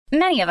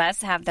Many of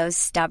us have those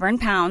stubborn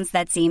pounds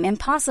that seem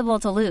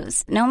impossible to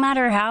lose, no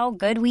matter how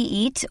good we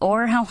eat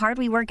or how hard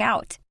we work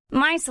out.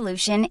 My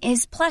solution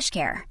is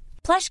PlushCare.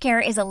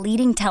 PlushCare is a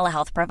leading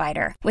telehealth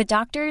provider with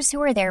doctors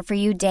who are there for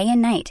you day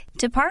and night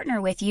to partner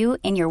with you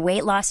in your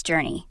weight loss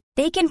journey.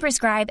 They can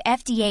prescribe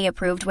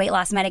FDA-approved weight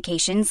loss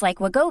medications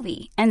like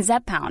Wegovy and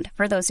Zepbound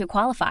for those who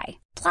qualify.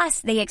 Plus,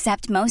 they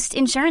accept most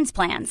insurance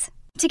plans.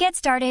 To get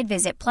started,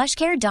 visit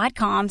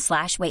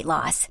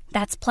plushcare.com/weightloss.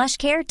 That's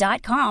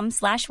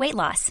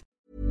plushcare.com/weightloss.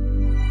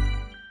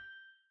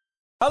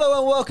 Hello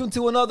and welcome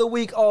to another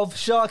week of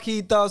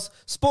Sharky Does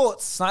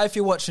Sports. Now, if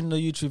you're watching the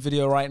YouTube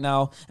video right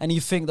now and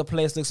you think the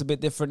place looks a bit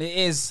different, it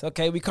is,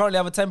 okay? We currently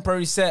have a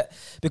temporary set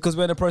because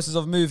we're in the process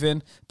of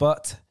moving,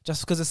 but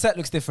just because the set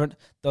looks different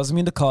doesn't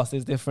mean the cast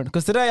is different.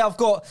 Because today I've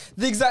got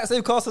the exact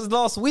same cast as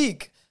last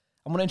week.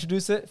 I'm going to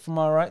introduce it from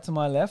my right to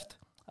my left.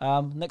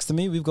 Next to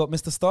me, we've got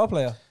Mr. Star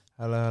Player.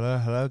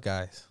 Hello,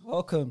 guys.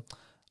 Welcome.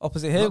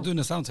 Opposite him. We're not doing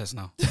a sound test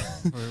now.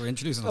 We're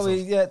introducing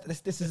ourselves. Yeah,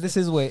 this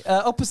is way.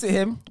 Opposite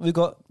him, we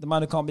got the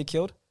man who can't be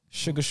killed,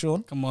 Sugar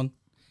Sean. Come on.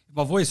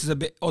 My voice is a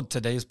bit odd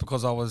today. It's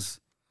because I was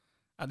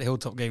at the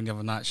Hilltop game the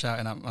other night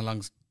shouting at my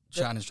lungs,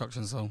 shouting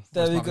instructions. So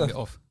there you go. Bit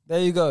off.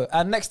 There you go.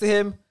 And next to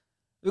him,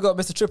 we got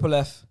Mr. Triple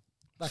F.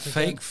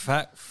 Fake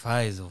fact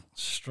Faisal.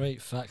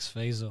 Straight facts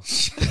Faisal.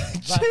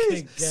 Back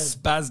again.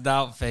 Spazzed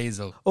out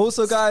Faisal.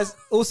 Also guys,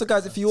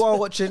 if you are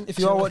watching the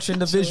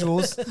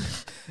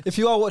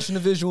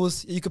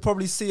visuals, you could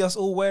probably see us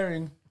all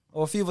wearing,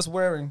 or a few of us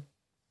wearing,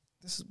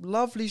 this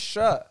lovely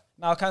shirt.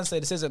 Now I can say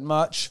this isn't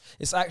much.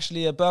 It's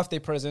actually a birthday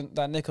present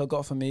that Nico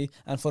got for me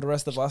and for the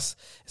rest of us.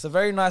 It's a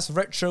very nice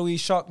retro-y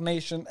Shark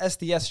Nation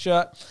SDS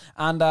shirt.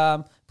 And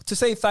to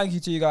say thank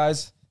you to you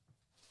guys,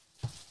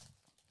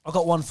 I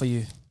got one for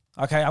you.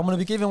 Okay, I'm going to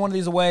be giving one of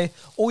these away.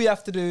 All you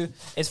have to do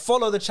is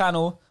follow the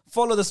channel,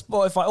 follow the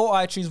Spotify or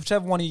iTunes,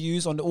 whichever one you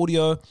use on the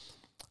audio,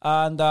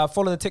 and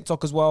follow the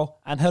TikTok as well,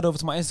 and head over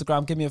to my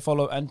Instagram, give me a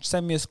follow, and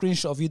send me a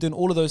screenshot of you doing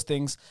all of those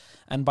things.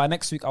 And by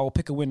next week, I will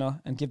pick a winner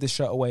and give this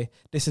shirt away.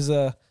 This is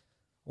a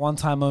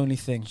one-time only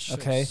thing,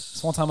 okay?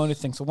 It's one-time only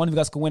thing. So one of you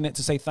guys can win it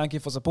to say thank you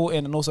for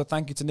supporting, and also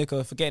thank you to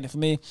Nico for getting it for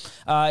me.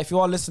 If you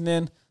are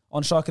listening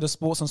on Sharky the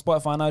Sports on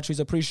Spotify and iTunes,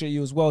 I appreciate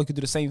you as well. You can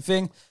do the same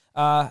thing.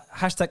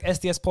 Hashtag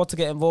SDS Pod to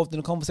get involved in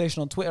the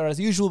conversation on Twitter as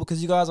usual,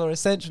 because you guys are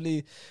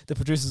essentially the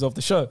producers of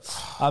the show.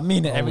 I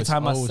mean it every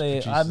time I say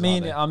it. I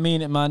mean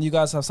it, man. You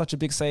guys have such a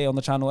big say on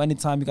the channel.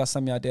 Anytime you guys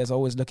send me ideas, I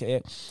always look at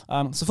it.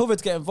 So feel free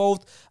to get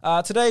involved.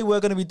 Today we're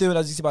going to be doing,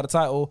 as you see by the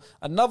title,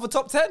 another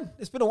top 10.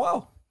 It's been a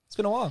while.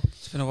 We're going to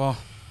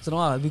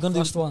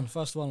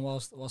First one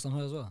whilst I'm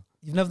here as well.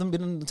 You've never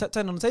been in the top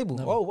 10 on the table.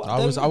 No. Oh, what?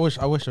 I wish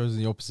I was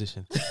in your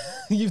position.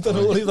 You've done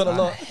a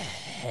lot.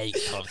 I hate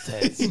top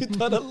 10. You've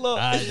done a lot.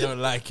 I don't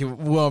like it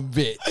one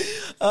bit.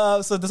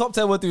 So the top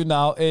 10 we're doing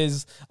now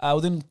is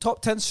we're doing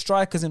top 10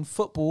 strikers in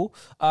football,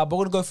 but we're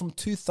going to go from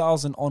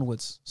 2000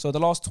 onwards. So the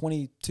last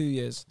 22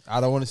 years.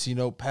 I don't want to see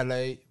no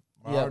Pele,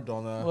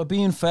 Maradona. Well,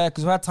 being fair,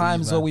 because we've had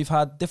times where we've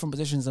had different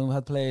positions and we've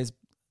had players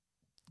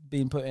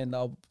being put in that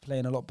are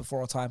playing a lot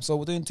before our time. So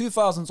we're doing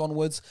 2000s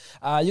onwards.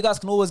 You guys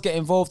can always get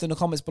involved in the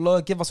comments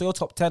below. Give us your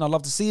top 10. I'd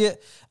love to see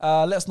it.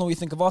 Let us know what you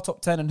think of our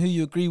top 10 and who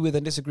you agree with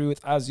and disagree with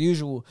as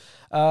usual.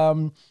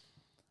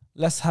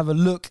 Let's have a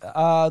look.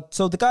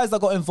 So the guys that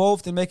got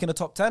involved in making the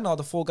top 10 are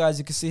the four guys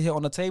you can see here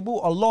on the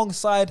table.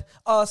 Alongside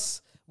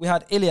us, we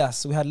had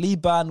Ilias, we had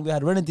Liban, we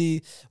had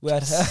Renedy, we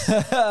had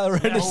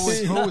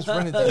Renedy. Always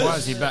Renedy. Why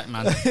is he back,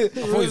 man? I thought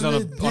he was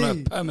on a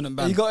permanent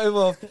ban. He got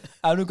involved.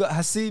 And we got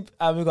Hasib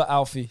and we got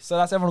Alfie. So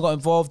that's everyone got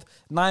involved.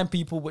 9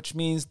 people, which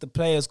means the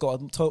players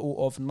got a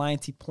total of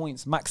 90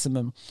 points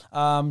maximum.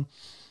 So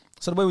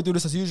the way we do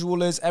this as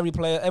usual is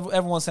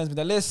everyone sends me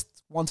their list,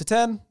 1 to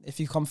 10. If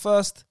you come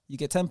first, you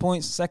get 10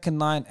 points. Second,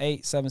 9,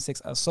 8, 7,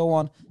 6, and so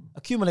on.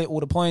 Accumulate all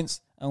the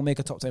points and we'll make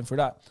a top 10 for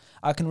that.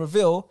 I can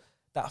reveal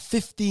that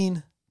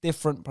 15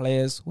 different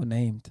players were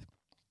named.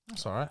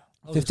 That's all right.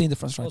 15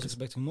 different strikers. I was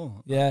expecting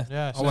more.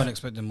 Yeah. I wasn't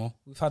expecting more.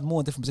 We've had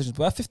more in different positions.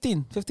 We have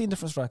 15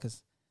 different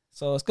strikers.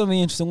 So it's going to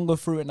be interesting. We'll go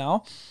through it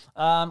now.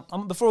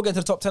 Before we get to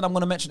the top 10, I'm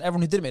going to mention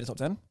everyone who did make the top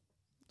 10.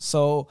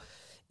 So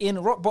in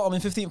rock bottom, in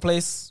 15th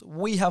place,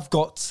 we have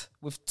got,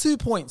 with 2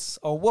 points,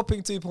 a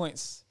whopping 2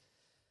 points,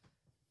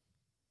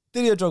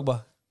 Didier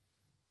Drogba.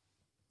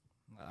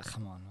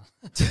 Come on, man.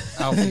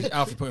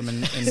 Alfie put him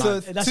in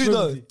So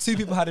ninth. two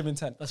people had him in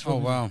 10. That's Oh,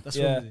 wow. That's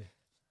Yeah. wrong with you.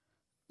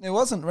 It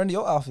wasn't Randy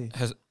or Alfie.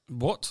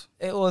 What?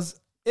 It was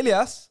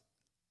Ilias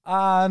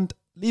and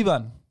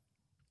Liban.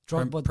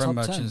 Drogba Prem top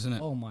matches, 10. isn't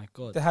it? Oh my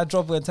god. They had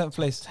Drogba in 10th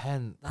place.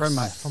 10. Prem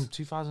match. From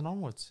 2000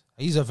 onwards.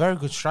 He's a very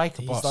good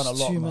striker, He's boss. done a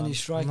lot, Too man. many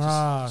strikers.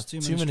 Nah, It's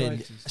too many. This is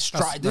elite.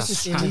 strikers. This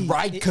is Elite.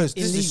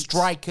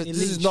 strikers. This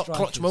is Elite not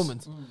clutch strikers.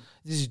 moments.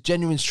 This is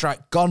genuine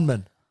strike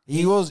gunman.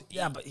 He was a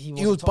top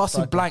busting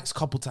striker. blanks a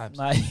couple times.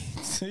 Nah,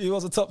 he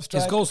was a top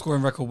striker. His goal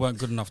scoring record weren't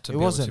good enough to It be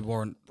able wasn't. to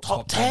warrant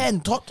Top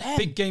 10.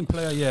 Big game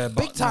player, yeah,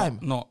 but Big time.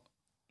 Not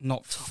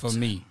for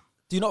me.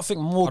 Do you not think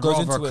more I'd goes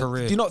rather into a it?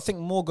 career. Do you not think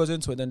more goes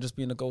into it than just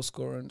being a goal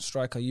scorer and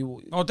striker?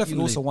 Oh, definitely.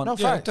 You also want. No,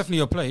 Yeah, fact. definitely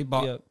a play,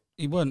 but Yeah.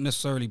 he weren't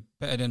necessarily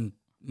better than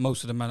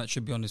most of the man that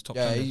should be on his top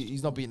Yeah, 10.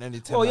 he's not beating any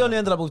 10. Well, he only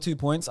ended up with 2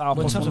 points out of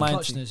But in terms possible of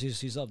 90. clutchness,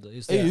 he's up there.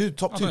 He's Hey, there. you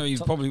top I two. know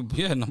he's probably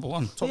number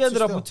one. Top He ended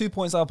two up still. with 2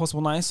 points out of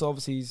possible 9, so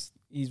obviously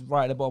he's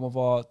right at the bottom of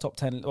our top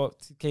 10. Or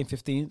came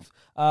 15th.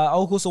 I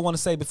also want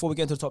to say before we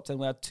get into the top 10,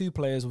 we had 2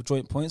 players with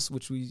joint points,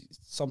 which we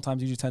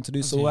sometimes usually tend to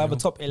do. So we'll have a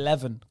top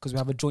 11 because we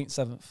have a joint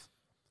 7th.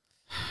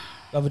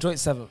 We have a joint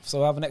 7th, so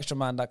we have an extra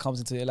man that comes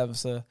into the 11th.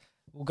 So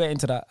we'll get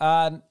into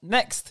that.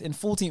 Next, in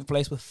 14th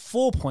place with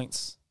 4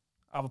 points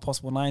out of a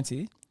possible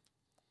 90,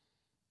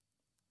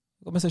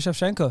 we've got Mr.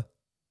 Shevchenko.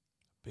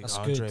 Big That's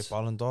Andre, good.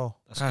 Ballon d'Or.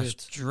 That's That's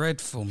good.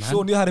 dreadful, man.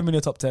 Sean, you had him in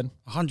your top 10.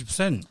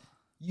 100%.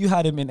 You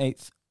had him in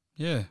 8th.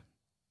 Yeah.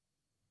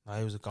 Nah,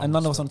 he was a And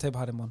none of us on the table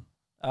had him on.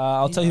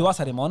 I'll tell you who else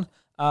had him on.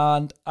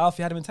 And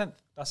Alfie had him in 10th.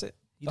 That's it.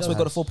 That's why we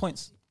got the 4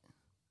 points.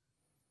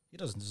 He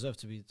doesn't deserve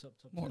to be top.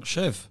 What,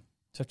 Chev?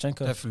 Shevchenko.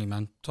 Definitely,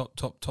 man.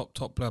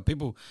 Top player.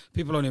 People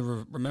only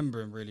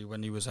remember him really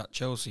when he was at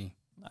Chelsea.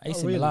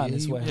 AC really. Milan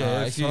is where.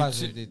 Yeah, AC Milan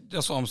did.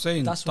 that's what I'm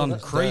saying. That's Done what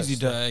that- crazy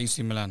that's- dirt at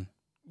AC Milan.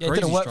 Yeah, it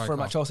Crazy didn't work for him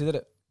striker. at Chelsea, did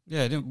it?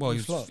 Yeah, it didn't, well, He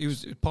he flopped.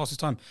 was past his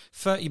time.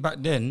 30 back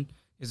then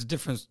is the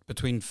difference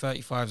between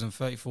 35s and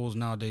 34s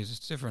nowadays.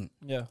 It's different.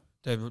 Yeah.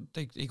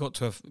 He got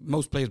to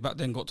most players back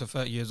then got to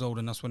 30 years old,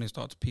 and that's when they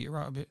started to peter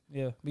out a bit.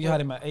 Yeah. But you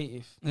had him at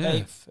 80th. Yeah.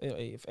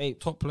 8th.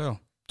 Top player,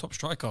 top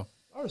striker.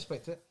 I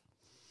respect it.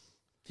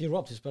 He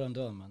robbed his Ballon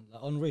d'Or, man.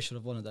 Like, Henry should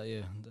have won it that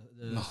year.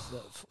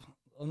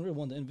 Henry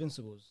won the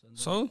Invincibles. And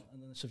So?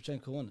 And then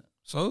Shevchenko won it.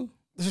 So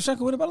Did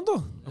Shevchenko win a Ballon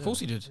d'Or? of course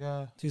he did.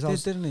 Yeah.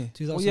 Didn't he?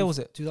 2000 What year was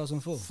it?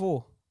 2004.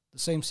 4. The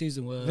same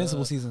season where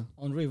Invincible season.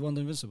 Henry won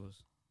the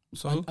Invincibles.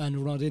 So And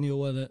Ronaldinho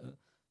won it.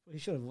 He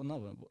should have won that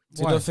one.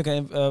 So you don't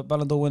think a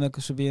Ballon d'Or winner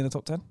should be in the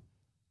top 10?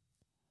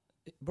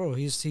 Bro,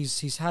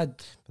 he's had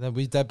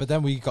But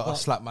then we got to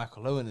slap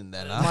Michael Owen in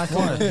there now.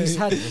 he's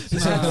had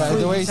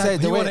The way he said,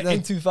 the He way won it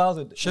in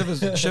 2000.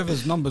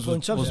 Shev's numbers Well, in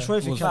was, terms of was,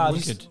 trophy was count,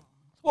 wicked.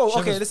 Well,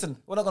 okay, Shev's- listen.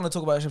 We're not going to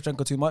talk about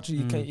Shevchenko too much.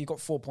 He got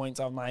 4 points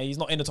out of 9. He's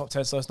not in the top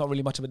 10, so it's not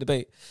really much of a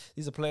debate.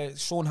 These are players.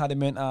 Sean had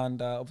him in,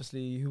 and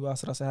obviously, who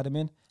else did I say had him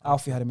in?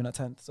 Alfie had him in at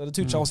 10th. So the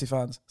 2 Chelsea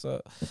fans.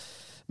 So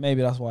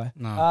maybe that's why.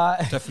 No, Uh,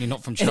 definitely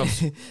not from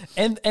Chelsea.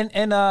 in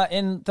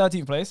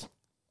 13th place,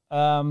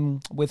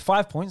 with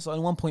 5 points, so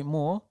only 1 point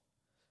more,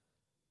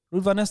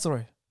 Ruud van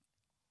Nistelrooy.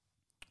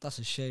 that's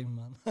a shame,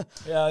 man.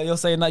 Yeah, you're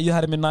saying that you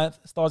had him in 9th.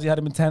 Stars, you had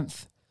him in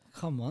 10th.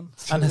 Come on.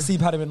 And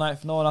Hasib had him in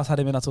 9th. No one else had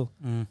him in at all.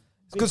 Mm.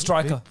 Good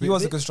striker. He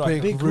was a good striker.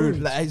 Big Rude.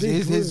 rude. Like,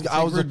 Big rude.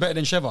 I was Ruud better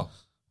than Sheva.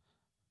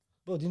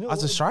 Bro, do you know as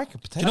a what? striker. Do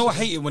you Potentially. know what I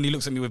hate it when he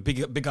looks at me with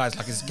big eyes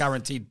like it's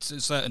guaranteed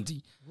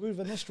certainty. Ruud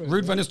van Nistelrooy.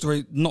 Ruud van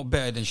Nistelrooy not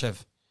better than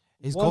Chev.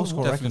 His One- goal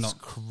scorer Definitely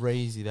record's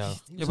crazy though.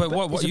 Yeah, but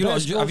what he's you a lot,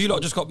 better have you goal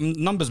lot just got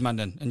numbers man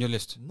then in your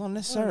list? Not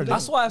necessarily.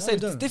 That's why I No, said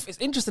you don't. it's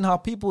interesting how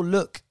people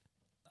look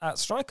at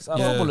strikers, at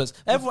Yeah. footballers.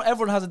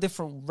 Everyone has a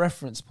different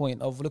reference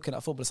point of looking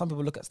at football. Some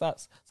people look at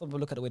stats. Some people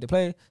look at the way they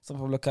play. Some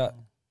people look at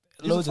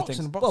loads of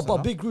things. But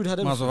Big Ruud had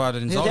Might as well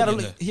everything. have had an Inzaghi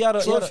in there. He had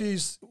a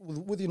Trophies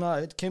with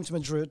United, came to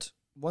Madrid,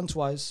 won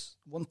twice,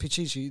 won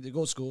Pichichi, the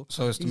goal score.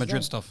 So it's the He's Madrid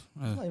done. stuff.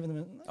 Yeah. Not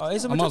even Oh,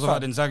 he's a I might as Madrid well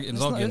have fan. had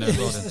Inzaghi in there as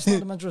well then. it's not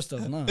the Madrid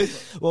stuff, no.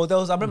 Well, there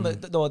was. I remember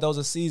there was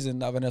a season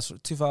that when it was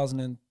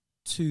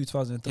 2002,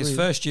 2003. His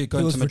first year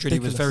going was to Madrid, he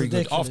was ridiculous. very good.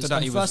 Ridiculous. After that,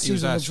 And he first was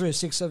season ass. Madrid,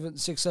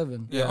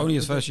 6-7. Yeah, only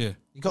his first year.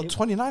 He got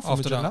 29 from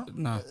After Madrid that,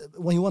 now. no.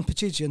 When he won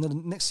Pichichi, and then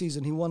the next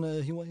season he won the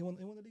league again.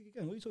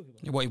 What are you talking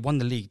about? Yeah, well, he won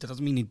the league. That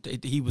doesn't mean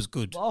he was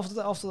good. But after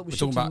that, we We're talking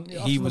shipped about him. he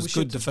After was we good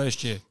shipped the him.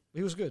 first year.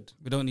 He was good.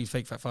 We don't need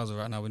fake fact files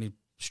right now. We need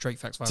straight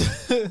facts files.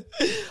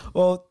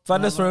 Well,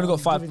 Van No, Nistelrooy only I'm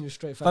got 5. giving you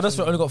straight Van facts.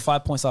 Nistelrooy only got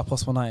 5 points out of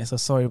possible 90. So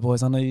sorry,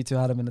 boys. I know you two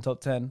had him in the top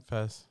 10.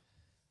 First.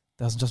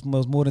 There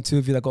was more than 2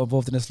 of you that got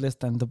involved in this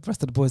list, and the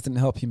rest of the boys didn't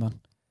help you, man.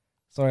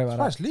 Sorry about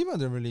that. Surprised Lima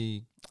didn't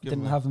really give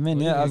Didn't him have him in.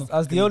 Well, Yeah, you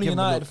as the give only him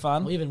a United look.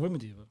 fan. Or even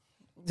Remedy.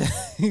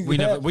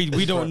 But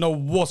We don't know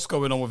what's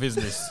going on with his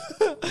list.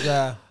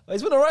 Yeah.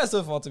 He's been alright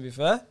so far, to be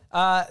fair.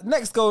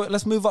 Next go,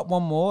 let's move up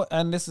one more,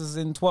 and this is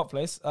in 12th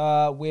place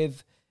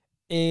with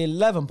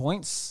 11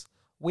 points.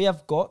 We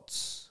have got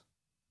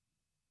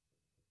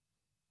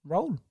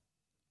Raul.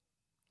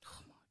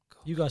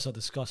 you guys are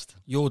disgusting.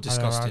 You're I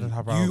disgusting. don't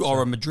have Raul, You are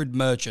so- a Madrid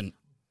merchant.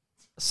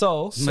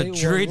 So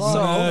Madrid well,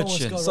 Raul,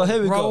 merchant. so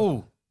here we go.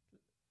 Raul.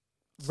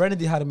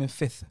 Renedy had him in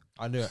 5th.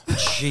 I knew it.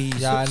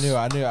 Jesus. Yeah, I knew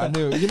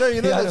it. You know.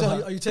 Yeah, there's I a-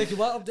 know. Are you taking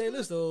my update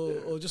list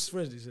or just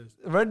Remedy?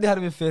 Renedy had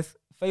him in 5th.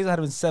 Fazer had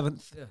him in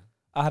 7th. Yeah.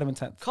 I had him in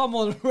 10th. Come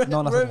on,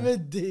 No, that's okay.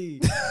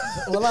 Remedy.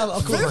 Well,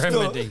 I'll call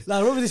Remedy.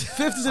 Like Remedy's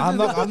 5th is a I'm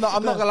bit.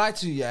 not gonna lie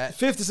to you yet.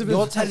 5th is a bit.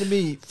 You're telling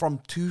me from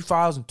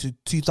 2000 to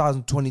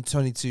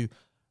 2022,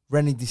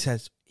 Renedy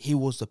says he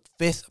was the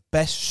 5th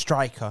best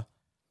striker.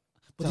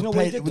 But you know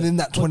what he did within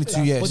though? that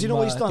 22 years. But you know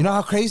what he's done? You know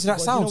how crazy that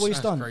But sounds. You know what he's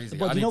That's done? crazy.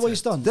 But I you know need what to-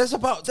 he's done? There's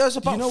about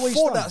you know what he's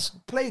 4 done? that's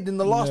played in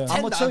the last Yeah. 10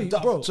 I'm gonna tell you,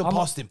 bro.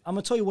 surpassed him. I'm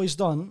gonna tell you what he's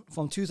done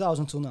from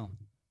 2000 till now.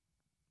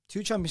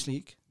 2 Champions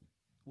League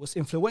was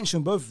influential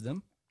in both of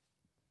them.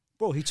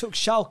 Bro, he took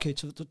Schalke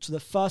to the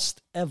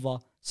first ever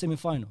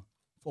semi-final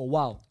for a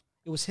while.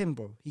 It was him,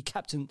 bro. He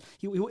captained.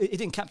 He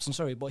didn't captain,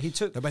 sorry, but he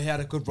took. But he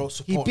had a good role He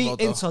support. beat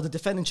Inter, the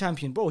defending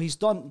champion, bro. He's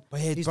done. But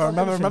he's bro, done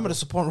everything, remember bro. the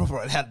support role,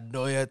 bro? It had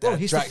Neuer, Bro,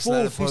 he's the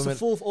Draxler, fourth. He's the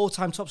fourth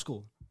all-time top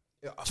scorer.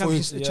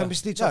 Champions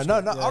League top No,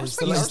 scorer. I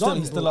respect He's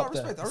it. still up I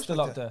there. respect it. I Still respect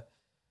up it. there.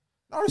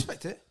 I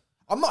respect it.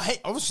 I'm not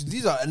hating. Obviously,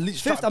 these are elite Fifth,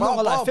 strikers. I'm not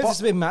gonna lie. Fifth is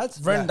a bit mad.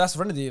 That's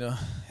Renedy, you know.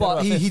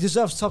 But Yeah, he fifth.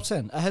 deserves top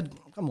 10. Ahead,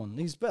 come on,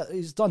 he's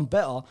done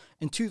better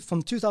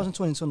from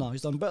 2020 until now.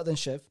 He's done better than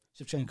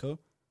Shevchenko,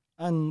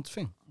 and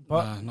thing.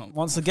 But not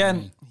once for again,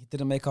 me. he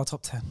didn't make our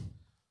top 10.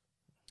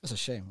 That's a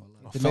shame.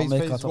 Did not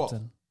make our Phase top what?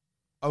 10.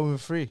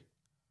 0-3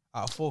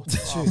 out of 4.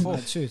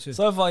 Two.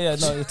 So far, yeah,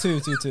 no, two.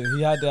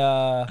 He had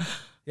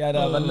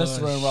Van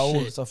Nistelrooy and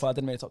Raul. shit. So far, I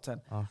didn't make the top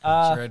 10.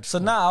 Dreadful. So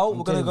now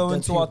we're gonna dead- go dead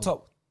into our people.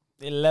 top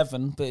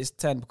 11, but it's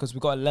 10 because we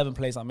got 11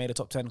 players that made the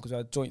top 10 because we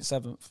had joint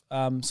 7th.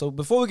 So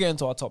before we get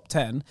into our top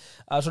 10,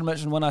 I just want to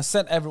mention when I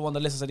sent everyone the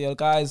list, I said, yo,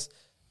 guys,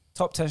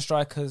 top 10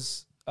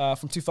 strikers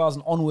from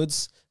 2000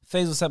 onwards.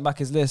 Faisal sent back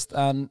his list,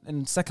 and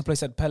in second place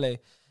had Pele,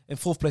 in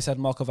fourth place had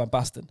Marco van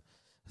Basten.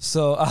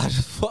 So I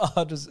just thought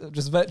I'd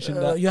just mention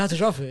that. You had to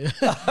drop it.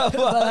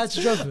 I had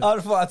to drop it. I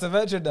just thought I had to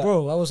mention that.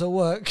 Bro, I was at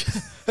work.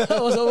 I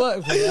was at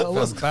work, bro. I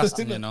was, That's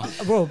Baston, you know.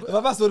 bro,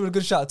 Van Basten would have been a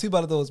good shot. 2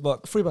 Ballon d'Ors,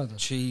 but free band.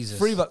 Jesus.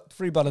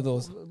 three Ballon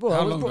d'Ors. Bro,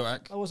 How I was, long bro, ago,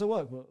 Ak? I was at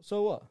work, bro.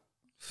 So what?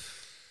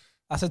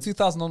 I said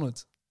 2000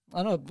 onwards.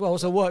 I know, bro. I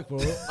was at work, bro.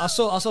 I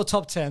saw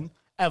top 10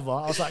 ever.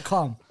 I was like,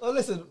 calm. Oh,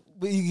 listen,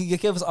 you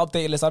gave us an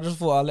updated list. I just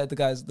thought I'll let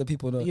the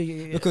people know.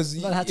 Yeah.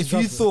 Because Man had to if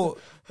drop you it.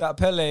 thought that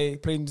Pele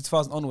played in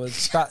 2000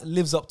 onwards, that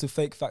lives up to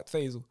fake fact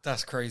Faisal.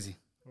 That's crazy.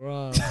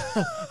 Right.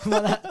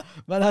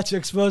 man had to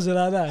expose it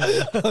like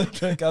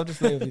that. I'm just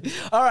playing with you.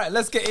 All right,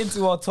 let's get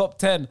into our top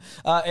 10.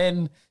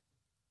 In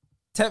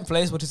 10th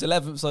place, which is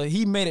 11th, so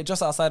he made it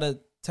just outside of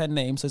 10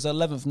 names, so it's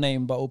 11th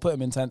name, but we'll put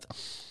him in 10th.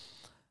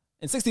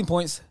 In 16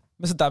 points,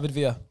 Mr. David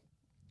Villa.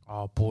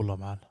 Oh, baller,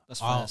 man.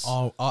 That's fast.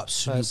 Oh,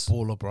 absolute Fast.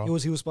 baller, bro.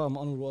 He was part of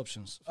my honorable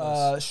options.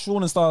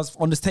 Sean and Stars,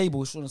 on this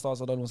table, Sean and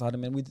Stars, I don't know what's had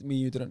him in. Me,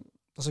 you didn't.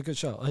 That's a good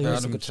shout. Yeah, That's a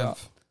Adam good shout.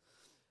 10th.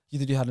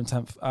 You had him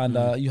 10th,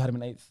 and you had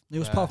him in 8th. He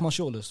was part of my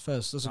shortlist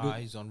first. That's a good.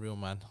 He's unreal,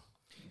 man.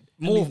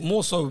 More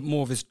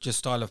of his just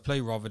style of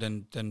play rather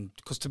than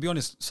because to be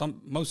honest,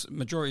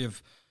 majority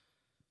of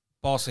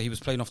Barca he was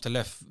playing off the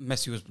left.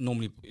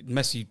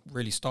 Messi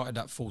really started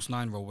that false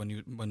 9 role when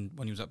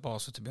he was at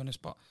Barca, to be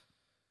honest. But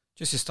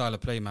just his style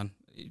of play, man.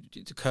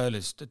 The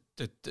curlers, the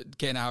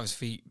getting out of his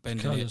feet,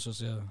 bending Carlos it,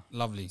 was, yeah.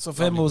 lovely. So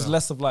for him, it Lovely was player.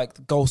 less of like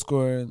the goal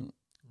scoring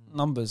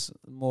numbers,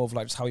 more of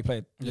like just how he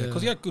played. Yeah,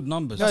 because he had good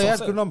numbers. Yeah, That's he what had I'm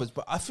good saying. numbers,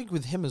 but I think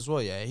with him as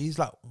well, yeah, he's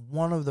like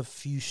one of the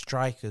few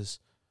strikers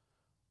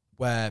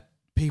where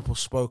people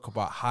spoke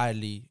about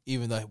highly,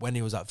 even though when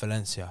he was at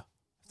Valencia,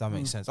 if that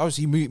makes sense.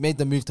 Obviously, he made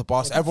the move to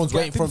Barca. Everyone's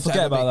waiting for him to forget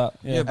elevate.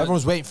 about that. Yeah. but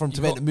Everyone's waiting for him to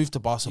you make got- the move to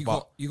Barca,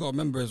 but You got to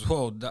remember as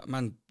well that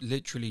man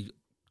literally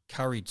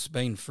carried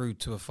Spain through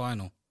to a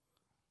final.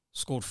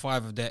 Scored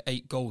 5 of their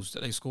 8 goals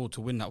that they scored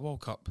to win that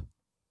World Cup.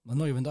 Well,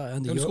 not even that.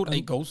 And They the only scored 8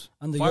 and, goals.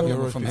 and the 5 of them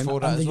Euros were from him. before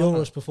that and the as well,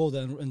 Euros before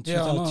then in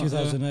Yeah, I know,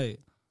 2008.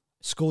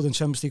 Scored in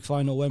Champions League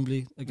final,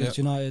 Wembley against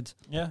United.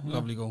 Yeah,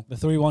 Lovely goal. The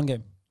 3-1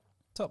 game.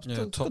 Top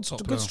top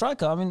good player.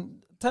 striker. I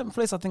mean, 10th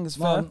place I think is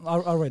fair. Man,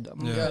 I read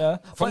that. Yeah.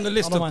 From But the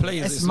list I don't of mind.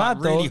 players, It's it's like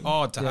mad really though.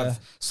 hard to Yeah. have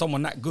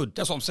someone that good.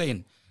 That's what I'm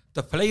saying.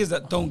 The players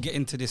that don't get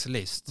into this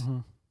list,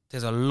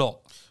 there's a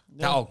lot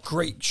that are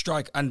great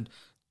strike and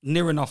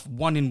near enough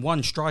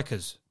 1-in-1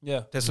 strikers.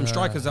 Yeah. There's some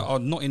strikers that are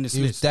not in this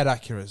he was list. dead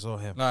accurate as well.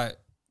 Him. Like,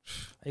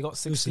 He got was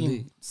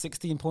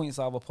 16 points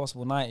out of a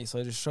possible 90, so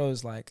it just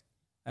shows like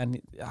and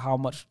how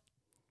much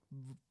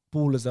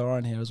ballers there are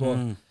in here as well.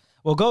 mm,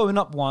 Well, going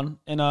up one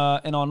in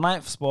our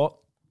 9th spot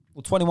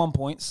with 21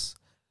 points,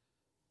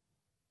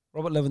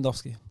 Robert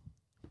Lewandowski.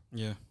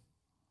 yeah.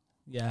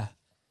 Yeah.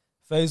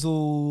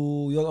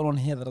 Faisal, you're the only one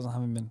here that doesn't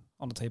have him in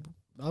on the table.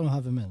 I don't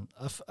have him in.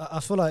 I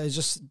feel like it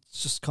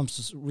just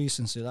comes to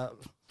recency. That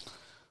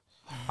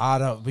I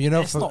don't, but you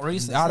know, It's not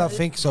recent. I don't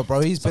think so, bro.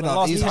 He's So been the on.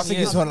 last I 10 think he's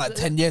years- on like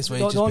 10 years where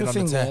he's the just only been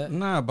on the thing, 10.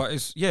 Nah, but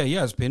he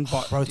has been.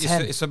 But Bro,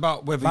 10. it's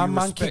about whether Man, you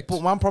man, respect.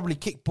 man probably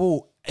kicked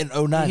ball in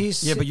 09.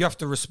 Yeah, but you have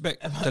to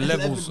respect the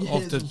levels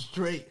of the.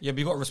 Straight. Yeah, but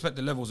you got to respect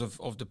the levels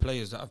of the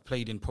players that have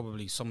played in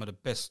probably some of the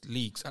best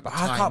leagues at the But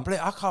I time. can't play.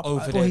 I can't.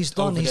 over I- there. he's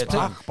done. over He's their played.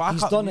 time. But I He's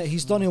can't- done it.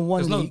 He's done in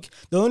one There's no- league.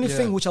 The only Yeah.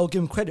 thing which I'll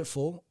give him credit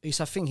for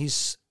is I think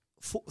he's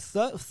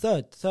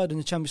third in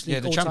the Champions League. Yeah,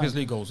 the all Champions time.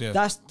 League goals. Yeah,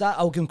 That's that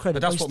I'll give him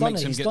credit. But that's he's what done makes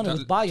it. him He's get done it that-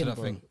 with to Bayern, that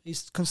bro. thing.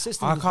 He's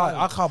consistent. I with can't. Bayern.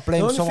 I can't blame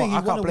The only someone. thing he I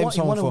can't won, blame he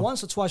someone won it for.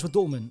 once or twice with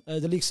Dortmund.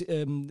 The leagues,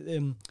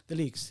 the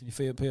leagues. Can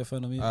you put your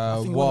phone on me?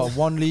 think he won-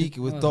 One league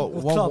with with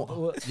Dortmund.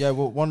 club, Yeah,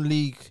 well, one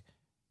league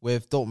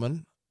with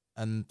Dortmund,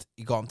 and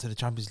he got into the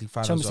Champions League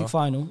final. Champions League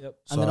final, Yep.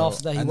 and then So-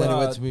 after that he and went then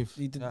he went to move.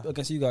 He did Yeah.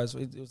 against you guys.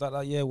 It was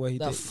that year where he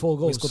that did 4 he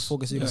goals. scored 4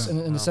 against you guys.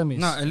 in the semis.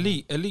 no,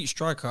 elite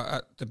striker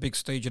at the big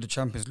stage of the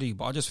Champions League.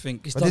 But I just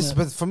think He's But done this, it.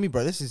 but for me,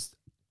 bro, this is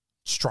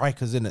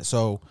strikers in it.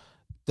 So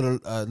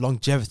the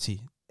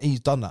longevity,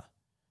 he's done that.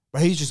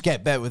 But he's just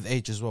get better with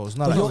age as well. It's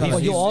not But like your- he's-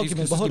 but your he's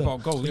argument, but hold consistently on.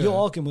 got goals, But yeah.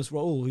 your argument was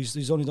Raul.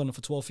 He's only done it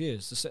for 12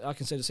 years. I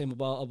can say the same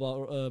about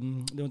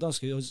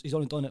Lewandowski. He's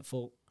only done it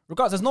for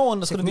Regardless, there's no one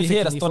that's going to be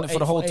here that's done it for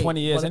the whole 20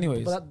 years,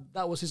 anyways. But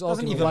that was his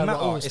Doesn't argument. even why matter.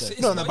 Raul was It's-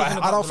 there. No,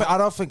 but I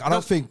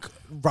don't think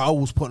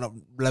Raul's putting up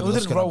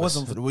Lewandowski Raul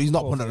wasn't numbers. for He's not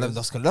 12 putting up years.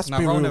 Lewandowski. Let's Nah,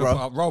 be Raul real, never bro.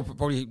 put up- Raul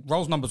probably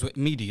Raul's numbers were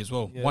meaty as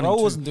well. Yeah, 1 Raul and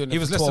 2. wasn't doing it He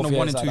was for less than a 12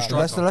 1 and years 2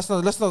 like that. striker. Let's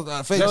not. Less than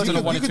a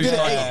You 1 could and do 2 the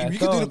striker. 8. You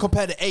could do the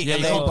compare the 8. Yeah,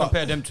 you and can't the 8,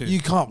 compare them two. You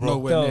can't, bro.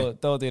 Nowhere near.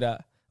 Don't do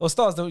that. Well,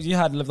 Stars, you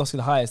had Lewandowski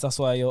the highest. That's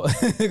why you're.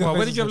 Well,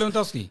 where did you have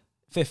Lewandowski?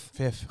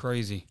 Fifth?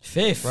 Crazy.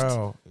 Fifth.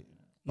 Bro.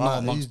 Not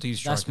amongst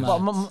these that's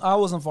strikers. mad. But I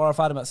wasn't far off.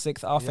 I had him at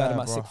 6th. Alfie had him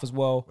at bro. 6th as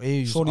well.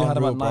 He's Surely had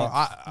him at unreal, bro.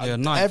 9th. Yeah,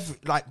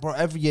 ninth.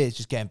 Every year it's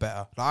just getting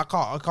better. Like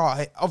I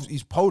can't. Obviously,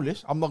 he's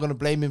Polish. I'm not gonna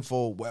blame him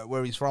for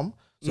where he's from.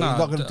 So Nah, he's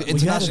not gonna the-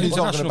 internationally. He's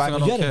not gonna international back thing, I him.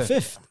 don't You had him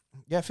care. fifth.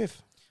 Yeah, 5th.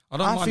 I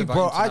don't I mind think, about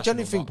bro. I international,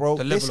 genuinely think, but bro.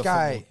 the This level of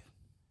guy. football.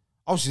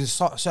 Obviously,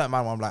 there's a certain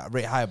man where I'm like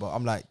rate high, but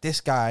I'm like this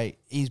guy.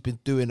 He's been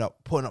putting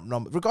up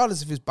numbers,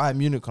 regardless if it's Bayern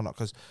Munich or not,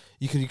 because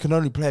you can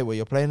only play where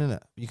you're playing in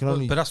it. You can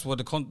only. But that's where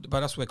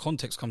that's where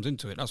context comes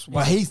into it. That's But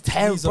why he's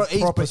terrible. He's a bro.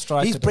 proper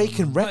striker, He's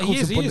breaking though. records he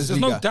is. in There's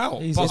no Bundesliga.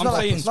 doubt. He's- But it's I'm not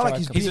like- saying it's not like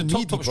he's he's a being top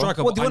needy, bro.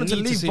 striker. What, do you but want him I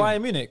to need leave see him.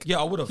 Bayern Munich? Yeah,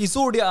 I would have. He's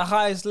already at the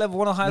highest level,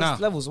 one of the highest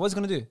Nah. levels. What's he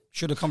going to do?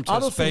 Should have come I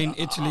to don't Spain,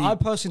 think, Italy. I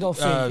personally don't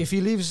think if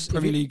he leaves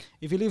Premier League.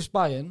 if he leaves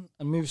Bayern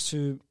and moves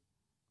to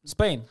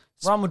Spain,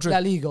 Real Madrid. La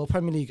Liga or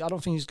Premier League, I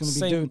don't think he's going to be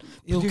Same- doing.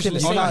 he'll producing kill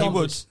it. the Oh, same no, he would.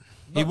 numbers.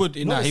 He would.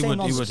 Not Nah, the he same would. He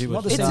numbers, would. He not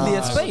would. the same Italy and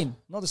numbers. Spain.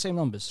 Not the same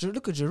numbers.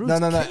 Look at Giroud. No.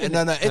 killing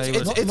it.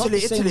 Italy. Not the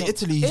same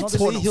Italy. He's numbers.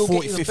 putting He'll up get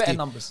 40, even 50. better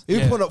numbers. He'll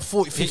Yeah. put up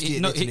 40, 50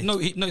 in Italy. No,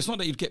 it's not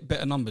that he'd get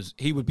better numbers.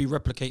 He would be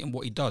replicating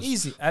what he does.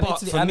 Easy. And but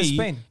Italy for and me,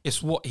 Spain.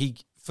 it's what he.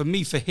 For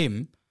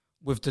him,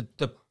 with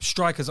the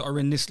strikers that are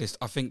in this list,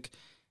 I think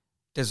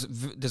there's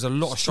a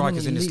lot of So many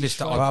strikers in this elite list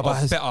that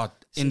strikers. are better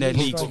in their elite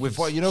leagues strikers. with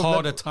But you know,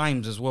 harder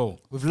times as well.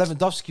 With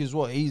Lewandowski as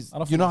well, he's. I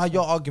don't You think know how that's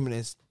your argument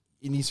is.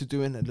 He needs to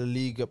do it in the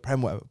league,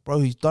 Prem, whatever. Bro,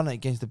 he's done it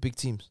against the big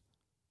teams.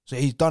 So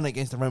he's done it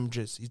against the Real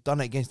Madrids. He's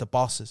done it against the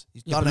Barca's.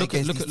 He's Yeah, done but it look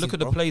against at these the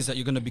teams, plays that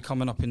you're going to be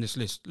coming up in this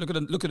list. Look at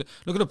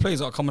the plays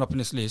that are coming up in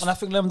this list. And I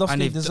think And Lewandowski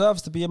they've-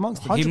 deserves to be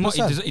amongst them. He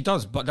 100%.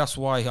 does, but that's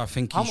why I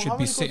think he should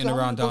be sitting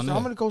around down How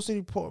there. many goals did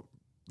he put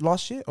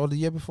last year or the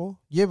year before?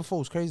 Year before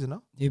was crazy,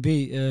 no? He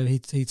beat.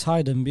 He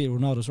tied and beat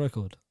Ronaldo's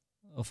record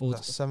of all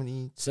That's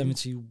 70,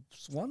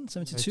 71,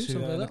 72, 72, something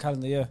in like the that.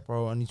 calendar year.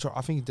 bro. And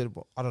I think he did.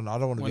 I don't know. I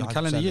don't want to Well, be in the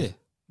calendar 100%. year,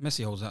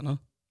 Messi holds that, no?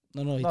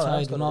 No, he No, tied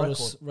he's got a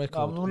Ronaldo's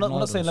record. No, we're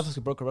not saying Ronaldo's.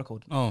 Lewandowski broke a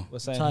record. Oh, We're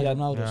saying Tied he had,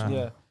 Ronaldo's.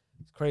 yeah,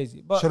 it's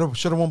crazy. But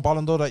Should have won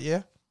Ballon d'Or that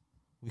year.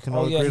 We can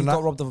all oh yeah, agree he on got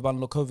that. robbed of a Ballon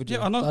d'Or COVID yeah,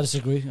 year. I know. I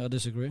disagree.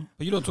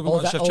 But you don't talk Oh,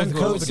 about that- oh, Shevchenko. the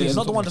over COVID there. year,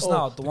 not the one that's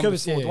now, the one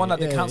before, the one that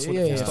they cancelled.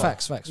 Yeah, Stop.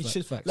 facts. He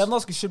should, Facts.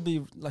 Lewandowski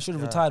should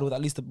have retired with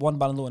at least one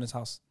Ballon d'Or in his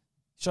house.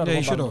 Yeah, he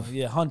won should Ballon have. d'Or.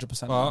 Yeah,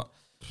 100%. But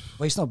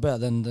But he's not better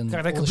than They all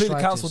the completely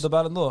strikers. cancelled the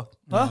Ballon d'Or.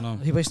 Huh? no.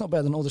 But he's not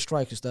better than all the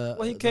strikers that.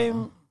 Well, he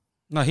came.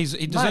 No, he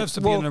deserves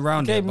to be in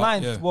around He there. came But,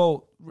 9th. yeah.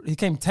 Well, he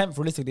came 10th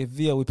realistically.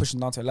 Via we pushed him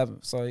down to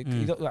 11th, so he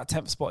Mm. got that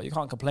 10th spot. You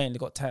can't complain. He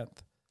got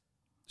 10th.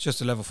 It's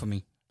just a level for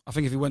me. I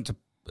think if he went to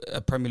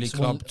a Premier League So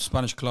club, one-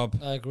 Spanish club,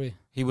 I agree.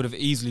 he would have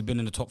easily been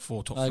in the top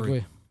 4, top 3. I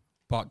agree.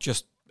 But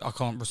just I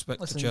can't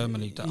respect Listen, the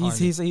Germany. That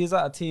he's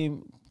at a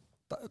team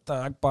that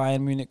like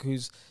Bayern Munich,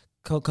 who's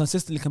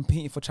consistently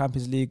competing for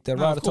Champions League. They're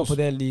No, right of at the top course. of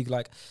their league.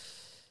 Like,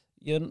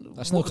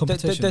 That's no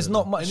competition, There's though.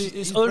 not much. And It's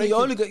he's only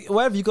breaking-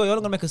 wherever you go, you're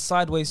not gonna make a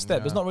sideways step.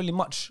 Yeah. There's not really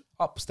much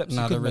up steps.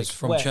 Nah, you could there make. is.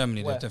 From Where?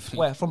 Germany, Where? there definitely.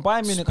 Where? From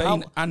Bayern Munich,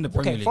 Spain and the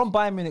Premier okay, League. from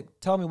Bayern Munich,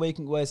 tell me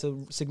where it's a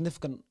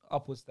significant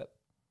upward step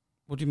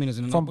What do you mean? Is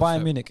an from upward Bayern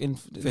step? Munich in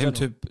For him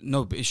to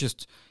no, but it's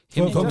just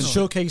him From in to general.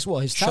 showcase what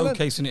his talent.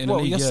 Showcasing it in Well,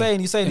 a league. you're yeah. saying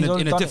he's in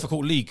only a done it.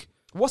 difficult league.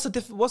 What's the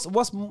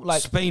what's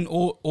like? Spain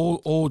or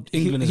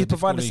England is He a provided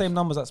difficult the league. same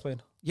numbers as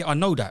Spain. Yeah, I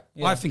know that.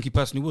 Yeah. I think he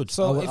personally would.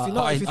 So I- if I- you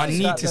know, I- if you I think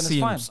need that, to then see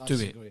him it's fine. do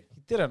it.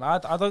 He didn't.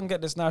 I don't get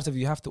this narrative.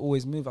 You have to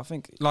always move. I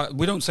think Like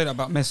we don't say that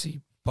about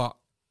Messi, but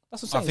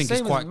that's what I I'm saying. think it's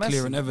Same quite as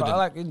clear Messi, and but evident. I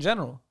like in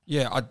general.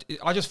 yeah,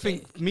 I just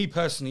think me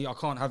personally, I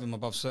can't have him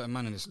above certain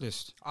man in this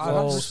list. I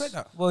Well, respect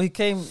that. Well, he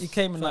came in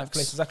 9th Facts.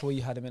 place, exactly where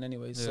you had him in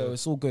anyway. So Yeah.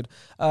 it's all good.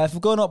 If we're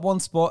going up one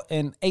spot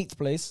in 8th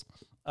place,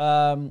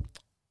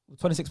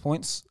 26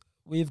 points,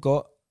 we've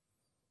got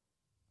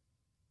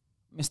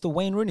Mr.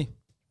 Wayne Rooney.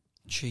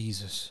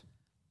 Jesus,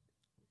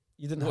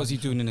 You didn't. what have is he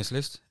him. doing in this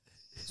list?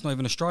 It's not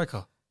even a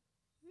striker.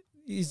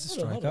 He's a Hold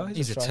on, striker. hold on.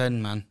 He's a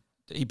 10 man.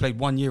 He played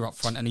 1 year up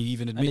front, and he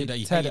even And admitted that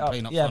he teared hated it up.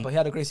 playing up Yeah, front. but he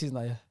had a great season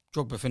that year.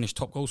 Drogba finished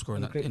top goal scorer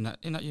in Great.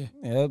 that year.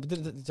 Yeah, but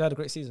he had a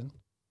great season.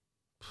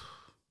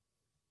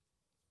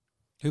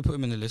 Who put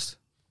him in the list?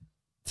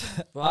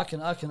 But I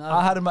can.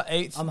 I had him at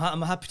 8th.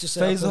 I'm happy to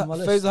say I put him on my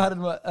list. Faisal had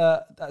him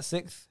at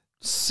 6th.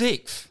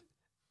 6th.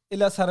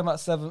 Ilyas had him at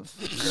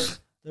 7th.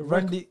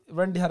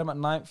 Randy had him at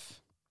 9th.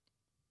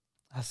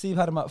 Hasib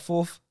had him at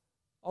 4th.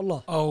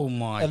 Allah. Oh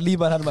my! And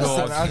Liban had him at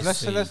God.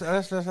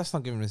 6th. Let's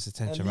not give him this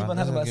attention, And man. Liban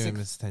Let's had not about give him 6th.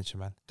 this attention,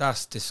 man.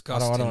 That's I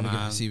disgusting, don't want to give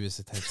man. him serious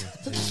attention.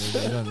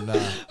 You don't,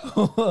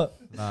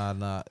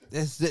 nah.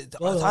 This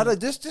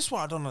is what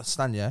I don't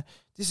understand. Yeah,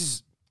 this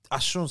is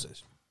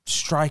Ashron's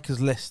strikers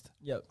list.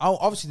 Yeah.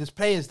 Obviously, there's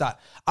players that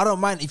I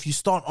don't mind if you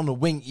start on the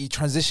wing, you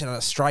transition as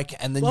a striker,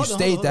 and then you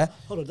stay there.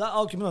 Hold on. That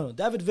argument.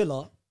 David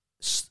Villa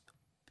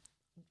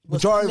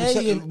Majority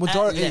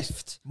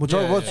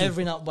Yeah.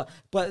 every now, but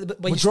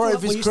majority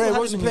of his career.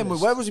 What was he playing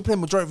with? Where was he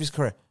playing majority of his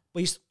career?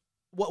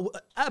 But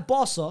at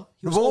Barca,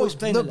 he was always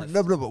playing no, left.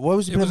 but where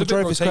was he It playing was a bit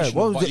majority of his career?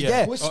 What was rotational, it?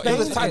 Yeah, Which there's Spain-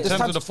 times- in there's terms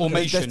times- of the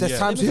formation, There's yeah.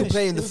 times Let me he'll finish.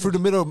 play in the through the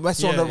middle,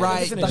 Messi on the Yeah. right,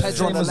 Let me finish.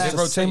 Pedro on the Same as left.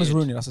 rotated. Same as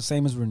Rooney. That's the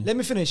same as Rooney. Let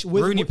me finish.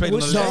 Rooney played on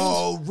the left.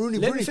 No, Rooney.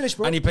 Let me finish,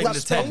 bro. And he played in the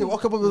Spain- 10.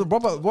 Okay,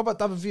 what about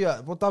David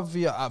Villa? What David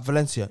Villa at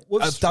Valencia?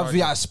 What's David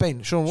Villa at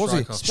Spain. Sean, what was he?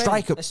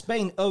 Striker. Striker.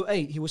 Spain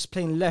 08, he was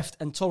playing left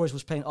and Torres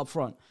was playing up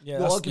front. Yeah, You're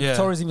that's- arguing-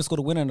 Torres even scored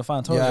a winner in the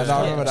final. Torres Yeah, was- no,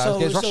 I remember that. So-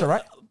 Against so- Russia,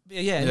 right?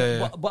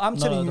 Yeah. But I'm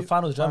telling you, the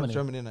final was Germany.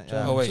 Germany,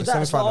 Oh, wait. so So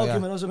that's the semi-final,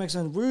 argument. yeah. Doesn't make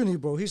sense. Rooney,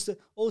 bro, he's the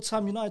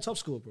all-time United top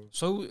scorer, bro.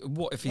 So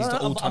what if he's No, the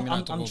no, all-time I'm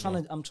United top goal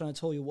scorer? I'm trying to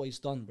tell you what he's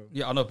done, bro.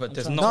 Yeah, I know, but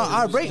there's trying- no. No,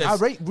 I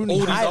rate Rooney All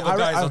these high. other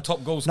guys are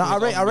top goal No,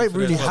 scorers. I rate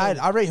Rooney high.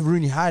 high. I rate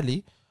Rooney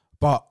highly,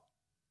 but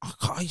I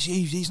can't,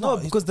 he's No,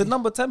 not because the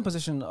number 10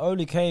 position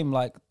only came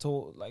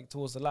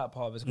towards the latter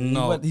part of his career.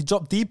 No. He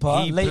dropped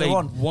deeper He later played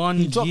on. 1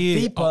 he dropped year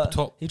deeper. up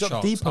top. He dropped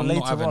Sharks. deeper I'm not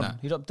later having on. that.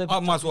 He dropped deeper. I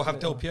might as well have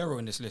Del Piero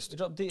in this list. He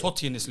dropped deep.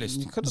 Totti in this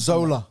list. You could've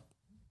Zola.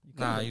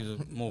 Nah, he was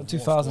more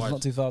 2000s, wide. not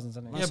 2000s.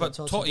 Anyway. Yeah, but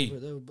Chelsea,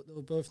 Totti. They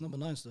were both number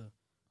 9s though.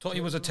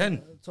 Totti was a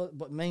 10.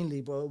 But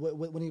mainly, bro,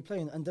 when you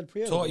playing and Del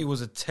Piero. Totti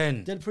was a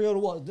 10. Del Piero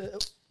what? Del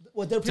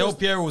Del Piero.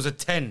 Piero was a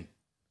 10.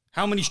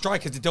 How many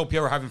strikers did Del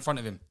Piero have in front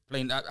of him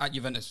playing at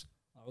Juventus?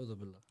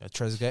 Yeah,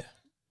 Trezeguet.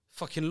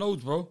 Fucking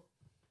loads, bro.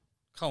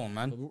 Come on,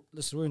 man.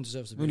 Listen, Rooney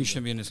deserves to be. Rooney in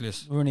shouldn't be in this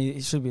list. Rooney,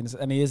 he should be in this,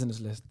 and he is in this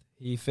list.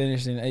 He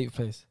finished in 8th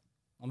place. there.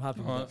 I'm happy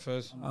with All that. right,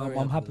 first.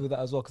 I'm happy with that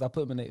as well because I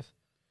put him in 8th.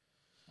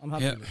 I'm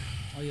happy Yeah. with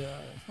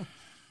it.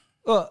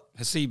 Oh, yeah.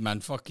 Haseeb,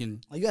 man,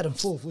 fucking Oh, you had him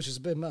 4th, which is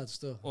a bit mad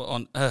still. what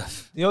on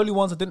earth? The only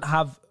ones that didn't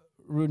have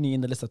Rooney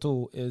in the list at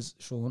all is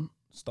Sean,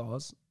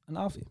 Stars, and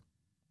Alfie.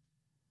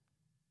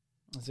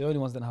 That's the only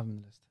ones that didn't have him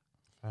in the list.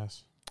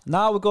 Yes.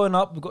 Now we're going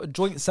up. We've got a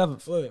joint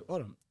 7th. Wait,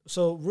 hold on.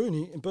 So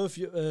Rooney in both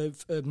you,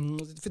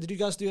 did you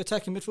guys do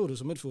attacking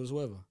midfielders or midfielders or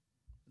whatever?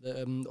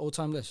 The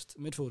all-time list,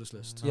 midfielders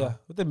list. Yeah,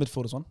 we did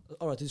midfielders one.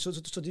 All right. So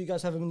do you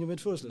guys have him in your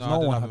midfielders list? No, I No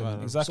didn't one have had him him.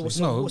 in. Exactly.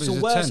 No, but he's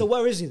a 10. So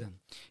where is he then?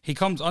 He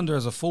comes under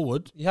as a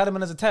forward, You had him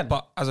in as a 10.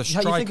 but as a How you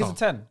think striker, he's a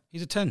 10?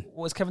 he's a 10.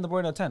 Was Kevin De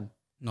Bruyne a 10?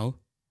 No,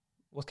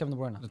 What's Kevin De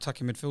Bruyne? an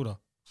attacking midfielder.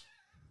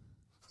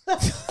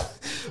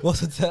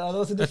 What's a 10?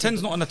 A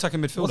 10's not an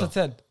attacking What's a midfielder.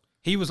 10?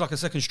 He was like a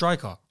second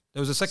striker. There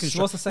was a second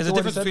So what's striker. the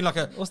There's a second word difference you between like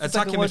said? What's a the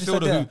second attacking word you said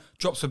midfielder there? who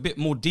drops a bit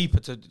more deeper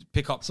to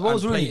pick up So what and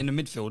was play Rooney? in the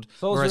midfield,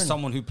 So what was whereas Rooney?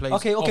 someone who plays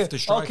Okay, off the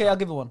striker. okay, I'll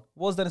give it one.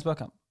 What was Dennis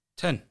Bergkamp?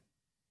 10.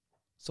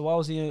 So why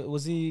was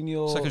he in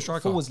your Second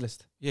striker. forwards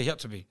list? Yeah, he had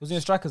to be. Was he in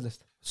your strikers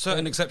list?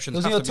 Certain exceptions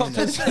Was he have in your to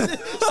be top in 10?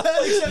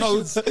 there. No,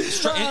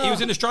 he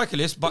was in the striker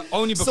list, but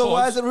only because. So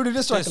why is it Rooney in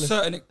the striker there's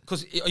list? certain?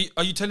 Because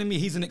are you telling me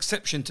he's an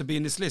exception to be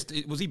in this list?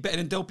 Was he better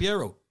than Del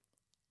Piero?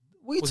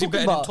 What are you Was he talking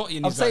better about? than Totti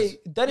and I'm these saying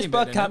guys? Dennis He ain't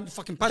better than them. Bergkamp.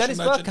 Fucking passion Dennis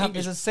merchant Bergkamp English.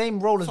 is the same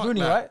role as Fuck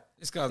Rooney, that. right?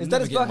 This guy's Is never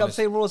Dennis getting on Bergkamp the this.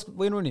 same role as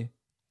Wayne Rooney?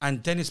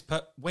 And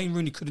Wayne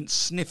Rooney couldn't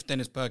sniff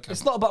Dennis Bergkamp.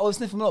 It's not about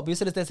sniffing him up, but you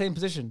said it's their same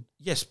position.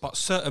 Yes, but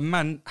certain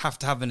men have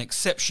to have an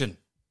exception.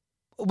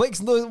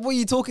 What are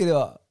you talking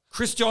about?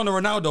 Cristiano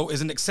Ronaldo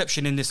is an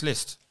exception in this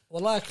list.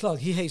 Well, like Clark,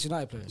 he hates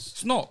United players.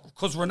 It's not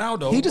because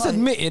Ronaldo. He just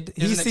admitted is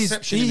he an sees.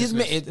 exception in He this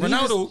list. admitted.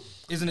 Ronaldo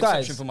is an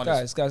exception for my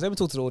list. Guys, let me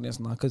talk to the audience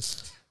now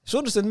because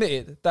Sean just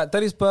admitted that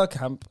Dennis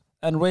Bergkamp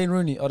and Wayne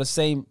Rooney are the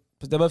same.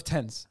 They're both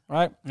 10s,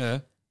 right? Yeah.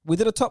 We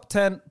did a top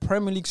 10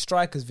 Premier League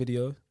strikers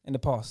video in the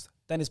past.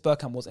 Dennis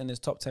Bergkamp was in his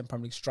top 10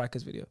 Premier League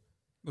strikers video.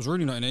 Was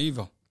Rooney not in it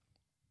either?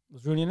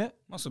 Was Rooney in it?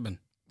 Must have been.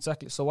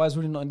 Exactly. So why is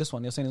Rooney not in this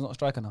one? You're saying he's not a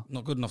striker now.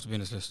 Not good enough to be in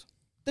this list.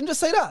 Then just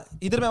say that.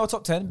 He didn't make our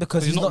top 10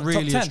 because He's not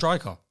really top 10. a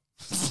striker.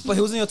 But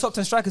he was in your top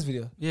 10 strikers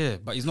video. Yeah,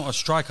 but he's not a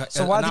striker.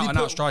 So why an did,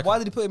 out-and-out striker. why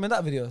did he put him in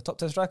that video? Top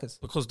 10 strikers.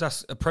 Because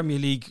that's a Premier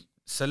League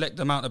select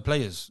amount of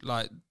players.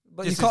 Like,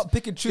 But you can't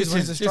pick and choose when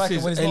he's a striker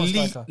and when he's not a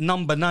elite striker.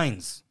 number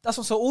 9s. That's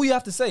what. So all you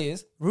have to say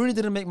is Rooney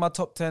didn't make my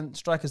top 10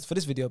 strikers for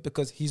this video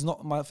because he's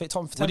not my top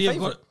 10 Would, he have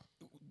favorite.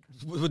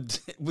 got,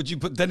 would you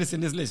put Dennis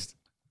in this list?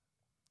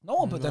 No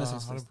one put Dennis in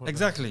this list.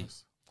 Exactly.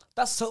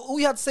 That's so. All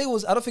you had to say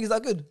was I don't think he's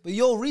that good. But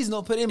your reason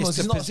not putting him It's was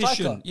the he's not a position.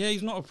 striker. Yeah,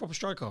 he's not a proper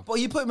striker. But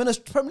you put him in a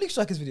Premier League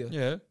strikers video.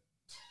 Yeah.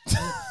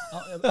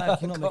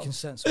 You're not making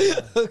sense, bro.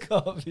 I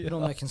can't be. You're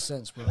not making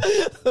sense, bro.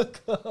 I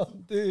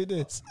can't do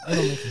this. You're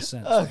not making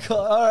sense. I can't.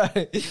 All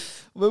right,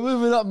 we're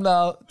moving up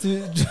now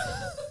to.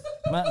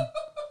 Man,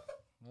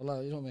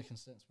 wallah, you're not making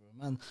sense,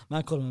 bro.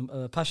 Man called him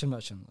a passion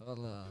merchant.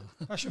 Wallah.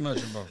 Passion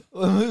merchant, bro.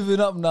 We're moving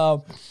up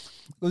now.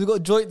 We've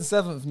got joint the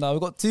 7th now. We've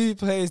got 2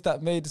 players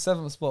that made the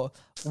 7th spot.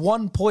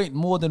 1 point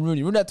more than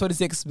Rooney. Rooney at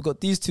 26. We've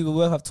got these two who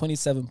both have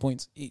 27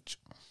 points each.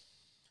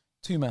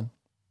 2 men.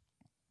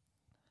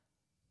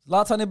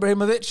 Zlatan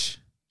Ibrahimovic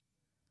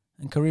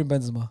and Karim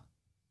Benzema.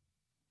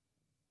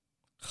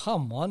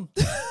 Come on.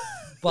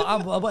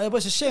 but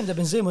it's a shame that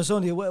Benzema was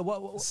only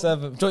what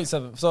 7. Joint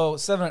 7th. So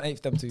 7 and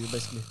 8th, them two,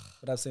 basically.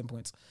 But have the same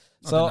points.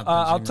 So didn't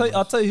have Benzema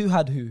I'll tell you who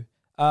had who.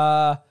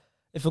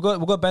 If we'll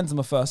go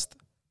Benzema first.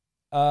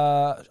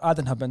 I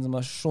didn't have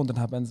Benzema. Sean didn't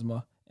have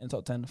Benzema in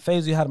top 10.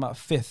 Faizu had him at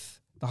 5th.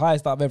 The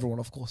highest out of everyone,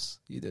 of course.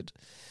 You did.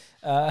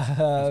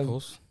 Of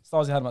course.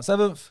 Stasi had him at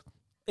 7th.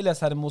 Ilyas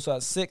had him also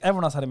at 6th.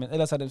 Everyone else had him in.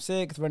 Ilyas had him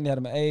 6th. Randy had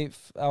him at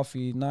 8th.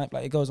 Alfie 9th.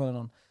 Like, it goes on and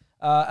on.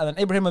 And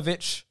then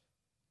Ibrahimovic,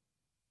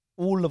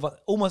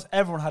 almost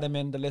everyone had him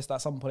in the list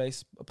at some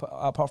place,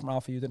 apart from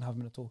Alfie, you didn't have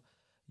him in at all.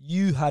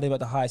 You had him at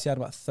the highest. You had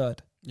him at 3rd.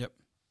 Yep.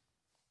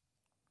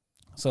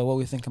 So what were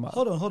we thinking about?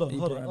 Hold on. Hold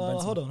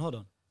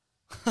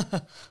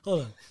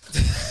on.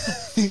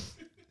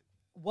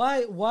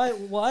 Why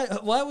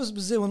was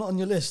Brazil not on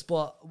your list?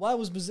 But why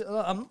was Brazil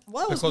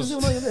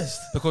Brazil not on your list?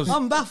 Because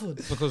I'm baffled.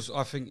 Because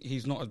I think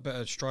he's not a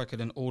better striker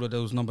than all of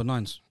those number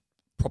 9s,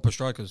 proper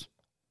strikers.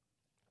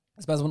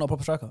 Spurs were not a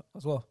proper striker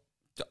as well.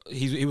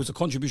 He was a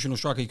contributional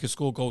striker. He could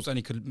score goals and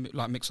he could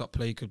like mix up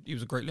play. He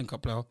was a great link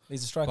up player.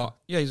 He's a striker. But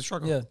yeah, he's a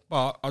striker. Yeah.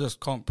 But I just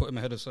can't put him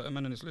ahead of certain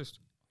men in this list.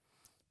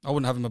 I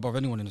wouldn't have him above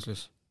anyone in this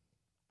list.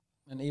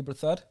 And Ibra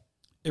 3rd.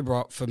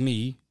 Ibra for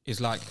me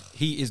is like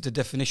he is the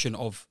definition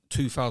of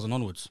 2000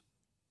 onwards.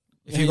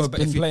 If Yeah, you go he's back,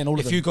 been playing all of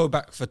if them. you go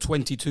back for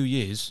 22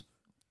 years,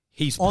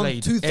 he's On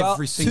played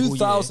every single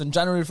 2000,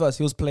 January 1st,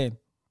 he was playing.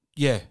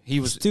 year. Yeah, he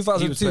was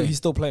 2002, playing. he's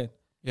still playing.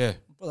 Yeah.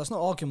 Bro, that's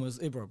not arguing with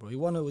Ibra, bro. He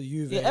won it with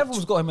Juve. Yeah,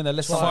 everyone's got him in their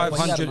list. But he had him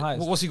 500.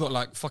 highest. What's he got?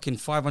 Like fucking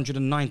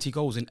 590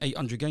 goals in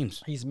 800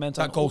 games. He's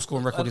mental. That goal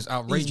scoring record is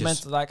outrageous. He's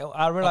mental. Like,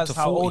 I realized Up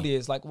to how 40. old he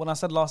is. Like when I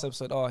said last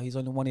episode, he's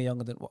only 1 year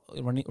younger than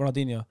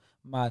Ronaldinho.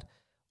 Mad.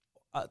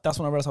 That's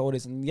when I realized how old he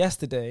is. And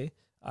yesterday,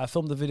 I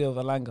filmed the video of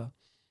Elanga.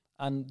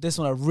 And this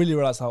one, I really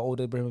realized how old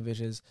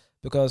Ibrahimovic is.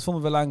 Because film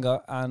of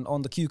Elanga, and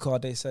on the cue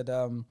card, they said,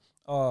 your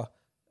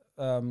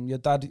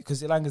dad,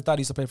 because Elanga's dad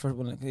used to play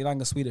football,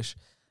 Elanga's Swedish.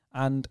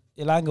 And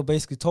Elanga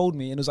basically told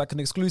me, and it was like an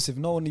exclusive,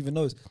 no one even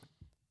knows,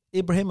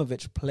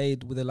 Ibrahimovic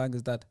played with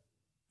Elanga's dad.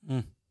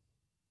 Mm.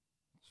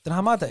 Then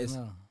how mad that is?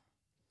 No.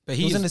 But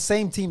He was in the he's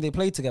same team, they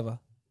played together.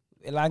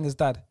 Elanga's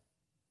dad.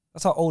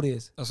 That's how old he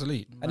is. that's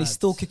elite. And he's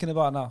still kicking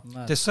about now.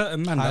 Mad. There's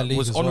certain men High that league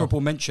was as well. honourable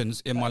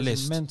mentions in my That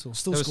is list. mental.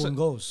 Still There was scoring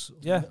goals.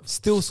 Yeah,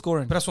 still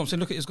scoring. But that's what I'm saying.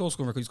 Look at his goal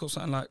scoring record. He's got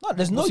something like No,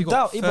 there's no what's he got?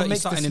 doubt Ibra 30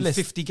 makes something this in list.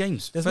 50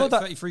 games. There's 30, no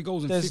doubt- 33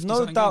 goals in There's 50 no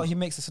something doubt games. he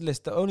makes this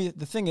list.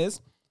 The thing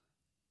is,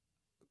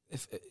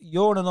 if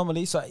you're an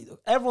anomaly, so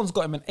everyone's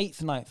got him in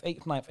 8th, 9th,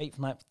 8th, 9th, 8th,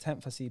 9th,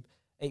 10th, Hasib,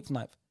 8th,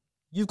 9th.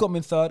 You've got him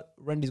in 3rd.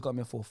 Randy's got him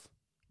in 4th.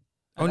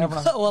 And Only-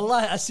 everyone else-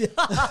 Wallahi, I see.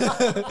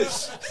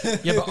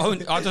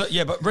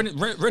 But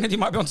Renedy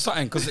might be on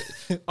something because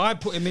I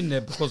put him in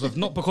there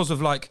not because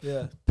of like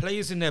Yeah.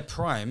 players in their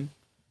prime.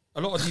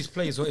 A lot of these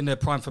players are in their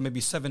prime for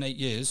maybe 7-8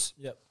 years.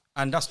 Yep.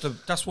 And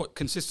that's what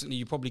consistently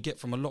you probably get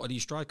from a lot of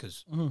these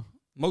strikers. Mm-hmm.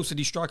 Most of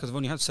these strikers have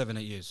only had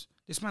 7-8 years.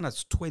 This man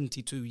has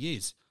 22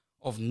 years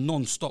of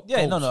non-stop.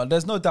 Yeah, goals. no.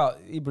 There's no doubt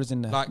Ibra's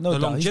in there. Like no the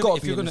doubt. He's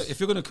longevity. got to be If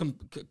you're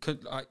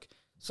gonna like,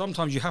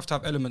 sometimes you have to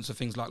have elements of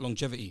things like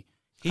longevity.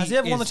 Has he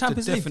ever won the is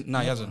Champions League? No,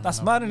 he hasn't.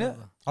 That's mad, isn't it?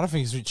 I don't think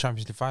he's reached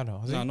Champions League final.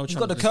 Has he? No, He's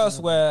got the Champions League. curse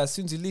where as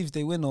soon as he leaves,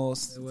 they win, or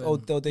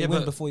they Yeah, win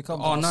but before he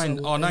comes.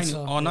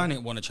 R9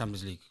 ain't won a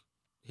Champions League.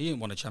 He ain't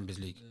won a Champions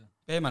League.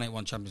 Bearman ain't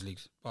won Champions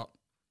Leagues, but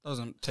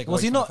doesn't take.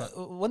 Was away he from not? the fact.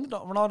 When did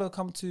Ronaldo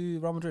come to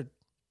Real Madrid?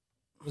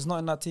 Was not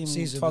in that team in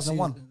Season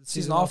 2001.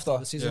 Season after.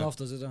 The season Yeah.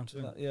 after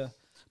Zidane. Yeah.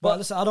 But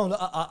listen,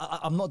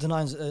 I'm not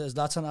denying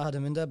Zlatan. I had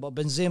him in there, but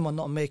Benzema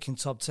not making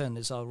top 10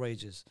 is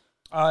outrageous.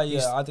 I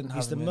He's- didn't have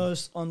He's the him in.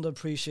 most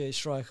underappreciated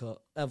striker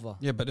ever,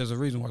 Yeah, but there's a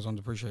reason why he's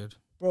underappreciated.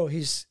 bro.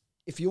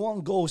 If you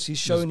want goals, he's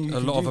showing you.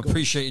 There's a lot of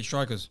appreciated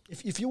strikers.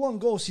 If you want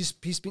goals,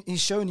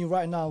 he's showing you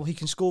right now he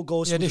can score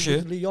goals. Yeah, this With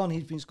year. Leon,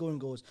 he's been scoring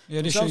goals.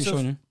 Yeah, this In year he's terms of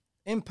showing you.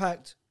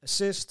 Impact,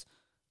 assist,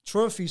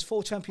 trophies,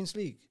 4 Champions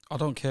League. I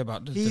don't care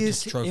about the He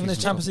is- trophies. Even his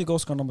as Champions well. League goal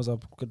scoring numbers are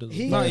good.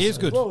 No, he is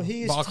good, Bro,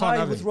 he is but I can't tied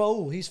have with him.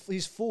 Raul. He's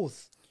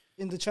 4th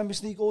in the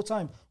Champions League all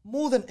time,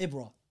 more than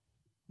Ibra.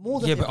 More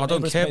than Yeah, but I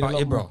don't Ibra's care played a about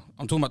lot Ibra. more.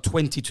 I'm talking about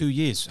 22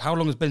 years. How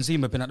long has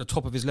Benzema been at the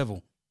top of his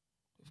level?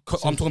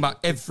 I'm talking about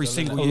every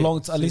single A year. long,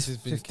 at least Since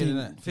he's been 15.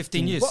 killing it.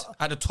 15 years But-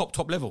 at the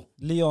top level.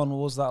 Leon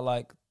was that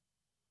like.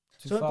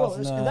 So, bro,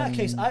 in that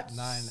case,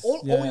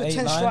 all your 8,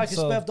 10 9, strikers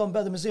so have done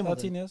better than Benzema.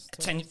 13 years.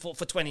 10 for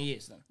 20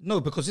 years then.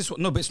 No, because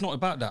but it's not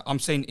about that. I'm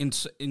saying in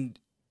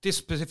this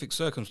specific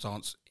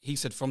circumstance, he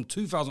said from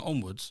 2000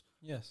 onwards,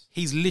 Yes.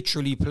 he's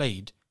literally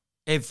played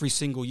every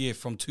single year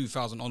from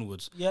 2000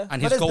 onwards. Yeah,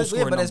 And but his goal there's-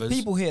 scoring but numbers. there's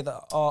people here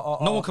that are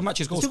No one can match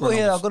his goal there's people scoring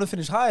here that are numbers. going to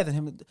finish higher than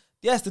him.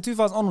 Yes, the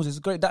 2000 onwards is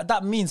great.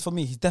 That means for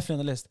me he's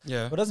definitely on the list.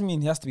 Yeah. but it doesn't mean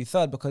he has to be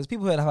 3rd because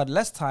people here that have had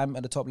less time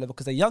at the top level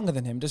because they're younger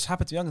than him, just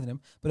happen to be younger than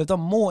him, but they've done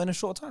more in a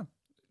short time.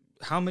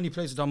 How many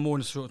players have done more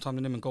in a short time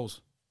than him in goals?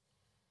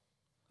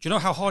 Do you know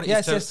how hard it is?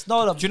 Yes, to, yes,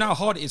 no. Do you know how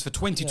hard it is for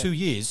 22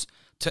 years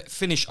to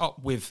finish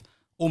up with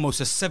almost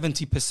a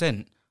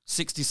 70%,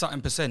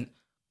 60-something%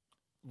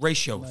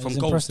 ratio No, from he's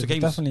goals impressive. to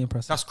He's games? definitely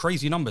impressive. That's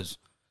crazy numbers.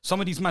 Some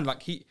of these men,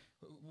 like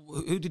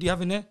who did he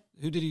have in there?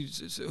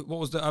 What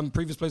was the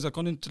previous players that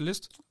gone into the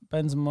list?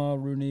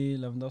 Benzema, Rooney,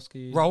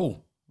 Lewandowski,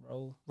 Raul,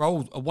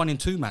 Raul. a 1 in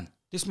 2 man.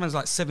 This man's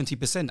like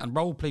 70%, and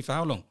Raul played for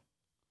how long?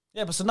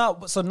 Yeah, but so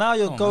now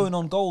you're Oh, going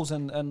on goals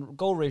and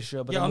goal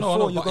ratio. But Yeah, then I know,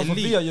 before you're but going for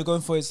elite. Villa, you're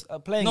going for his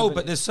playing. No, ability.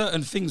 but there's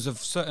certain things of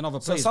certain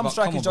other so players. some but come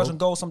strikers on, judge bro. on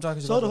goals, some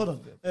strikers. So judge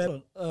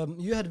hold on.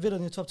 You had Villa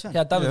in your top 10.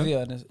 Yeah, David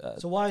Yeah. Villa.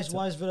 And So why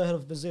is Villa ahead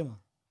of Benzema?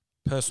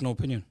 Personal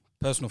opinion.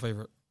 Personal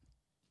favourite.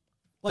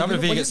 Well, David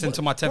you- Villa gets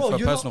into my 10th bro, for a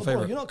you're not- personal bro,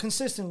 favourite. You're not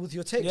consistent with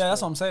your takes. Yeah, that's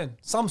bro. what I'm saying.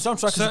 Some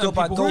strikers Certain go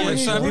by people, goal. yeah,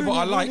 certain people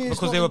I like Rooney is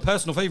because they not- were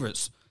personal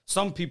favourites.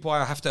 Some people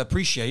I have to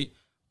appreciate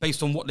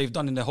based on what they've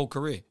done in their whole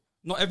career.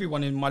 Not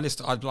everyone in my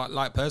list I'd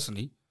like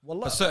personally.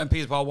 Wallah. But certain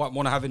people I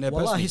want to have in there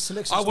Wallah, personally. his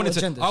selection's I wanted got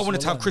to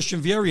agendas, have wallah.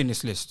 Christian Vieri in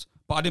this list,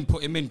 but I didn't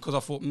put him in because I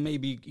thought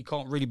maybe he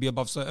can't really be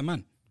above certain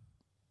men.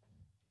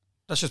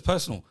 That's just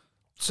personal.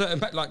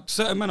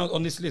 Certain men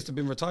on this list have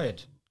been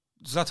retired.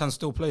 Zlatan's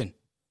still playing.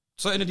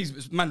 Certain of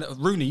these men,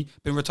 Rooney,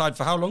 been retired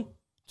for how long?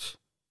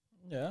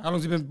 Yeah. How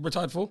long's he been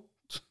retired for?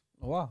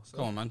 Oh, wow.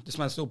 Come on, man. This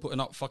man's still putting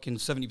up fucking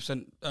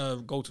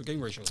 70% goal to game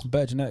ratios.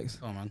 Better genetics.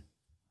 Come on, man.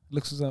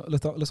 Looks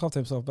after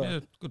himself better. Yeah,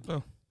 good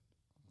player.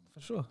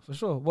 For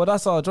sure. Well,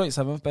 that's our joint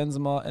 7th,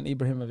 Benzema and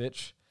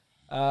Ibrahimovic.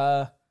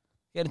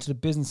 Getting into the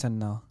business end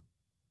now.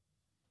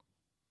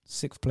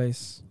 6th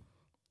place.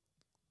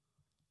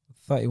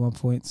 31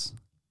 points.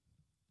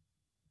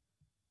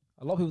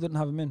 A lot of people didn't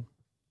have him in.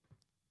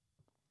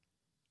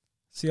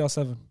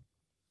 CR7.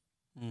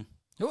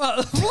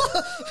 What?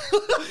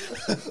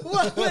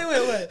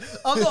 Wait.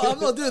 I'm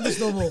not doing this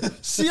no more.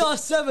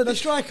 CR7, a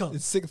striker.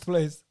 It's 6th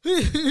place.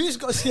 Who's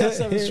got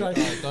CR7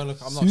 striker? Don't look.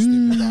 I'm not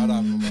stupid. I don't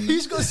have him on my list.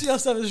 Who's got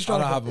CR7 I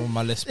striker? don't have him on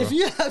my list, bro. If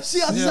you have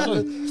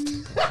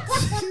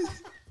CR7,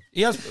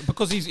 He has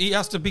because he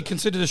has to be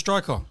considered a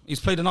striker. He's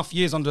played enough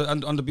years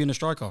under being a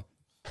striker.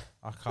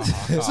 I can't.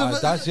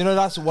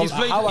 That's what He's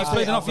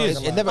played enough years.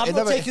 I'm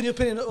not taking your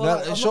opinion.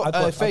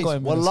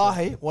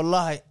 Wallahi,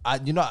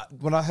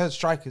 when I heard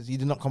strikers, he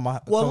did not come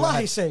out.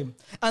 Wallahi, same.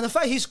 And the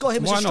fact he's got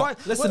him as Why a not?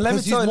 striker. Listen, let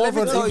me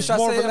tell you.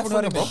 Shall I tell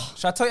everyone had him in?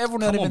 Shall I tell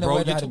everyone had Come him on, in? bro.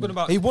 Where they You're had him talking in?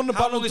 about He won the how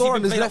Ballon long has d'Or he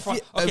on been his playing left up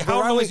feet, front? Okay, how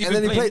long has he and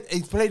then been he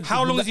playing? played.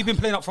 How long has he been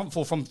playing up front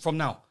for from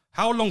now?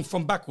 How long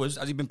from backwards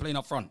has he been playing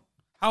up front?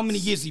 How many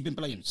years has he been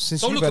playing? Since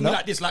Don't look Juve, at me no?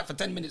 like this, like for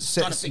 10 minutes.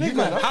 Since Trying to think. Juve,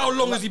 no? How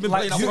long has he been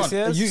playing up 6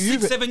 front? years?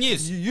 6, 7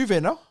 years.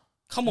 Juve, no?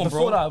 Come on,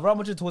 Before bro. that, Real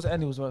Madrid towards the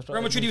end, he was Real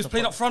Madrid, he was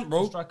playing up front,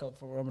 bro. Striker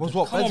for Real Was Madrid.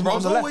 what? Come on, Benzema bro. on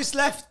He's the left. always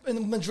left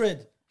in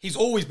Madrid. He's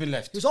always been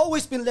left. He's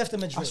always been left in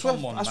Madrid. I swear,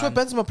 Come on, I swear,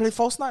 man. Benzema played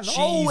false nine. No?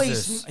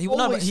 Always. He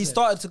always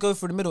started to go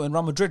through the middle in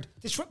Real Madrid.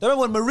 This- Do you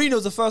remember when Mourinho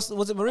was the first?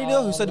 Was it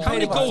Mourinho who said How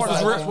many played goals up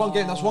was front? Real- one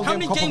game. That's one How game.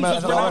 many Copa games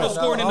was America. Ronaldo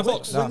scoring in the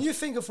box? When you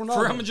think of Ronaldo,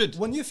 For Real Madrid.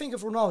 when you think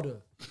of Ronaldo,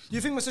 do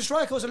you think it's a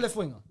striker or is a left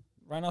winger?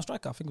 Right now,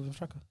 striker. I think it was a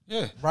striker.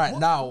 Yeah. Right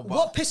now, but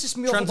What pisses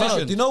me off Transition.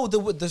 about Do you know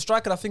the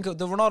striker that I think of,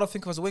 the Ronaldo I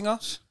think of as a winger?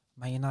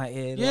 Man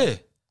United. Yeah.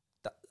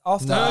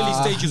 After Early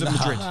stages of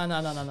Madrid. No. early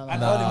Nah,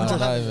 Madrid.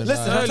 not even,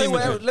 Listen, nah. I'll tell you Early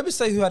what, Madrid. let me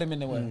say who had him in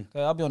there.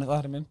 Okay, I'll be honest, I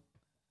had him in.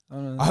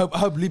 I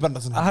hope Liban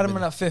doesn't. I had him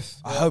in at 5th.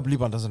 I hope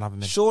Liban doesn't have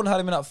him in. Sean had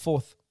him in at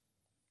 4th.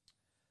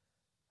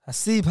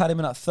 Hasib had him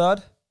in at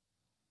 3rd.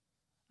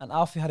 And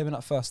Alfie had him in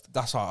at 1st.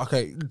 That's all.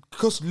 Okay,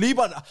 because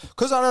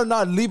I know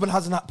now Liban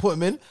hasn't put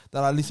him in.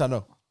 Then at least I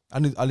know.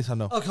 At least I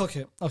know.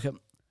 Okay.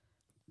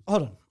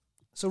 Hold on.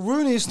 So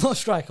Rooney is not a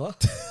striker.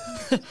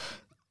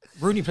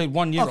 Rooney played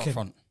 1 year Okay. up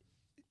front.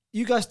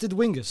 You guys did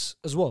wingers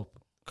as well.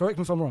 Correct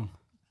me if I'm wrong.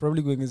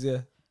 Premier League wingers, yeah.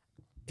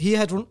 He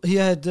had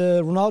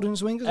Ronaldo in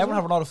his wingers.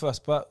 Everyone had Ronaldo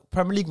first, but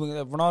Premier League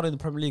winger, Ronaldo in the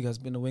Premier League has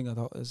been a winger.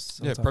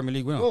 Yeah, Premier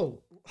League winner. Oh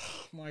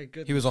my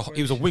goodness.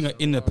 He was a winger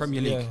in the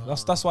Premier League. Yeah,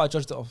 that's why I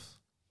judged it off.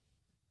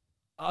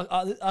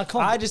 I can't.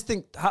 I just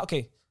think,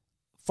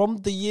 from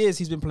the years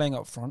he's been playing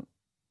up front,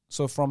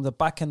 so from the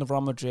back end of Real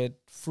Madrid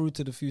through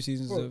to the few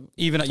seasons of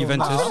Even at So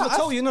Juventus. I'm gonna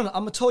tell you. No. I'm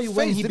gonna tell you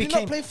when Faze, he did he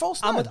became. not play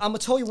false I'm nine? gonna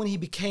tell you when he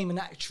became an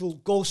actual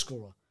goal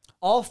scorer.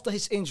 After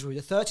his injury,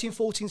 the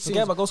 13-14 season.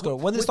 Forget about goal scorer.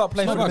 When did he start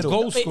playing It's from not the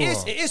about middle? goal It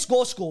scorer. is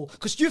goal score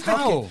because you're How?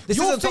 thinking. This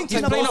You're isn't top thinking 10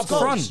 about playing up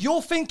goals. front.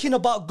 You're thinking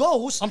about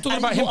goals. I'm talking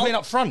and about you him playing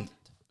up front.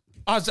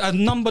 As a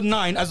number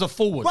 9, as a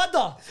forward.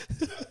 Brother,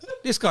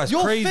 This guy's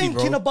you're crazy,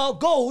 thinking bro. about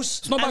goals.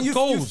 It's not and about you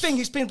goals. think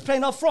he's been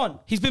playing up front.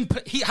 He's been.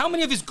 How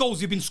many of his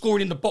goals have been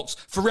scoring in the box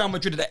for Real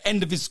Madrid at the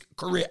end of his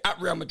career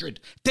at Real Madrid?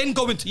 Then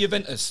go into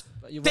Juventus.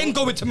 Then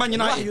go into Man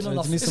United. You know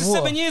nothing. This is Some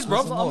 7 more. years, bro.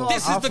 I'm not-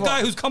 This is the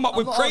guy who's come up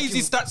with I'm not crazy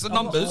arguing- stats and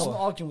I'm not- numbers. I'm not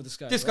arguing with this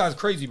guy. This bro. guy's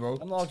crazy, bro.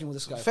 I'm not arguing with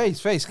this guy.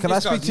 Face. Can I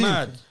This speak guy's to you?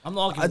 mad. I'm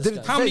not arguing with this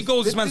guy. How many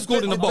goals this man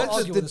scored in the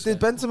box? Did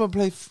Benzema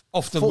play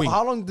Off the wing.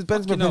 How long did Benzema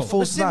Fucking play hell.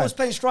 false Benzema nine? was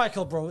playing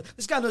striker, bro.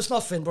 This guy knows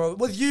nothing, bro.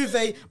 With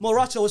Juve,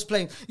 Morata was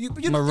playing. You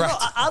know,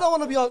 Morata. I don't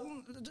want to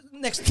be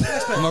next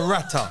player.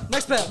 Morata.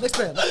 Next player.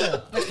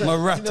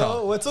 Morata.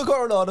 No, we're talking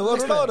about Ronaldo.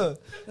 Where's Ronaldo?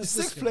 The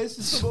 6th place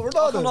is talking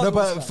about Ronaldo. No,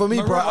 but for me,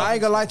 bro, Morata. I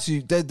ain't gonna lie to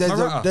you.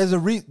 Morata. There's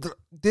a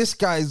this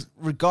guy is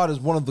regarded as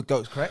one of the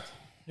GOATs, correct?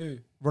 Who?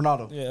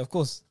 Ronaldo. Yeah, of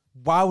course.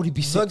 Why would he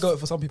be He's a sixth? GOAT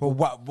for some people.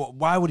 But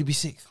why would he be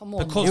sixth? Come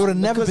on, Because- He would have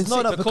never been Because, no,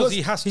 sixth. no, because because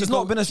he has to he's go-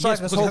 not been a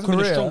striker yes, his because whole he hasn't been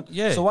a career. strong-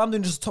 yeah. So I'm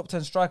doing just top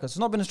 10 strikers. He's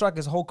not been a striker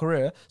his whole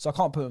career, so I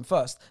can't put him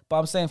first. But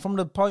I'm saying from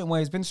the point where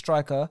he's been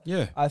striker,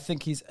 Yeah. I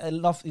think he's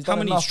enough. He's How done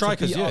many enough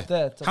strikers? to be Yeah. up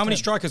there. top How many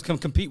 10. strikers can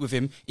compete with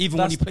him, even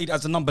when he That's- played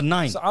as a number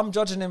 9? So I'm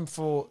judging him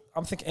for.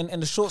 I'm thinking in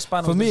the short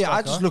span. For of me, being a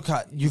I striker, just look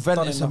at done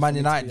Juventus enough and Man for me to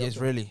United be up years,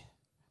 there. really.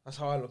 That's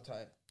how I looked at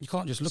it. You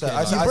can't just look So at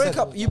I it.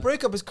 said- You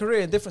break up his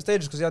career in different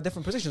stages because he had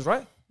different positions,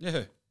 right?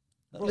 Yeah.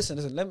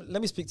 Listen.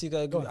 Let me speak to you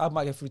guys. I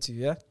might get through to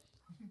you. Yeah.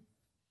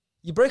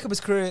 you break up his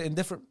career in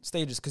different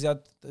stages because he had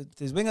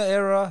his winger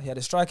era, he had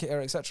his striker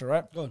era, etc.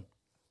 Right? Go on.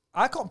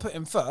 I can't put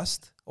him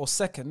first or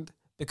second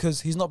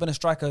because he's not been a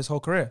striker his whole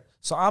career.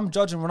 So I'm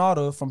judging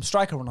Ronaldo from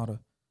striker Ronaldo.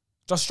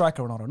 Just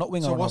striker Ronaldo, not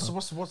winger So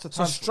Ronaldo. what's the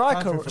So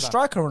time?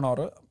 striker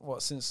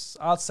Ronaldo, since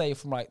I'd say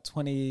from like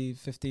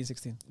 2015,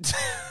 16.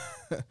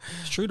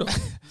 It's true though.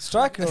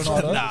 Striker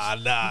Ronaldo.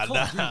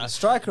 Nah.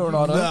 Striker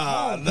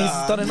Ronaldo.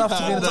 He's done enough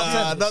to be in the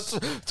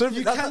top 10.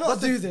 You cannot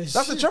do this.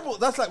 That's the trouble.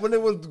 That's like when they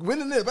were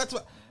winning it. Back to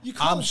back. You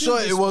can't I'm do sure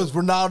this, it was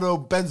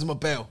Ronaldo, Benzema,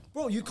 Bale.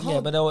 Bro, you can't.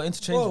 Yeah, but they were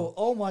interchangeable. Bro,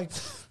 oh my.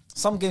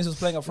 Some games he was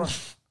playing up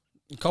front.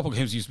 A couple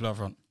games he used to play up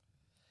front.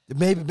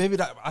 Maybe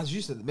that, as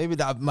you said, maybe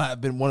that might have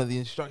been one of the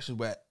instructions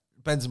where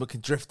Benzema can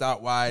drift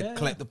out wide,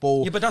 collect the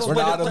ball. Yeah, but that's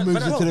Ronaldo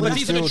moves into the but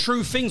these are the midfield.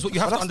 true things. What you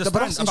have But to that's- but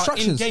that's understand about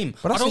in instructions. game.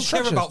 But I that's don't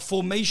instructions. care about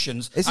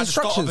formations It's at the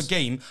start of a instructions.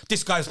 game.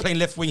 This guy's playing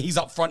left wing. He's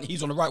up front.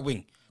 He's on the right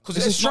wing. Because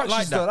It's it's not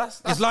like instructions, though. that.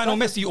 That's- Is Lionel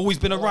Messi always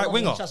been a right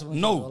winger? Chelsea-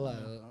 No,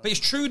 but it's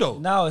true though.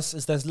 Now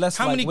there's less.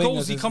 How like many wingers.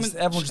 goals he It's coming?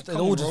 Everyone just, they're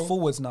all just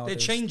forwards now. They're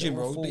changing,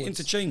 all bro. They forwards.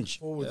 interchange.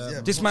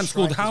 Yeah, This but man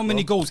scored strikers, how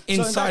many bro. goals So in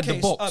that inside the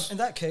case, box? in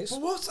that case,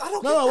 What? I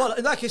don't no. Well,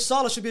 in that case,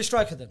 Salah should be a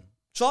striker then.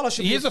 Salah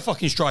should. He be is a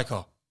fucking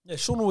striker. Yeah,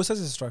 Sean always says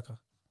he's a striker.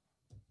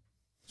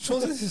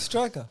 Sean says he's a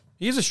striker.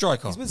 He is a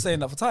striker. He's been saying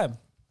that for time.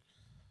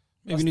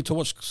 Maybe we need to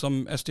watch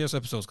some SDS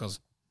episodes, cuz.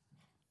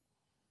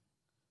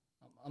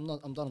 I'm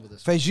not. I'm done with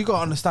this. FaZe, you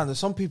gotta understand that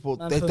some people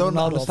Man, they put don't Ronaldo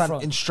up understand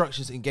front.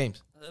 instructions in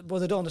games, Well,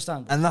 they don't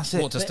understand. and that's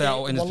it. What, to stay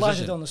out in his Wallahi,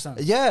 position? they don't understand.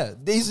 Yeah,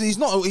 he's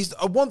not. He's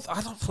a one.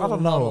 I don't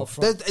Ronaldo know. up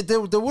front. They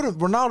wouldn't.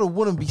 Ronaldo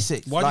wouldn't be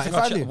six. Why do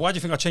you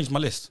think I changed my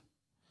list?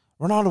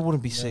 Ronaldo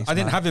wouldn't be six. I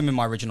didn't have him in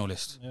my original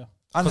list. Yeah.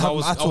 Because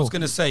I was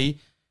going to say,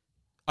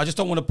 I just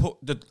don't want to put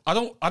the. I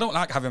don't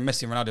like having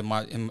Messi and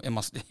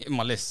Ronaldo in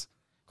my list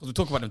because we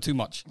talk about them too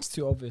much. It's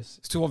too obvious.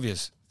 It's too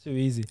obvious. Too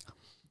easy.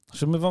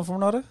 Should we move on from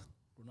Ronaldo?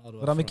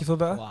 Would that make you feel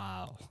better?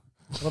 Wow.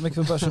 Would that make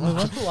you feel better? Should we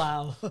move on?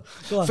 Wow.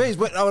 Go on. FaZe,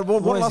 wait, one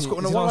What is last he?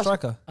 question. Is he not a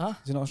striker? Huh?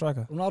 Is he not a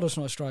striker? Ronaldo's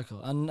not a striker,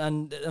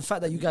 and the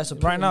fact that you guys are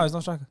Right putting- now, he's not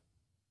a striker.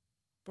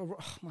 Bro,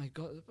 oh my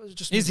god,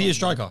 just Is move he a on.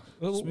 striker?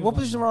 What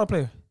position does Ronaldo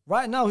play?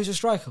 Right now, he's a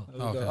striker.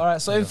 Okay. All right,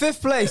 so in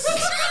fifth place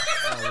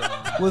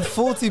with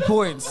 40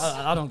 points.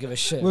 I don't give a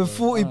shit. With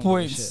bro. 40 I don't give a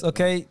points, shit.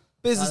 okay?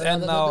 Business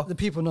end now. The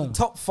people know.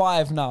 Top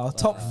 5 now.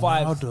 Top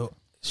 5.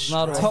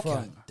 Ronaldo up Top-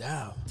 front.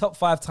 Damn. Top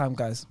 5 time,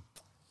 guys.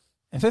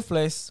 In fifth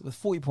place with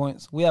 40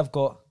 points, we have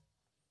got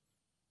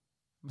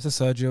Mr.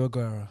 Sergio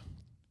Aguero.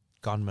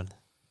 Gunman.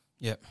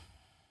 Yep.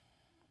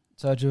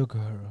 Sergio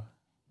Aguero.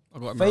 I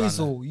got him around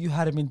Faisal, you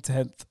had him in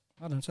 10th.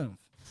 Adam 10th.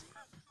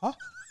 Huh?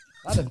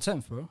 Adam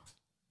 10th, bro.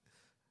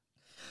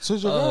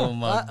 Sergio there. Oh Aguero.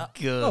 my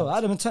No, god.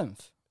 Adam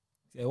 10th.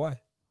 Yeah, why?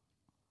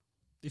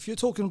 If you're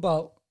talking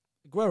about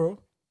Aguero,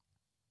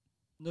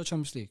 no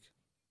Champions League.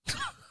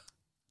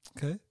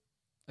 Okay.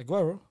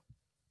 Aguero,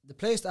 the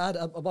place that I had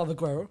above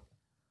Aguero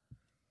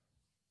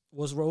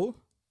was Raul.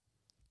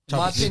 In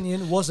my Champions League.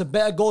 opinion, was a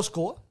better goal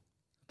scorer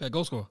Better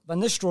goal scorer. than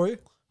this story.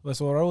 Well,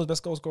 so Raul's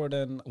best goal scorer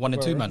than 1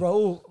 and 2 Aguero. man.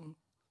 Raul, what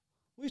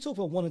are you talking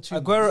about 1 and 2?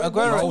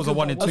 Aguero Raul's a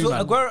 1 and 2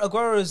 man.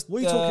 Aguero is What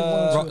are you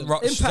talking the-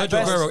 about? Impact Sergio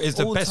best Aguero is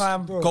the best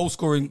all-time goal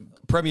scoring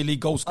Premier League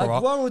goal scorer.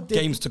 Aguero did,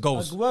 Games to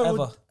goals.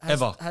 Aguero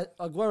Ever.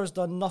 Aguero's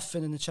done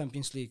nothing in the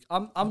Champions League.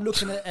 I'm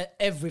looking at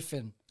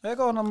everything. Yeah,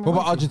 go on. What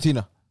about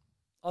Argentina?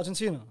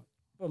 Argentina.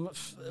 What,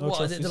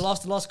 trophies. the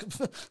last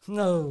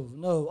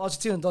no.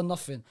 Argentina done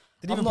nothing.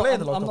 Did he I'm even not, play in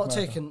the I'm World not Cup,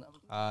 America? taking.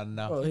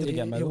 No. Bro, didn't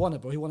get a he medal. won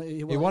it, bro. He won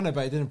it,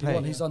 but he didn't He play.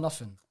 won. He's done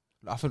nothing.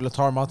 I think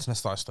Lautaro Martinez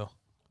started still.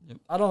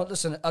 I don't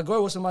listen.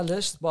 Aguero was on my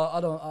list, but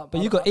I don't.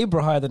 But you got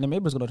Ibra higher than him.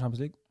 Ibra's got no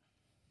Champions League.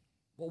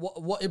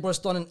 what Ibra's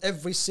done in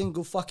every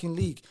single fucking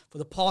league for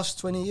the past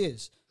 20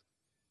 years.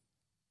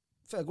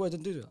 Fair, Aguero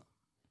didn't do that.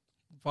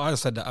 Well, I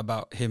said that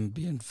about him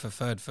being for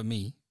third for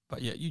me,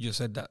 but yeah, you just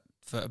said that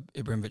for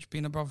Ibrahimovic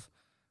being above,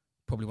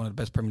 probably one of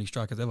the best Premier League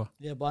strikers ever.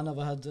 Yeah, but I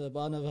never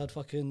had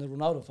fucking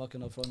Ronaldo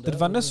fucking up front. Did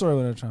Van Nistelrooy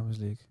win a Champions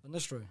League? Van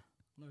Nistelrooy?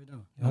 No, he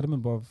don't. You had him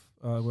above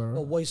Aguero.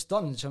 Well, what he's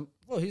done in the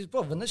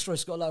Van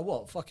Nistelrooy's got like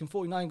what, fucking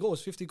 49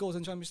 goals, 50 goals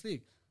in Champions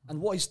League,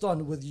 and what he's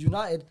done with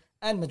United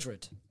and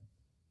Madrid.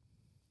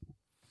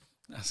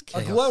 That's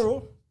chaos.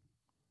 Aguero,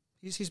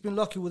 he's been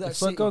lucky with that.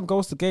 If we're going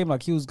goals to game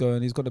like he was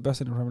going, he's got the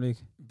best in the Premier League.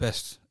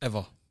 Best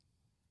ever.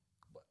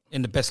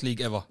 In the best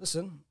league ever.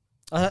 Listen,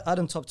 I had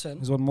him top 10.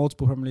 He's won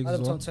multiple Premier Leagues I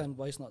had as him well. top 10,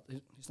 but he's not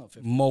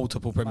 50.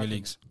 Multiple Premier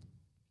Leagues.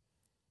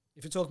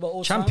 If you talk about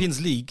all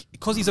Champions League,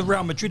 because he's a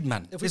Real Madrid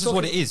man. If we This is talk-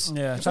 what it is.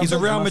 Yeah, He's Champions a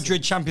Real League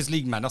Madrid Champions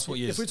League man. That's what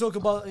he time, is. if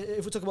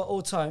we talk about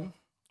all time,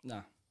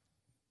 nah.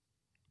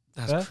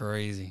 That's Yeah?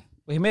 crazy.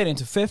 Well, he made it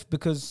into fifth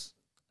because,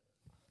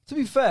 to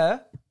be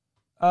fair,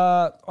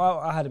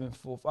 I had him in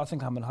fourth. I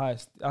think I'm in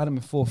highest. I had him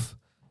in fourth.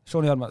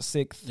 Shawnee had him at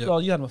sixth. Yep.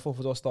 Well, you had him at fourth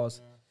with all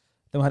stars.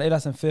 Then we had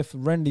Edas in fifth,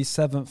 Rendy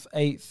seventh,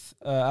 eighth,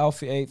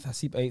 Alfie eighth,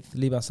 Hasib eighth,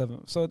 Liba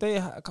seventh. So they,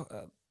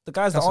 the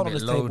guys That's that a aren't on bit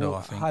this low table though,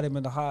 I think. had him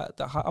in the high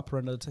upper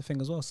end of the thing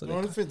as well. So The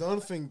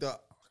only thing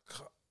that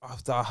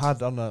I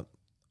had on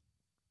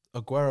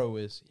Aguero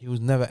is he was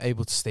never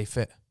able to stay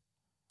fit.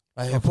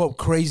 Like, he put up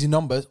crazy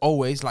numbers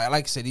always. Like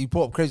I said, he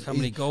put up crazy. How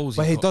many goals?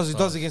 But he got,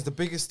 does against the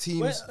biggest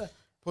teams.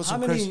 Put How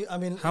some many? crazy. I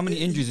mean, How many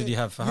injuries did he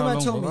have for you how might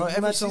long, tell bro? me. Bro, You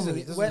every might tell season me.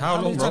 he doesn't- When, How how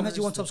long, many bro? times has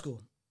he won top score?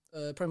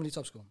 Premier League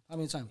top score. How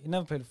many times? He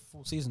never played a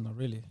full season, though,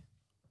 really.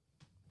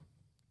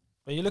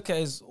 But you look at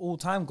his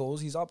all-time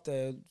goals, he's up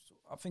there.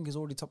 I think he's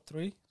already top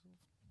 3,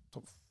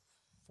 top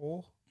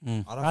 4.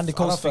 Andy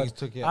Cole's third.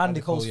 Andy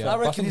Cole's yeah. third. I I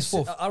reckon think he's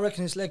fourth. I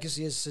reckon his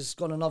legacy has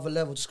gone another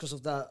level just because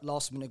of that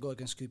last minute goal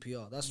against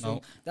QPR.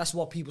 That's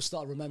what people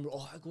start remembering.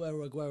 Oh,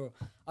 Aguero.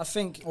 I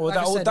think. Well, like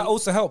I said, that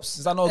also helps.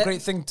 Is that not a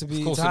great thing to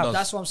be course to it have? does.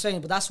 That's what I'm saying.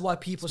 But that's why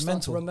people start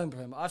mental. to remember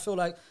him. I feel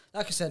like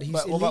I said, he's But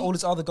elite. what about all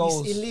his other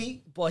goals? He's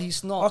elite, but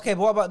he's not. Okay,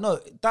 but what about no?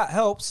 That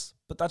helps,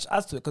 but that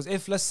adds to it. Because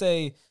if let's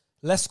say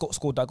Lescott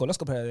scored that goal,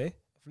 Lescott player today.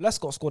 If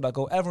Lescott scored that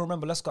goal, everyone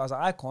remember Lescott as an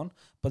icon,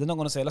 but they're not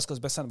going to say Lescott's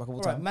best centre back of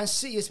all All right, time. Man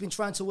City has been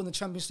trying to win the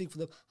Champions League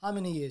for how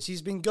many years?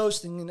 He's been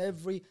ghosting in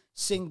every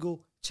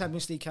single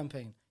Champions League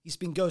campaign. He's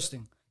been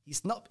ghosting.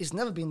 He's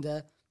never been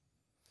there.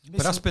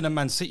 But that's been a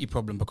Man City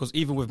problem because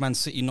even with Man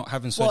City not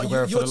having Well, Sergio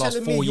Aguero for you're the last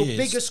telling 4 me years, your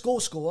biggest goal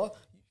scorer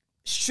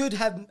should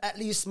have at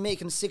least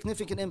making a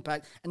significant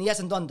impact, and he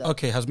hasn't done that.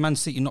 okay, has Man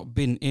City not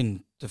been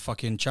in the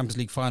fucking Champions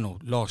League final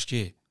last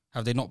year?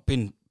 Have they not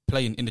been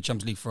playing in the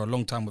Champions League for a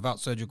long time without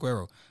Sergio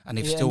Aguero, and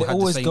they've still they had the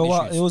always same go issues?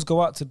 out. They always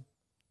go out to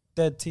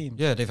dead teams.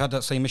 Yeah, they've had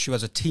that same issue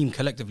as a team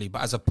collectively,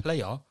 but as a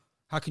player,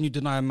 how can you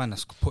deny a man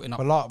that's putting up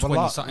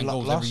 20-something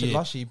goals every year,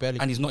 last year he barely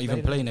and he's not even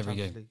played playing in the every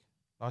Champions game? League.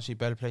 Last year he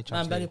barely played Man,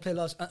 Champions barely League. played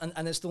last,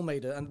 and it still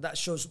made it, and that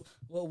shows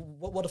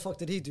what the fuck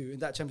did he do in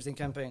that Champions League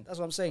campaign? That's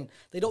what I'm saying.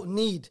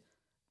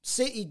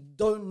 City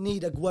don't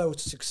need Aguero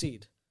to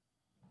succeed.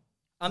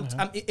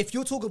 If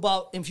you talk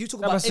about That's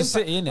impact, just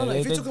City, innit?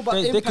 if you talk about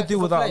They impact could do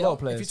of without a player, lot of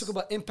players. If you talk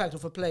about impact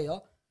of a player,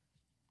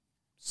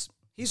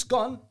 he's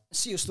gone.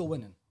 City are still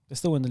winning. They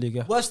still win the league.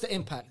 Yeah. What's the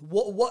impact?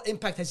 What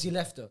impact has he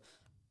left though?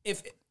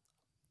 If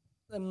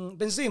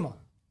Benzema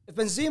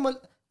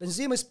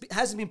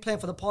hasn't been playing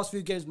for the past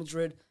few games,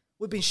 Madrid,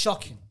 we've been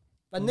shocking.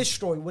 Van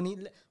Nistelrooy, when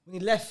he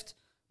left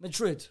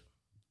Madrid,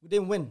 we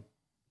didn't win.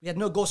 We had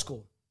no goal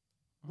score.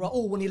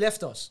 Raul, when he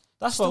left us,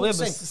 That's still what we're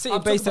the same. City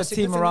I'm based talking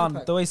their about team around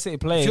significant the way City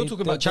play. If you're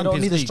talking about they don't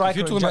Champions need a League, if striker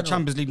you're talking in about general.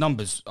 Champions League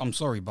numbers, I'm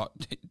sorry, but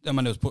that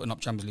man was putting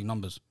up Champions League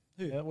numbers.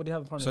 Yeah, what do you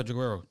have in front of you? Sergio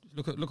Aguero,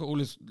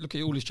 look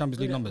at all his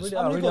Champions League numbers.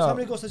 How many Really goals? are. How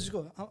many goals has he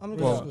got? How many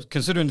goals Well, has he got?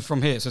 considering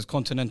from here it says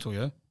Continental,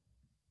 yeah,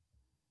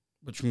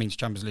 which means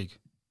Champions League,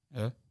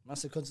 yeah.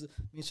 Massive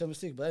means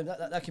Champions League, but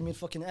that can mean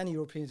fucking any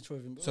European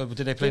trophy. Bro. So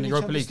did they play in the Give me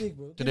Europa League? Champions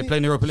bro. Did they play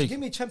in the Europa League? Give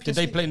me Champions Did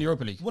they League. play in the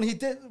Europa League? When he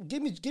did,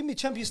 give me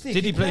Champions League.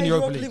 Did he play in the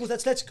Europa League? with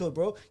Atletico,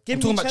 bro. I'm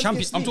talking about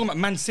Champions. I'm talking about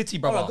Man City,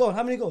 brother. Alright, go on.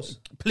 How many goals?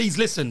 Please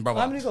listen, brother.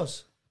 How many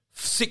goals?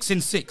 6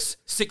 in 6,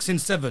 6 in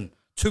 7,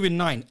 2 in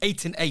 9,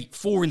 8 in 8,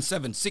 4 in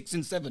 7, 6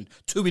 in 7,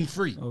 2 in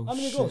 3. How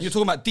many goals? You're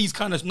talking about these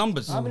kind of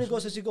numbers. How many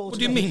goals has he got? What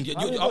do you mean?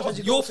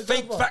 You're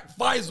fake fact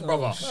fires,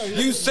 brother.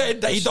 You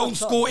said that he don't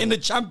score in the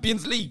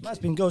Champions League. That's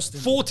been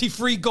ghosted.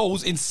 43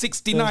 goals in Those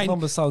 69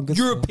 numbers sound good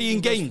European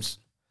games.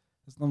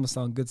 Those numbers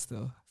sound good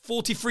still.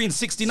 43 and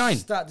 69.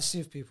 Start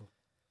deceive people.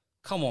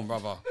 Come on,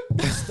 brother.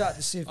 Start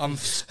deceive people. I'm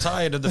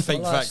tired of the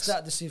fake Wallah, facts.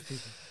 Start deceive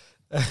people.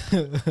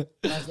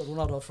 Man's got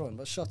Ronaldo up front,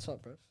 but shut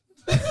up, bro.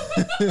 Go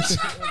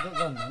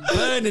on, man.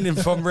 Burning him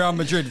from Real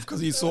Madrid because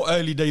he saw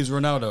early days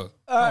Ronaldo.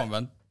 Come on,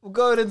 man. We're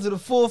going into the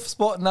 4th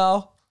spot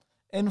now.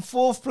 In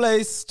 4th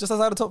place, just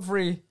outside the top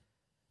 3,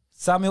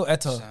 Samuel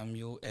Eto'o.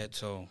 Samuel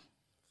Eto'o.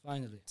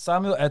 Finally.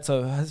 Samuel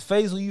Eto'o.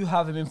 Faisal, you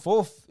have him in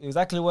 4th.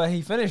 Exactly where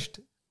he finished.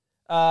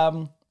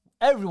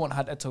 Everyone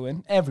had Eto'o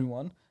in.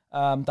 Everyone.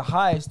 The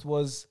highest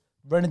was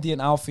Renedy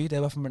and Alfie. They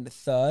were from in the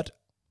 3rd.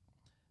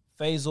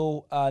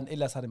 Faisal and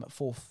Ilyas had him at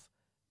 4th.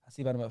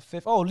 Hasib had him at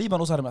 5th. Oh, Liban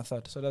also had him at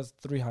 3rd. So that's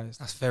 3 highest.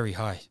 That's very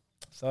high.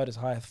 3rd is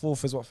high.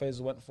 4th is what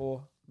Faisal went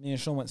for. Me and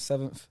Sean went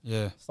 7th.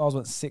 Yeah. Stars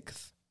went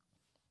 6th.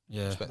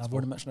 Yeah. I've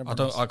already mentioned I everyone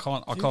don't.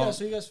 else. I can't.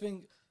 So you guys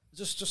think,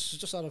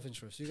 just out of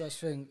interest, you guys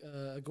think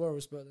Aguero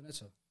is better than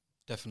Eto'o?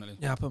 Definitely.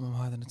 Yeah, I put him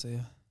higher than Eto'o,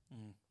 yeah.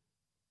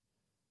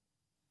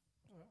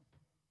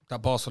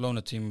 That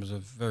Barcelona team was a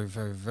very,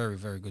 very, very,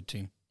 very good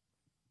team.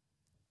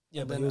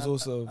 Yeah, And but then- he was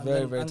also and very,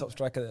 then- very and- top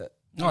striker there.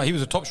 No, he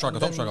was a top striker.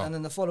 And Top then- striker. And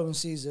then the following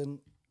season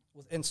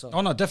with Inter.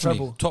 Oh no, definitely.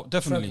 Treble. Top.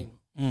 Definitely.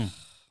 Treble.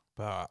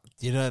 But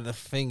you know the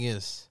thing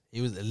is,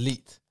 he was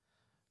elite.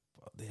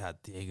 But they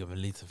had Diego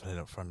Milito playing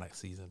up front next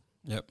season.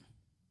 Yep.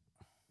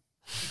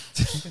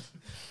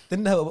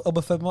 Didn't they have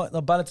Obafemi?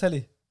 No,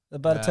 Balotelli. The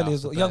Balotelli Yeah,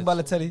 as well. after Young that.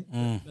 Balotelli.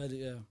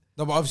 Yeah.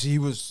 No, but obviously he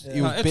was Yeah.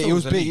 he was No, big. Eto'o He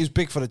was was big. elite. He was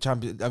big for the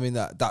champion. I mean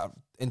that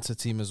Inter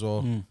team as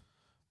well.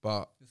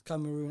 But With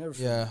Cameroon,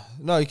 everything. yeah,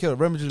 no, he killed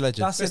Real Madrid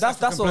legend. That's it. Best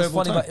That's African what was player of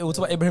all funny time. about it. Was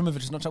about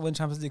Ibrahimovic not trying to win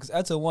Champions League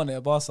because Eto'o won it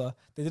at Barca.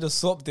 They did a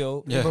swap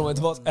deal. Yeah. Ibrahimovic went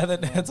to Barca, and then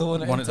Eto'o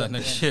won it. Won it that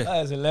next year.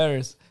 That is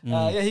hilarious.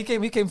 Yeah, he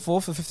came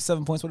 4th with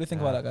 57 points. What do you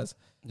think about that, guys?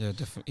 Yeah,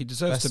 definitely. He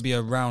deserves Best- to be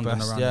around and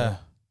Best, around. yeah,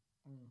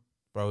 there.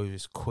 bro, he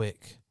was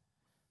quick,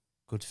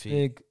 good feet.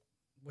 Big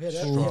We had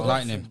Strong. everything.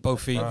 Lightning,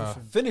 both feet.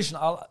 finishing.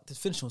 The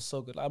finishing was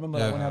so good. I remember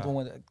Yeah. when he had one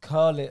with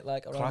curl it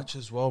like around. Clutch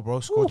as well,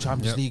 bro. Scored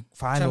Champions Yep. League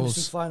Champions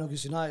League finals, final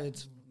against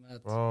United.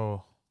 Mad.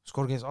 bro.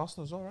 Scored against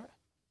Arsenal as well, right?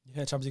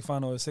 Yeah, Champions League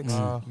final 06.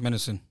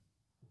 Menacing.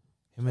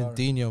 Him and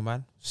Dino,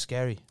 man,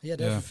 scary. He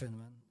had everything,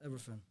 man.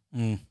 Everything.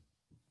 He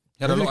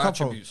had a lot of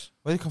attributes.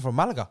 Where did he come from?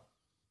 Malaga?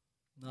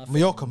 No,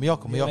 Mallorca.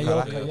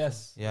 Mallorca,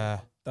 yes. Yeah.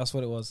 That's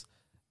what it was.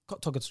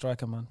 Got to a good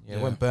striker, man.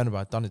 Yeah, went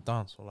Bernabeu, done his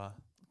dance. All that.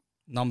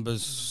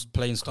 Numbers,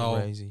 playing style,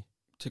 Crazy.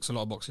 ticks a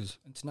lot of boxes.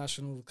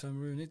 International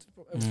Cameroon.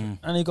 Everything.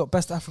 And he got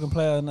best African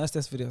player in the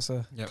SDS video,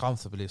 so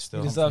Comfortably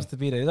still. he deserves to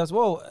be there. That's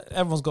well.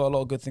 Everyone's got a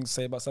lot of good things to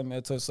say about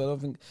Samuel Eto'o, so I don't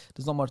think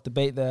there's not much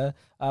debate there.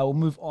 We'll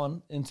move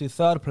on into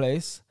third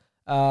place.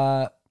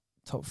 Top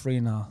 3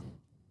 now.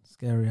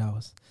 Scary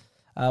hours.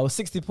 With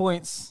 60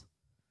 points,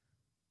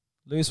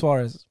 Luis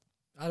Suarez.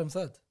 I had him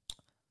third.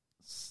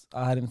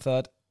 I had him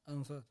third.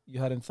 I'm third. You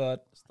had him third.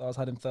 Stars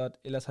had him third.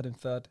 Elias had him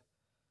third.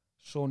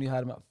 Sean, you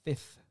had him at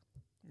 5th.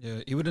 Yeah,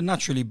 he would have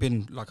naturally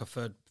been like a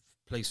third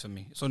place for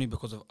me. It's only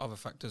because of other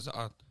factors that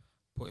I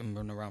put him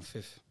in around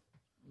 5th.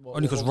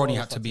 Only because Ronnie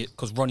had to be.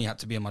 Because Ronnie had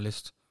to be in my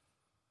list.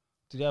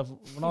 Did you have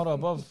Ronaldo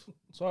above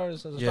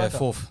Suarez as a Yeah,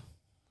 striker? 4th.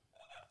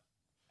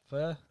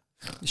 Fair.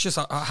 It's just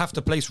I have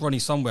to place Ronnie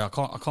somewhere. I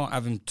can't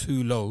have him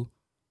too low.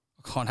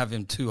 I can't have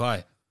him too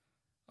high.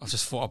 I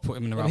just thought I'd put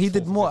him in around. He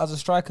did 4th, more 5th. as a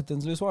striker than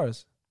Luis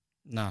Suarez.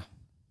 Nah,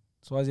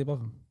 So why is he above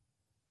him?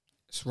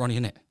 it's Ronnie,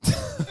 innit?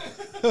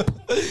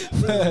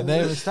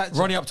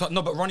 Ronnie up top.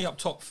 No, but Ronnie up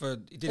top for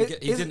he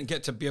didn't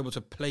get to be able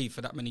to play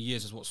for that many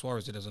years as what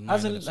Suarez did as a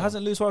 9.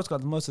 Hasn't Luis Suarez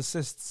got the most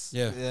assists?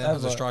 Yeah,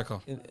 as a striker.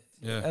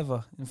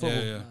 Ever in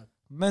football. Yeah.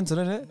 Mental,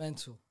 isn't it?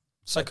 Mental.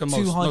 Second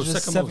most. No,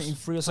 second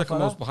 273 or most. something Second like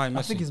most that. behind Messi.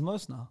 I think he's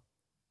most now.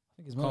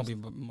 Can't be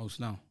most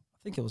now. I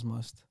think it was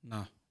most.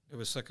 Nah, it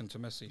was second to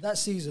Messi. That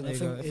season, I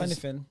think, If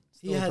anything,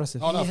 he still had,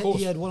 impressive. Oh, no, of course.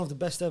 he had one of the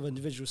best ever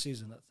individual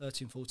seasons at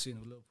 13-14 with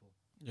Liverpool.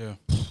 Yeah.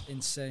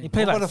 Insane. He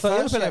played like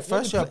first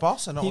year at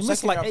Barca, he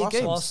missed like 8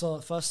 games.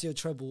 Barca first year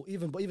treble.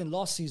 Even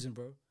last season,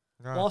 bro.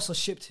 Yeah. Barca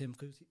shipped him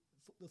because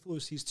they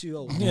thought he's too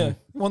old. Yeah,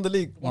 won the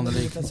league. Won the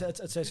league. at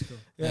Atletico.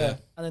 Yeah.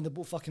 And then they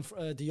bought fucking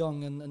De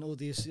Jong and all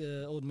these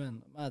old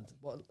men. Mad.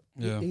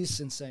 Yeah. He's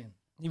insane.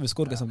 He even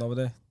scored against him the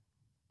other day.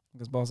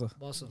 Against Barca.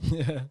 Barca.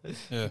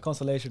 Yeah.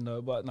 Consolation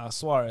though. But now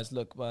Suarez,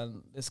 look,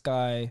 man, this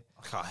guy.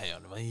 I can't hate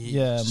on him.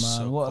 Yeah, man.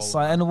 So What a cold,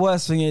 sight. man. And the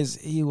worst thing is,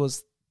 he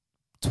was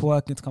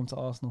twerking to come to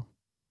Arsenal.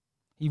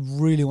 He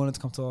really wanted to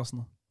come to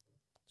Arsenal.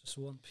 Just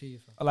one P.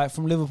 Like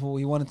from Liverpool,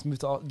 he wanted to move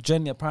to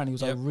Jenny. Apparently, he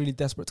was like Yep. really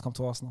desperate to come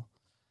to Arsenal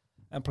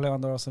and play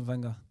under Arsene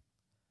Wenger.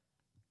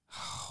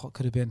 What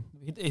could have been?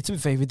 To be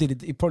fair, if he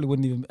did, he probably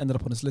wouldn't even ended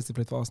up on his list to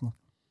play for Arsenal.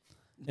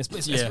 It's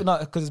not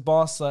because it's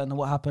Barca and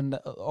what happened.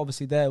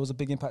 Obviously, there was a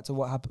big impact to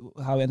what happened,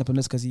 how he ended up on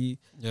this because he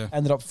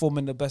ended up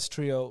forming the best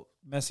trio: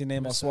 Messi,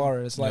 Neymar,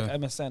 Suarez, like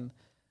MSN,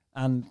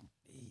 and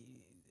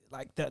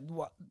like that.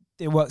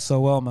 It worked so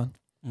well, man.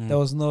 There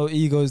was no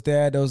egos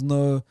there. There was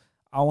no,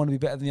 I want to be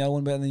better than you. I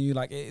want to be better than you.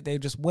 Like they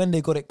just when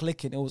they got it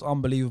clicking, it was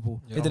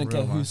unbelievable. Yeah, they didn't care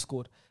unreal, who man.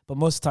 scored, but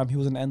most of the time he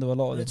was in the end of a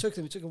lot of them. It took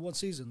him one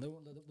season. The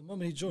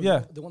moment he joined,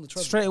 Yeah. they won the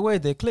treble. Straight away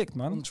they clicked,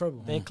 Won man. the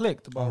treble. They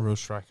clicked. But Unreal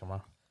striker,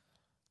 man.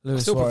 I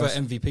Luis still Suarez.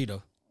 prefer MVP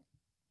though.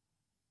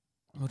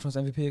 Which one's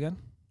MVP again?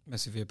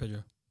 Messi via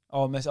Pedro.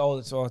 Oh, Messi. Oh,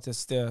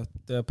 it's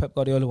the Pep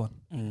Guardiola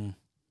one.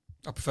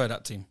 I prefer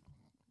that team.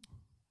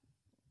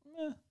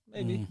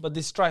 Maybe, but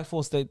this strike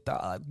force,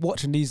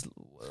 watching these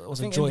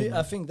was enjoying.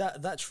 I think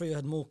that trio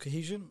had more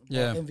cohesion. But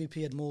Yeah.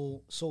 MVP had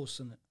more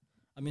sauce in it.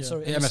 I mean, Yeah.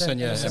 sorry, MSN,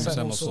 yeah, MSN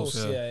more more sauce,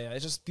 sauce. yeah.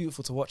 It's just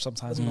beautiful to watch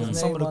sometimes. With Man. Neymar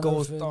Some of the and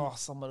goals, everything.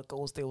 some of the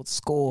goals they would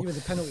score. Even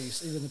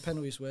the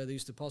penalties where they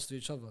used to pass to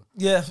each other.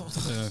 Yeah,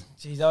 Yeah.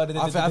 Jeez,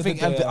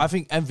 I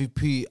think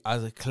MVP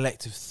as a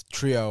collective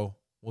trio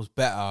was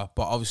better,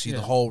 but obviously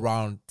the whole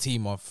round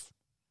team of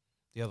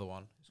the other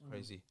one is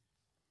crazy.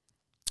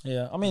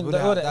 Yeah, I mean, Would the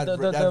that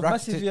Messi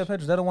Rakitic- via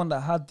Pedro, they're the one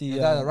that had the.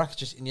 Yeah,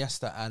 Rakitic,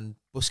 Iniesta, and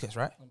Busquets,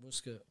 right? And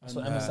Busquets. That's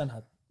what And, MSN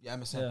had. Yeah,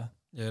 Emerson. Yeah,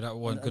 Yeah, that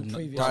one And- good. and That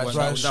previous- one,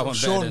 Right, that one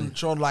better than.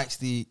 Sean likes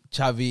the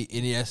Xavi,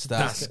 Iniesta.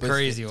 That's Busquets.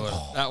 crazy one.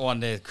 That one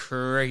there,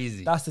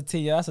 crazy. that's the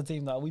team. Yeah, that's the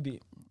team that we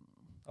beat.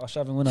 Our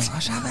Shavin winner.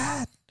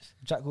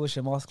 Jack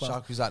Wilshere, masterclass.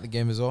 Sharky's out the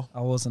game as well.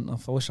 I wasn't.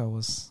 I wish I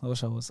was.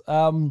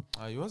 Oh,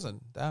 he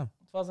wasn't. Damn.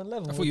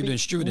 2011. I thought you were doing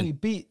student. We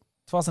beat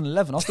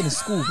 2011. I was still in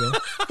school, bro.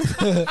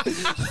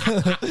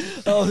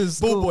 I was in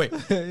school. Ball boy.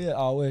 Yeah,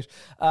 I wish.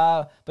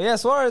 But yeah,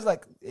 Suarez,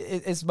 like,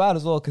 it's bad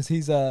as well because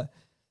he's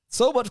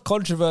so much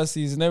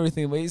controversies and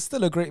everything, but he's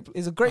still a great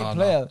Oh,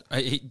 player.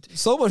 no.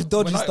 So much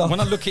dodgy stuff. When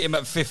I look at him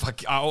at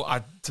 5th,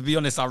 I to be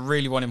honest, I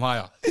really want him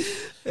higher.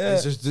 Yeah.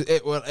 It's just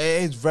it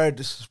is very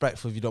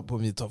disrespectful if you don't put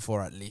him in the top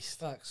 4 at least.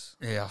 Facts.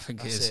 Yeah, I think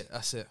it That's is. it.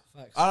 That's it.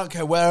 Facts. I don't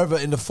care wherever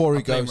in the 4 he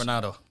I'm playing goes.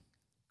 Ronaldo.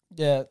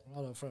 Yeah.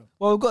 Ronaldo front.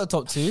 Well, we've got a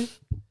top 2.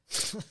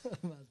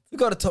 We've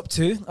got a top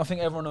 2. I think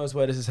everyone knows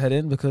where this is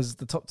heading because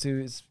the top 2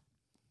 is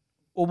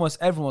almost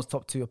everyone's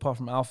top 2 apart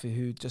from Alfie,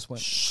 who just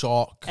went.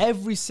 Shock.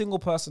 Every single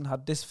person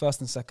had this first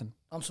and second.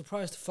 I'm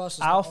surprised the first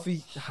is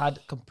Alfie had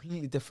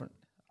completely different.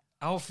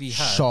 Alfie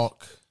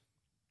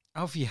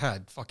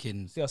had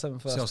fucking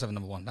CR7 first. CR7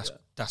 number 1.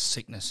 That's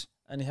sickness.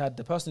 And he had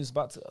the person who's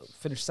about to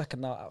finish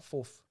second now at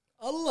 4th.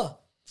 Allah.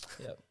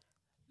 Yeah.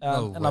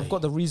 No and I've way.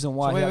 got the reason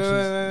why So he wait, actually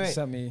wait, wait.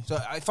 sent me. So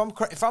if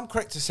I'm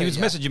correct to say, He was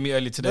messaging me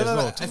earlier today No, as no,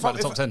 well. no. Talking If about I'm-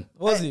 the top 10.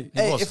 Was he?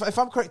 Hey, was. if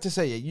I'm correct to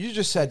say, you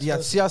just said you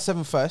had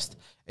CR7 first,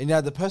 and you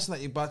had the person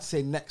that you're about to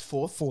say next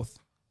fourth.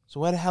 So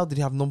where the hell did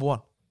he have number one?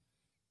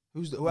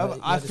 Who's whoever?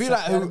 I feel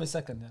like him a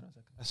second.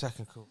 a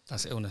second. Cool.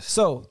 That's illness.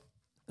 So,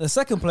 the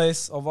second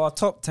place of our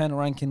top 10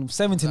 ranking,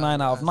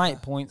 79 out of 90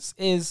 points,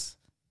 is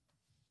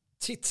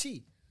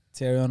TT.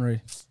 Thierry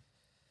Henry.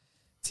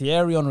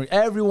 Thierry Henry.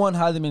 Everyone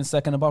had him in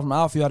second, apart from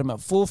Alfie, who had him at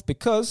fourth,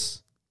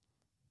 because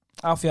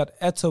Alfie had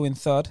Eto'o in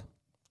third.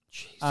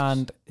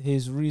 And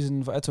his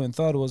reason for Eto'o in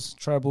third was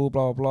treble,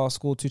 blah, blah, blah,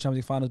 scored 2 Champions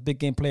League finals, big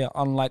game player,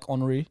 unlike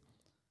Henry.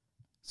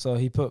 So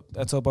he put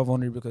Eto'o above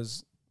Henry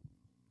because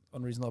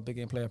Henry's not a big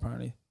game player,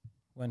 apparently,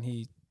 when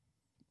he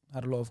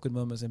had a lot of good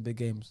moments in big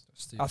games.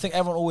 I think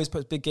everyone always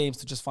puts big games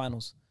to just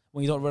finals.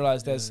 When you don't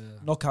realize there's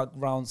knockout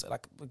rounds,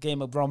 like a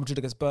game of Real Madrid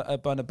against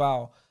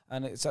Bernabeu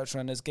and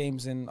etc. And there's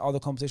games in other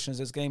competitions.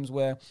 There's games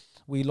where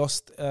we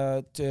lost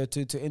to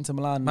Inter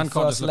Milan Man in the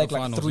can't first just look leg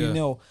at like finals,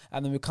 3-0,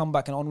 and then we come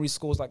back and Henry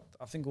scores like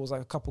I think it was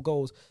like a couple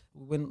goals.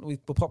 We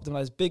popped them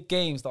as big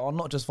games that are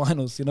not just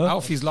finals. You know,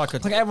 Alfie's like I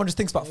think everyone just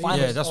thinks about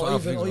finals. Yeah, that's what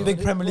Alfie thinks about.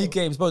 Big Premier League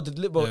games, bro.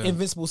 The Yeah.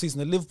 Invincible season,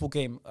 the Liverpool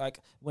game. Like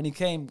when he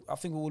came, I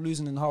think we were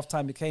losing in half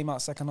time. He came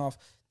out second half.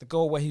 The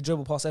goal where he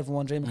dribbled past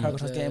everyone, Jamie Carragher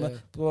tries to get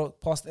him,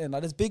 passed it in.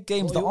 Like there's big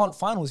games that aren't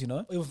finals, you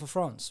know. Even for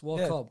France,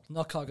 World Cup,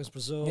 knockout against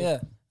Brazil. Yeah,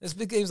 there's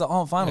big games that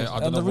aren't finals, Yeah, I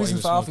don't and know the what reason he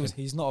was for Alfie was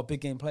smoking. he's not a big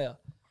game player.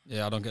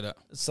 Yeah, I don't get that.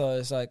 So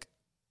it's like,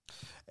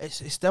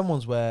 It's them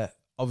ones where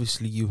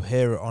obviously you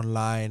hear it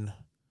online,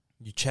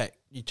 you check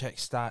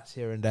stats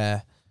here and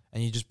there,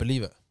 and you just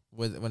believe it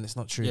when it's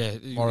not true. Yeah,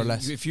 more or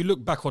less. If you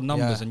look back on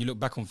numbers Yeah. and you look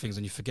back on things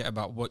and you forget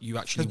about what you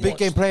actually Because big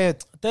game watched. player,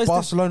 There's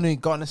Barcelona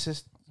got an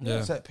assist,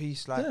 Yeah. set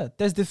piece. Like yeah,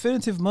 there's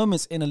definitive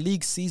moments in a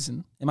league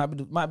season. It might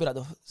be like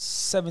the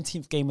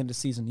 17th game in the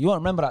season. You won't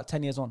remember that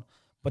 10 years on,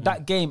 but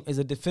that game is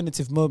a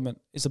definitive moment.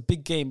 It's a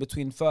big game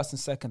between first and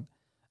second,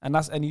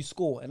 and you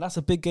score, and that's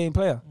a big game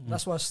player.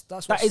 That's why.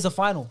 That is a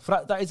final.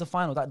 That is a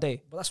final that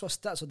day. But that's why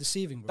stats are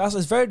deceiving, bro.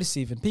 It's very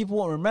deceiving. People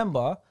won't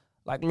remember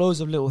like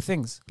loads of little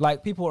things.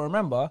 Like people will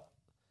remember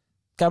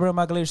Gabriel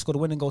Magalhaes scored a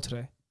winning goal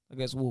today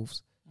against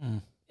Wolves.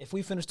 If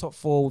we finish top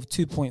 4 with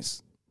 2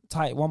 points,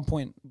 tight, 1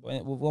 point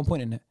with 1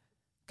 point in it,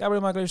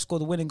 Gabriel Magalhaes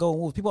scored the winning goal in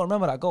Wolves. People don't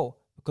remember that goal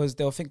because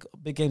they'll think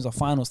big games are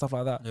final, stuff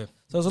like that. Yeah. So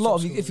there's a lot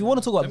of, if you want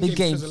to talk about Them big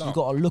games games, fizzle you out.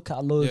 got to look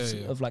at loads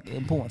Yeah. of like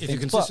important If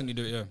things. you But- consistently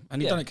do it, yeah.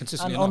 And he's done it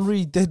consistently and enough.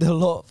 Henry did a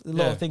lot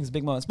Yeah. of things,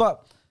 big moments.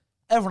 But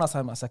everyone else had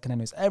him at second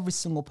anyways. Every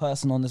single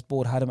person on this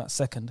board had him at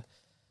second.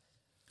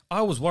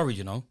 I was worried,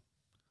 you know.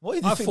 What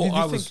did I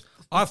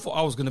thought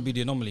I was going to be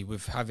the anomaly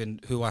with having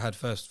who I had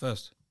first.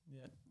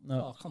 No.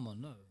 Oh, come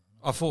on, no.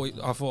 I thought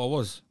I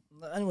was.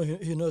 Anyone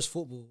who knows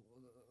football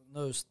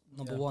knows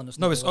number one. Is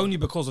No, number it's one. only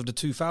because of the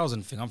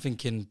 2000 thing. I'm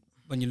thinking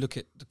when you look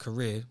at the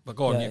career, but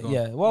go on, Yeah, go on.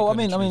 yeah. You Well, go I on,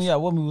 mean, introduce. yeah.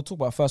 What we will talk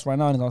about first right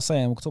now, and as I was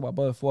saying, we'll talk about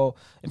both. Well,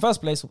 in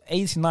first place,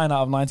 89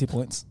 out of 90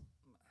 points,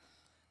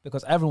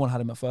 because everyone had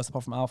him at first,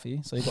 apart from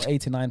Alfie. So he got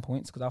 89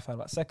 points because Alfie had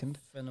about second.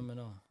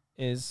 Phenomenal.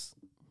 Is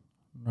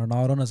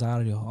Ronaldo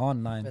Nazario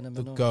on 9. the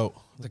Phenomenal. GOAT,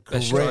 The best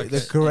the striker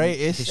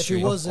greatest If history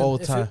he of wasn't, all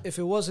time. if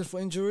it wasn't for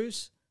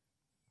injuries,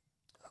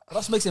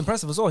 That makes it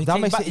impressive as well. He That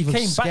came makes back. it He even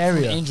came back from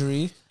scarier. the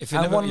injury If it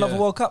and never- won another yeah.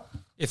 World Cup.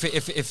 If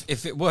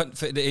it weren't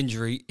for the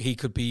injury, he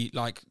could be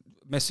like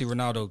Messi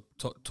Ronaldo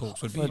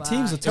talks would be. The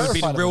teams are It would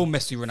be terrified the of real him.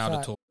 Messi Ronaldo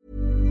Fact. talk.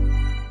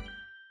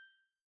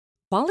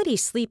 Quality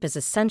sleep is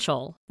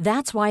essential.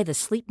 That's why the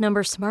Sleep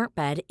Number Smart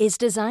Bed is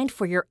designed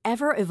for your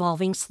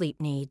ever-evolving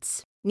sleep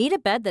needs. Need a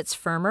bed that's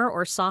firmer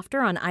or softer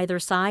on either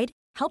side?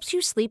 Helps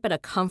you sleep at a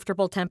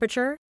comfortable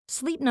temperature?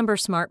 Sleep Number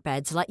Smart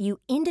Beds let you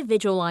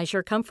individualize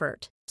your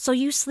comfort, so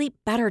you sleep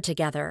better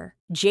together.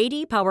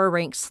 JD Power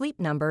ranks Sleep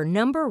Number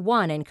number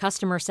 1 in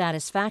customer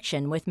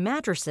satisfaction with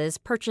mattresses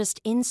purchased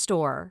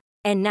in-store.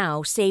 And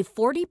now save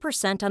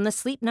 40% on the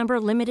Sleep Number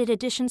Limited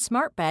Edition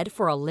Smart Bed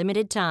for a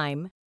limited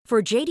time.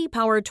 For JD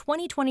Power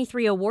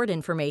 2023 award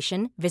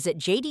information, visit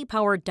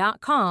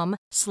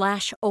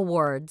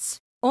jdpower.com/awards.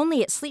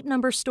 Only at Sleep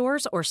Number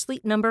stores or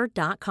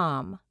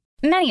sleepnumber.com.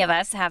 Many of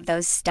us have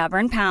those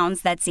stubborn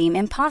pounds that seem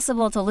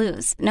impossible to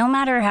lose, no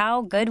matter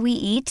how good we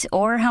eat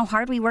or how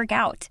hard we work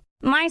out.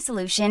 My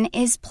solution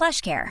is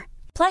PlushCare.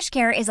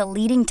 PlushCare is a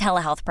leading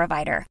telehealth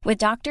provider with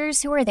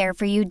doctors who are there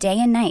for you day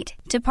and night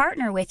to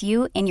partner with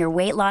you in your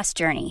weight loss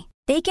journey.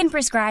 They can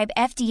prescribe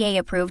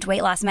FDA-approved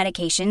weight loss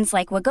medications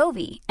like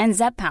Wegovy and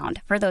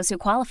Zepbound for those who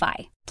qualify.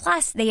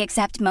 Plus, they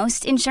accept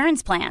most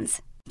insurance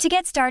plans. To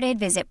get started,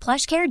 visit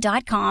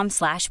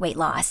plushcare.com/weight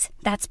loss.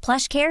 That's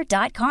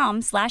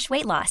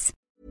plushcare.com/weight loss.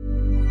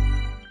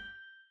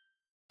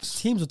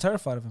 Teams were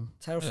terrified of him.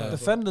 terrified. bro.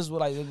 Defenders were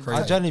like,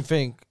 I genuinely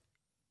think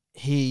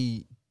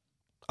he,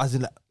 as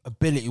in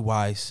ability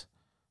wise,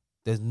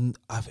 it's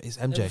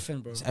MJ. Everything,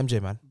 bro. It's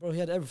MJ, man. Bro, he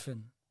had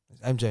everything.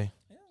 It's MJ.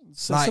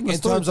 So Like similar in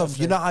story terms to of, MJ.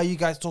 you know how you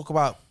guys talk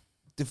about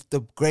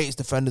the greatest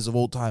defenders of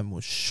all time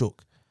was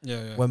shook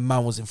Yeah. when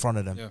man was in front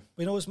of them, Yeah.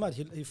 But you know what's mad?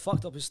 He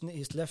fucked up his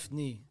left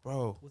knee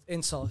bro. with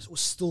insult.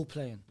 Was still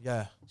playing.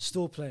 Yeah,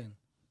 Still playing.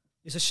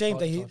 It's a shame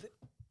that he.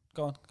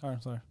 Go on,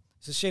 Karen. Sorry.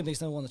 It's a shame that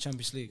he's never won the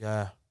Champions League.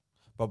 Yeah.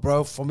 But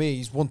bro, for me,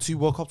 he's won 2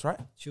 World Cups, right?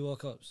 2 World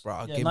Cups. Bro,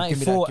 Yeah, give me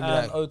 94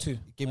 that. and 02.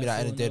 Give me that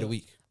any day of the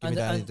week. Give me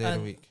that any day of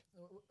the week.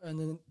 And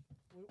then,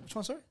 which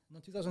one, sorry? No,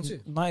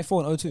 2002.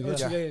 94 and 02.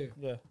 02,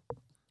 Yeah. yeah.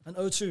 And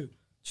 02,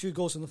 2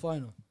 goals in the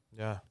final.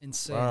 Yeah.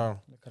 Insane. Wow.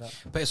 Look at that.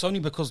 But it's only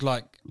because,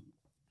 like,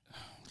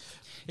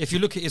 if you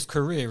look at his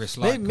career, it's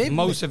like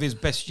most of his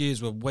best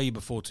years were way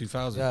before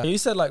 2000. Yeah. You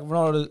said like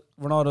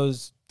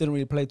Ronaldo's didn't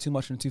really play too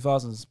much in the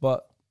 2000s,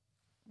 but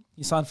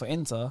he signed for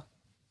Inter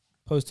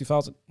post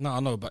 2000. No, I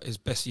know, but his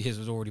best years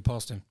was already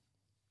past him.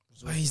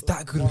 But he's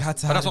that good. We had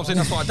to. But that's what I'm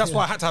saying. That's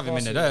why I had to have him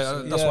in there.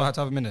 That's why I had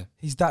to have him in there.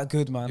 He's that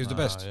good, man. He was the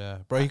best. Yeah.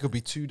 Bro, he could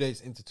be 2 days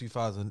into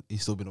 2000.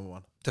 He's still been on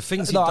one. The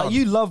things he No, done.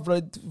 you love,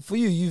 bro. For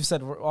you, you've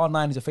said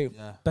R9 is your favorite,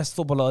 Yeah. best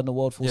footballer in the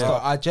world. Full So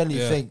stop. I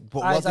genuinely think. But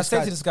I what this say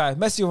guy, to this guy,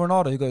 Messi or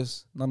Ronaldo, he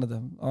goes, none of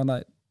them.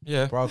 R9.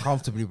 Yeah, bro,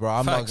 comfortably, bro.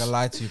 I'm not Facts. gonna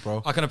lie to you,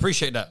 bro. I can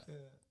appreciate that.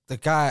 The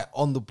guy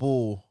on the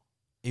ball,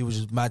 he was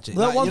just magic.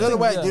 That Like, one you know the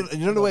thing, way. yeah.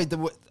 You know the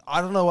way.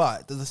 I don't know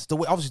why. The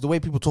way, obviously, the way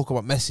people talk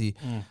about Messi,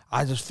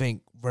 I just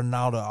think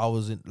Ronaldo. I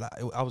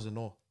was in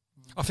awe.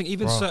 I think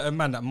even Bro. certain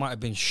man that might have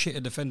been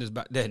shitter defenders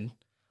back then,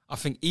 I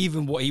think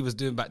even what he was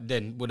doing back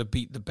then would have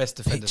beat the best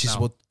defenders Pitches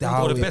now. were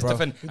down Or the with, best bro.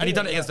 defender, and he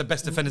done it against the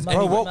best defenders Man,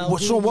 Bro, anyway.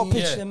 what- Sean, what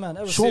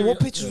pitch- Sean, what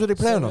pitches were they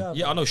playing on?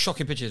 Yeah, I know,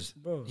 shocking pitches.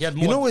 Bro. He had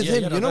more. You know with yeah, he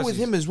him. had You know with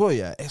adversities. him as well.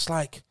 Yeah, it's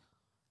like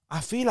I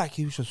feel like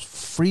he was just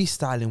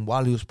freestyling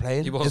while he was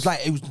playing. He was. It's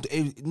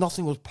like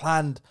nothing was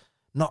planned.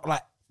 Not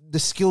like the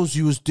skills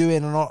he was doing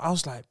and all. I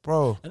was like,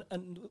 bro.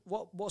 And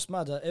what's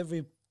mad that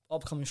every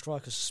upcoming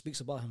striker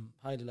speaks about him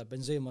highly. Like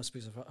Benzema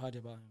speaks highly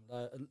about him.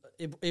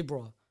 Like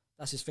Ibra,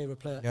 that's his favorite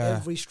player. Yeah.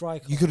 Every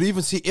striker. You could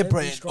even see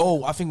Every Ibra.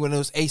 striker. I think when it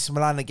was AC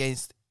Milan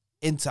against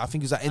Inter, I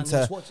think he was at And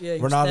Inter. he was he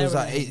was Ronaldo was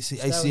staring at at him. AC,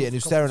 Staring and he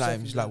was for a staring couple at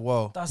him. He's seconds, like,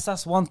 whoa.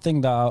 That's one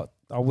thing that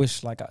I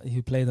wish like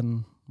he played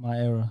in my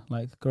era,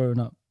 like growing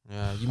up.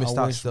 Yeah, you missed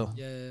I out wish, still. man.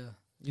 Yeah.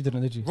 You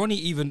didn't, did you? Ronnie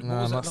even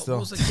Nah, not what still.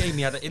 was the game?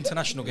 He had an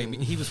international game.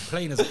 He was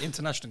playing as an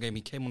international game.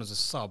 He came on as a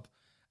sub,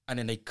 and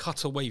then they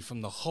cut away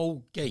from the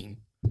whole game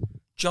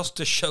just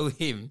to show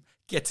him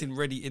getting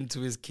ready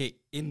into his kit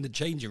in the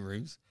changing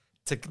rooms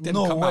to then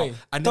No come way. out.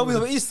 And there was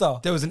WWE style.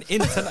 There was an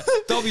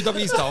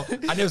WWE style,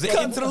 and there was an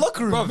Cut into the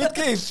locker room, Bruv,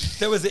 mid-game.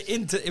 There was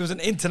it was an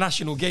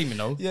international game, you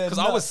know, Yeah, because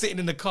I was nuts. sitting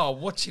in the car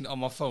watching it on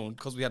my phone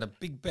because we had a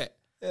big bet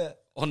Yeah.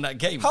 on that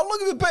game. How long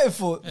have you been betting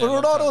for? Yeah, When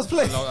long Ronaldo time. was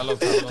playing. A long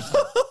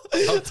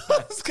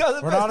time. This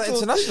guy's the Ronaldo best.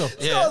 international.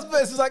 This guy was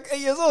best. He was like 8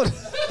 years old.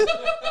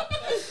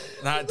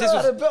 Nah, No, I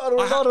had a bet on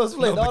Ronaldo was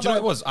playing. No, but No, you know no. what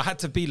it was? I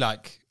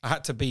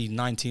had to be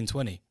 19,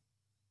 20.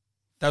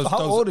 That was, How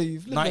those old are you?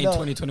 Flip it 19, out.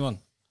 20, 21. It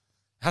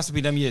has to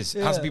be them years.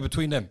 It has to Yeah. be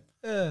between them.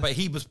 Yeah. But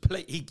he was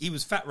he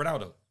was fat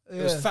Ronaldo.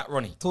 It was Yeah. fat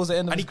Ronnie. Towards the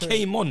end of and his he career.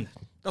 came on.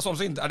 That's what I'm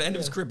saying. At the end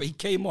of his career, but he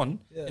came on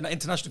Yeah. in that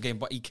international game.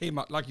 But he came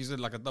out like you said,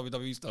 like a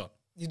WWE star.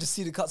 You just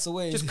see the cuts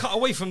away. Just cut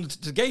away from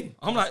the game.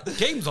 I'm like, the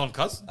game's on,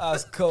 cuz.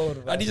 That's cold,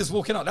 man. And he just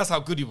walking out. That's how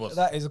good he was.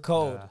 That is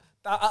cold.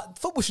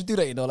 Football should do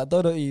that, you know, like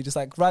WWE, just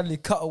like randomly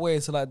cut away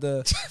to like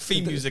the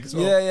Theme music as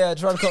well. Yeah,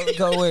 try to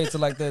cut away to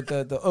like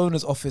the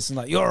owner's office and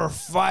like you're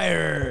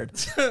fired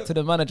to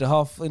the manager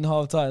half time.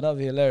 That'd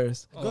be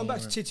hilarious. Going back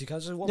to Titi, can I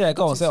just Yeah,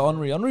 go on, say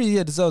Henri. Henri,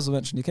 yeah, deserves a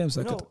mention. He came You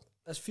second. know,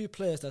 there's few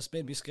players that's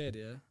made me scared.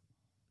 Yeah,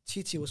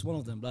 Titi was one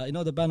of them. Like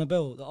the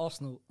Bernabeu, the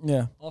Arsenal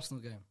Yeah,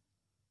 game.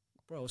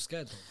 Bro, I was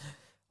scared. Though.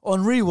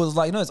 Henri was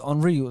like,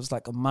 Henri was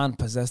like a man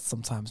possessed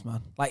sometimes,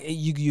 man. Like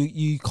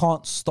you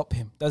can't stop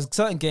him. There's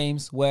certain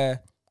games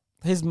where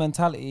his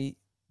mentality,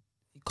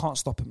 you can't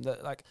stop him.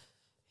 Like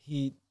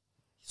he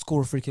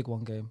scored a free kick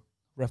one game,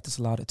 ref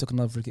disallowed it, took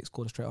another free kick,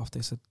 scored it straight after.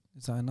 They said,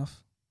 "Is that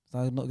enough?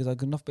 Is that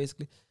good enough?"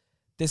 Basically,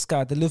 this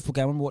guy, the Liverpool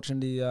guy, I remember watching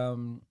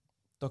the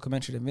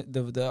documentary,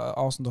 the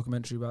Arsenal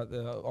documentary about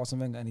the Arsene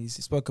Wenger, and he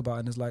spoke about it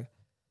and it's like,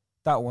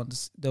 that one,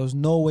 there was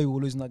no way we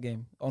were losing that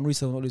game. Henri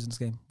said we're not losing this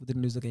game. We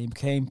didn't lose the game.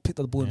 He picked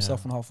up the ball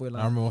himself from halfway I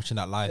line. remember watching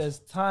that live. There's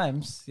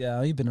times,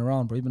 you've been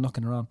around, bro. You've been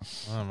knocking around.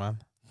 Oh man.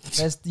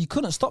 You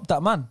couldn't stop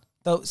that man.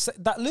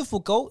 That Liverpool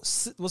goal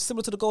was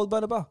similar to the goal with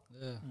Bernabeu.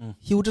 Yeah.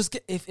 He would just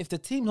get, if the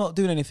team not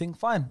doing anything,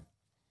 fine.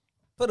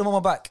 Put him on my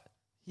back.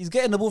 He's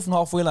getting the ball from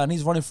halfway line.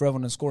 He's running forever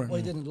and scoring. What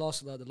he did in the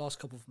last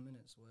couple of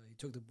minutes, where he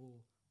took the ball,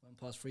 went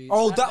past three.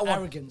 Oh, The that one.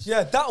 Arrogance.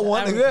 Yeah, that The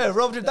one. arrogance. Yeah,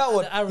 Rob did that The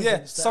one. arrogance, Yeah,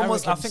 the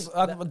someone's, I arrogance.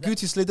 think,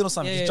 Guti slid in or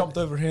something. Yeah, Just yeah. jumped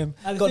over him.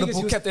 And Got the thing is,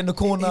 ball, he was- kept it in the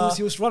corner.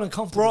 He was running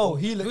comfortable. Bro,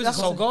 he looked. Who was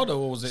it, Salgado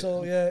or was it?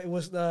 So yeah, it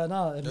was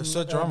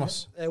Sergio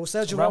Ramos. It was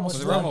Sergio Ramos. Ramos.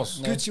 Was it Ramos?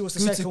 Yeah. Gucci was the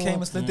Guti second came one.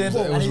 and slid in. It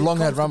was And he-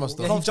 long-haired Ramos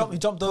though. Yeah, he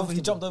jumped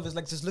over his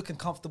legs, just looking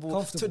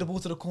comfortable. Took the ball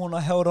to the corner,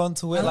 held on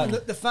to it. And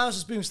Like, the fans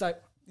just being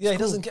like, yeah, he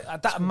cool. doesn't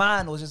get that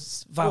man was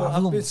just Bro,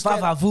 I've been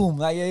scared. vavavoom.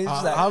 Like, yeah, he's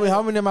just like,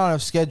 How many man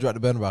have scared you at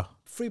the Bernabeu?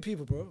 3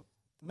 people, bro.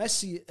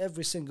 Messi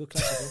every single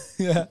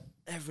classical. yeah,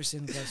 Every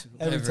single classical.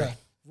 every Every. time.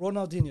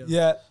 Ronaldinho.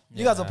 Yeah,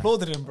 you guys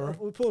applauded him, bro.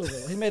 We pulled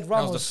it. He made was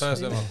Ramos. the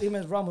first ever. He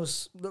made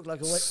Ramos look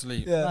like a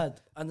Sleep. Yeah.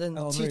 mad. And then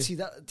Henry.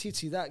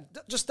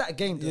 just that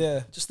game. Though.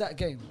 Yeah. Just that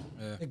game.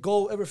 Yeah. The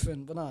goal,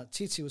 everything. But nah,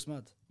 TT was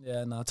mad.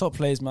 Yeah, no, top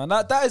plays, man.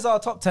 That is our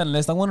top 10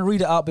 list. I want to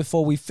read it out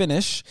before we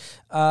finish.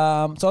 So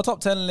our top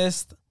 10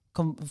 list,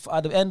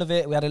 at the end of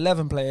it, we had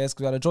 11 players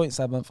because we had a joint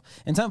 7th.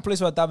 In 10th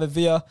place, we had David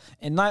Villa.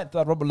 In 9th, we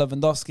had Robert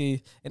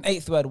Lewandowski. In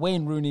 8th, we had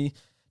Wayne Rooney.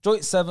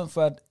 Joint 7th,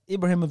 we had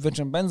Ibrahimovic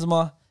and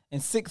Benzema. In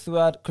 6th, we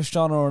had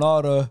Cristiano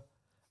Ronaldo.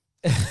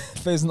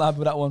 Faisal not happy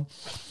with that one.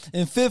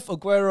 In 5th,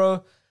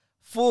 Aguero.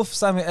 4th,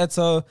 Samuel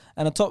Eto'o.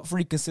 And the top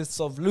 3 consists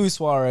of Luis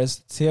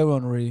Suarez, Thierry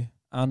Henry,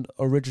 and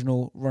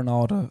original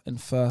Ronaldo in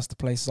first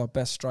place as our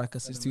best striker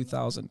since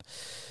 2000.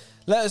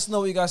 Let us know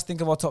what you guys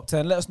think of our top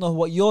 10. Let us know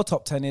what your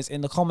top 10 is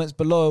in the comments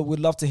below. We'd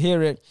love to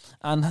hear it.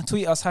 And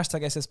tweet us,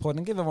 #SSPod,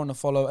 and give everyone a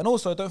follow. And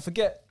also, don't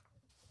forget,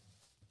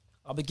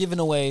 I'll be giving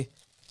away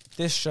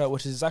this shirt,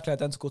 which is exactly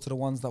identical to the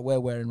ones that we're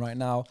wearing right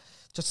now.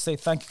 Just to say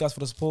thank you guys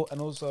for the support.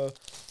 And also,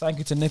 thank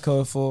you to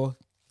Nico for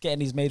getting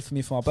these made for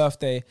me for my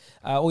birthday.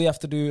 All you have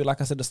to do,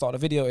 like I said at the start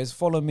of the video, is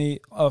follow me,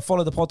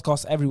 follow the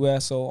podcast everywhere.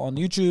 So on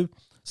YouTube,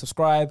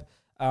 subscribe.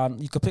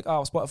 You could pick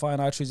out Spotify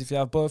and iTunes if you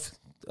have both.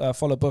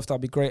 Follow both,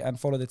 that'd be great. And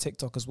follow the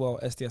TikTok as well,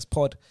 SDS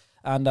Pod.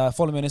 And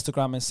follow me on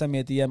Instagram and send me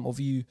a DM of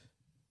you,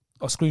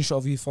 a screenshot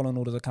of you following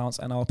all those accounts,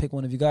 and I'll pick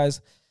one of you guys,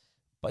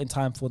 but in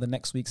time for the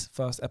next week's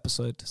first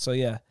episode. So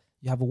yeah,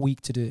 you have a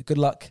week to do it. Good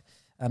luck,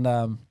 and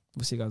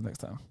we'll see you guys next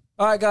time.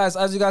 All right, guys,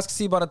 as you guys can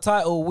see by the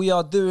title, we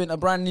are doing a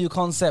brand new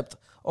concept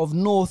of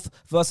North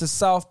versus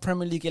South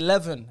Premier League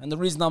 11. And the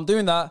reason I'm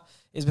doing that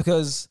is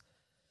because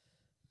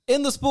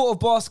in the sport of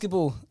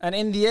basketball and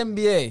in the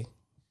NBA,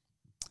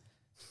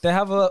 they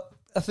have a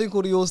thing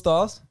called the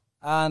All-Stars,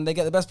 and they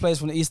get the best players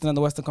from the Eastern and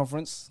the Western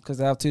Conference because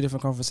they have 2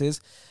 different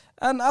conferences.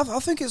 And I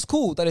think it's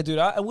cool that they do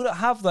that, and we don't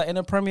have that in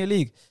the Premier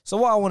League. So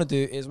what I want to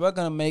do is we're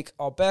going to make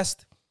our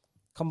best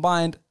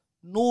combined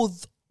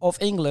North of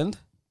England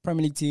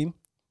Premier League team.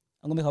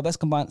 I'm going to make our best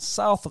combined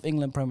South of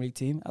England Premier League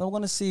team, and we're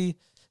going to see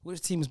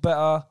which team is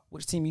better,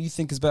 which team you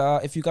think is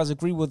better, if you guys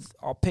agree with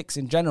our picks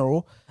in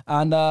general.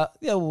 And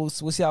yeah, we'll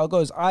see how it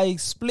goes. I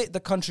split the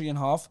country in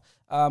half.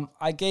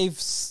 I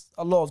gave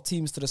a lot of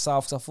teams to the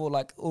South because I thought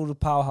like all the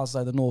powerhouses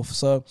are in the North.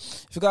 So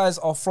if you guys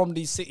are from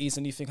these cities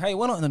and you think, hey,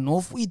 we're not in the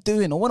North, what are you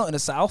doing? Or we're not in the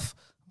South.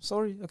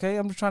 Sorry, okay?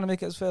 I'm just trying to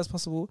make it as fair as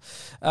possible.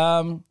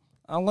 I'm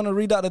going to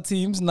read out the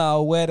teams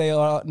now where they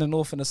are in the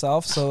North and the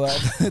South, so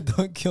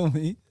don't kill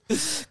me.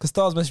 Because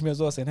Stars messaged me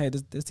as well saying, hey,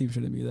 this team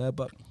shouldn't be there.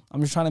 But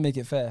I'm just trying to make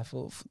it fair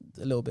for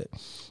a little bit.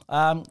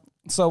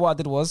 So what I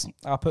did was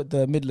I put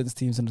the Midlands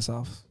teams in the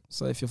South.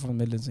 So if you're from the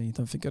Midlands and you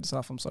don't think you're the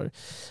South, I'm sorry.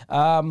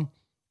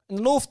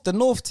 The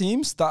North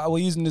teams that we're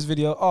using in this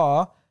video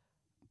are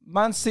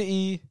Man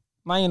City,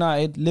 Man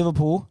United,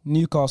 Liverpool,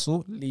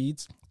 Newcastle,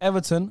 Leeds,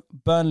 Everton,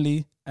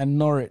 Burnley, and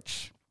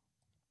Norwich.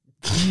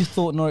 You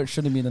thought Norwich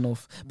shouldn't be in the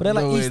North, but they're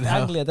like No way, East no.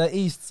 Anglia. They're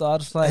East, so I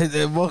just like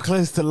They're more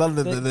close to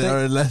London than they are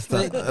in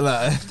Leicester.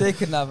 they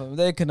can have them.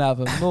 They can have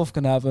them. North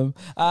can have them,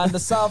 and the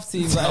South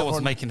team. I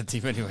was making the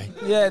team anyway.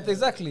 Yeah,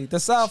 exactly. The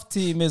South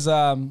team is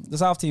the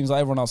South teams like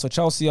everyone else. So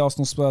Chelsea,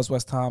 Arsenal, Spurs,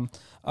 West Ham,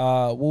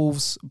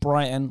 Wolves,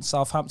 Brighton,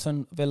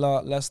 Southampton,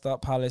 Villa, Leicester,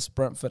 Palace,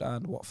 Brentford,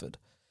 and Watford.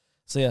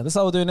 So yeah, that's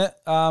how we're doing it.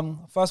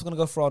 First, we're gonna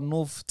go for our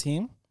North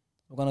team.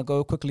 We're gonna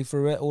go quickly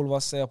through it. All of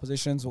us say our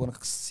positions. We're gonna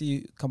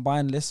see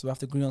combined lists. We have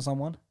to agree on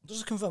someone. Just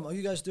to confirm, are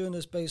you guys doing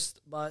this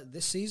based by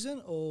this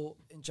season or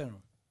in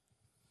general?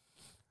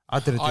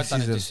 I did it I've this done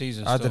it season. this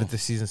season I did still. it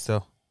this season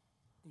still.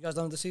 You guys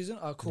done it this season?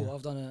 Oh, cool. Yeah.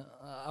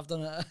 I've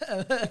done it.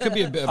 It could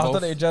be a bit of I've both.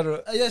 done it in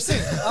general. Yeah,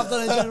 same. I've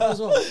done it in general as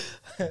well.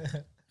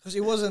 Because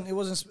it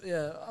wasn't.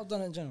 Yeah, I've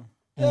done it in general.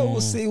 Yeah,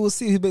 we'll see. We'll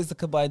see who makes the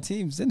combined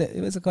teams, isn't it?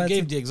 Who makes the I combined gave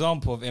teams? the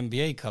example of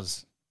NBA,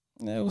 cuz.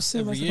 Yeah, we'll see.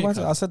 who every makes the year, combined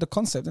teams. cuz. I said the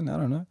concept, didn't I? I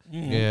don't know.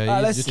 Yeah,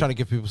 let's you're see. trying to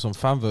give people some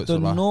fan votes. The or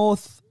like.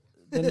 North.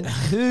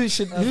 Who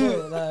should? I Who?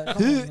 thought, like,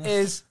 Who come on, man.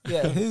 is?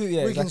 Yeah. Who?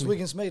 Yeah. Exactly.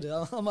 Wiggins made it.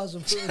 I might as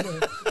well put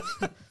it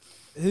there.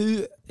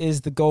 Who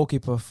is the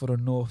goalkeeper for the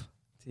North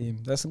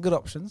team? There's some good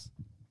options.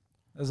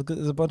 There's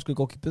a bunch of good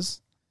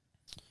goalkeepers.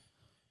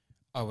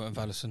 I went with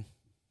Alisson.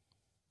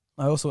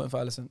 I also went for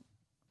Alisson.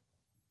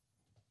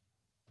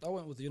 I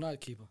went with the United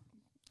keeper.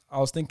 I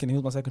was thinking he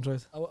was my second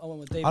choice. I went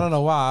with David. I don't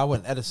know why I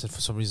went Edison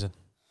for some reason.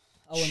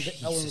 I went with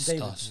Jesus, David.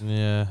 Stars.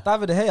 Yeah.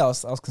 David De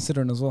Gea, I was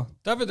considering as well.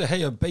 David De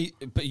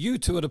Gea, but you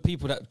two are the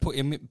people that put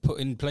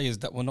in players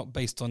that were not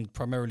based on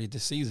primarily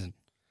this season.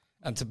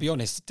 And to be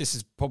honest, this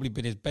has probably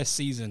been his best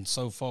season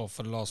so far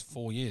for the last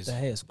 4 years. De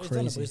Gea is He's done it, but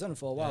crazy. he's done it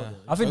for a while. Yeah.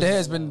 Though. I think De Gea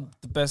has been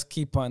the best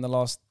keeper in the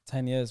last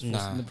 10 years in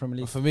the Premier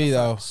League. But for me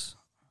though,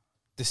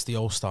 this is the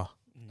All-Star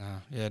Nah,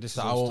 yeah, this is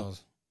That all will-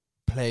 stars.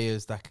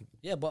 players that can.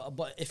 Yeah, but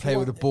if Play you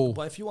with want, the ball.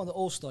 But if you want the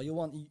All Star, you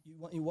want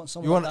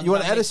someone. You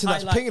want that Edison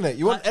makes that's highlight- pinging it.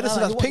 You want No,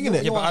 Edison no, that's pinging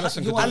it. Yeah, but Alisson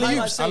could do And that.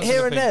 you Alisson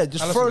here could and there, ping.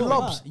 just Alisson throwing could ping.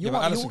 lobs. You Yeah,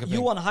 but want Alisson could you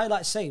ping. want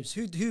highlight saves.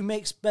 Who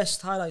makes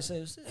best highlight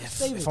saves? It's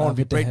David. If I want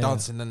to be David De Gea.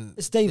 breakdancing, then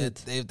It's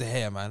David. David De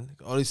Gea, man.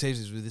 All he saves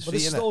is with his But feet.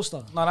 this is the innit? All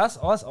Star. No,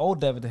 that's old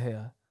David De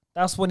Gea.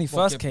 That's when he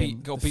Well, first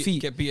came. Get The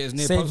feet. beat as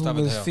near Saved post him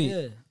David with De his Gea. feet.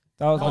 Yeah.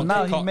 But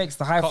now he makes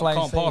the high flying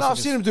can't save. pass. No, I've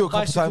seen him do it a couple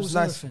Bicycles, times.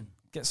 Nice. everything.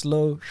 Gets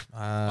low.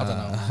 I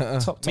don't know.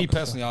 Top. Me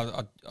personally,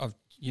 I've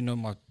you know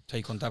my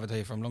take on David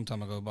Hay from a long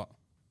time ago, but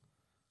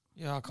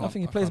yeah, I can't. I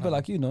think he plays a bit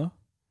like you, no?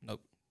 Nope.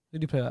 Who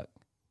do you play like?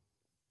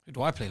 Who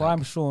do I play Prime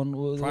like? Sean.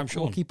 Prime What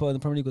Sean. keeper in the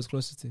Premier League was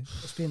closest to?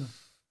 Ospina.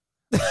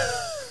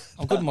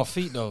 I'm good with my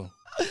feet though.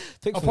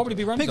 Pickford. I'll probably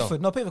be Ramsdale.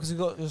 Pickford. No, Pickford because he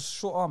got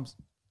short arms.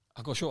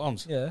 I got short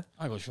arms. Yeah.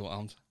 I got short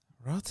arms.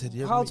 Rotted,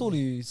 yeah. How tall are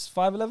you?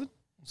 5'11"?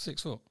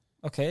 6 foot.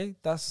 Okay,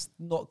 that's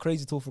not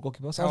crazy tall for a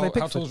goalkeeper. So I'll How, say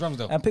how Pickford. tall is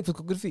Ramsdale? And Pickford's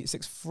got good feet.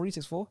 6'3",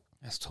 6'4".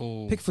 That's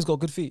tall. Pickford's got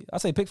good feet. I'd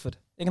say Pickford.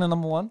 England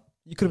number one.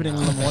 You could have been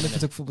England number one if you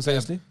took football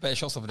seriously. Better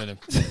shot stopper than him.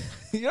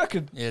 You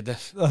reckon? Yeah,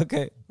 def.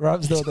 Okay,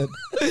 Ramsdale then.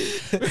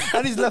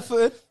 And he's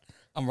left-footed.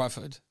 I'm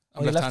right-footed. Oh,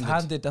 I'm you're left-handed.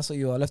 left-handed. That's what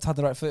you are.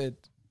 Left-handed, right-footed.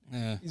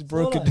 Yeah. He's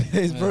broken. Like-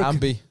 He's broken.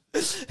 Ambi.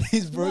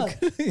 He's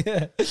broken.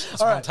 Yeah. That's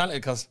All why I'm right.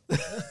 talented, cuz.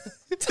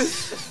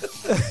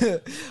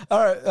 All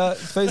right.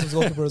 Faze was a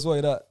goalkeeper as well.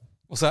 You know that?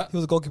 What's that? He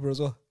was a goalkeeper as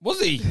well. Was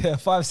he? Yeah,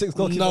 5'6"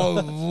 goalkeeper.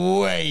 No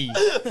way.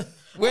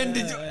 When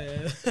did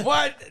you?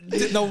 What?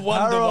 No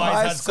wonder Harrow why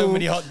High he's had so School-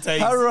 many hot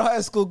takes. Harrow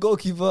High School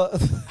goalkeeper.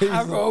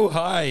 Harrow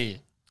High.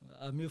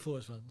 Move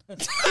forward, man.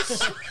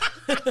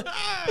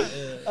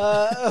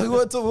 We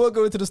won't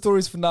go into the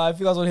stories for now. If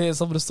you guys want to hear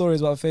some of the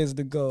stories about Faze and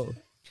the goal,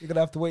 you're gonna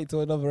have to wait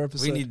till another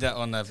episode. We need that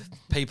on a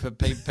paid yeah,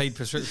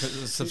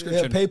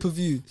 subscription. pay per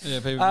view. Yeah,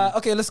 pay-per-view.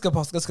 Okay, let's go to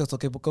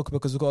goalkeeper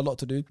because we've got a lot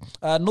to do.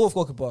 North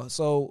goalkeeper.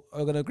 So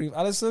we're gonna agree with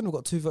Alisson. We've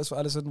got 2 votes for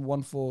Alisson,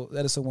 1 for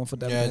Edison, 1 for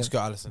Devin. Yeah, just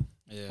got Allison.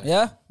 Yeah.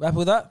 Yeah, we happy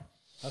with that?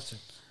 Have to.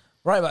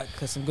 Right back.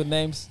 There's some good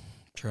names.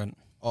 Trent.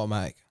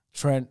 Automatic.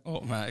 Trent.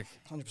 Automatic.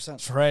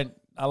 100%. Trent.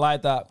 I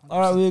like that. All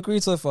right, we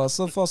agreed so far.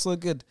 So far, so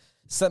good.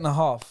 Centre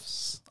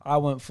halves. I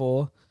went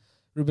for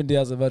Ruben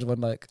Diaz and Virgil van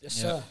Dijk. Yes,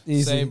 Yeah. sir.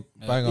 Easy. Same.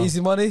 Bang on.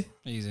 Easy money.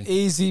 Easy.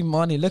 Easy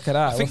money. Look at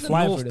that. I think We're the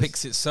flying North through this.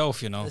 picks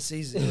itself, you know. It's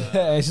easy.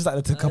 Yeah, it's just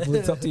like the couple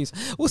of top teams.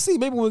 We'll see.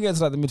 Maybe when we get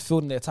to like the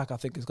midfield and the attack, I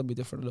think it's gonna be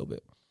different a little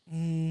bit.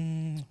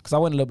 Because I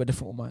went a little bit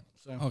different with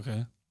mine.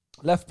 Okay.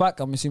 Left back,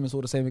 I'm assuming it's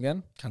all the same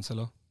again.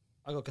 Cancelo.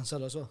 I got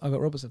Cancelo as well. I got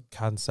Robertson.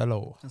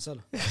 Cancelo.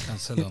 Cancelo.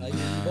 Cancelo,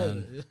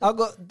 man. I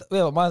got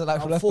but mine's an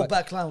actual Our left full back.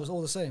 back line was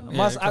all the same. Yeah,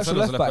 Mine's actual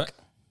Cancelo's left a back.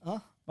 Huh?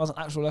 Mine's an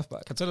actual left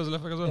back. Cancelo's a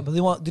left back as Yeah,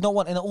 well. but do not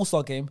want in an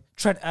All-Star game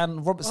Trent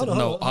and Robertson. Hold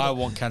on, No, I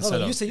want Hold on,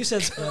 Cancelo. you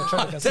said Trent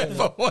and Cancelo.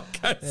 Never want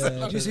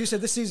Cancelo. You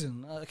said this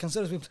season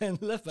Cancelo's been playing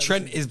left back.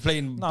 Trent is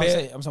playing No, I'm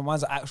bare. saying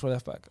mine's an actual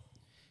left back.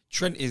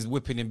 Trent is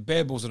whipping in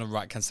bare balls on the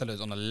right.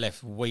 Cancelo's on the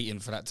left, waiting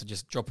for that to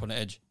just drop on the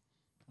edge.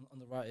 on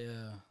the right.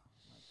 Yeah.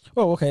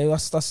 Well, okay,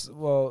 that's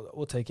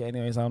we'll take it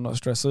anyways. I'm not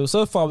stressed.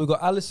 So far we've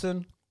got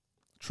Alisson,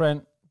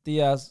 Trent,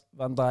 Diaz,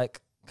 Van Dijk,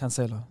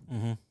 Cancelo.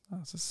 Mm-hmm.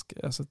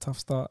 That's a tough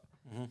start.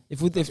 Mm-hmm.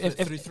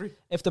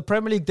 If the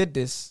Premier League did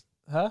this,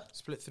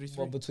 Split 3-3.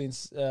 what between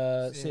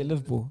City and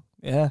Liverpool,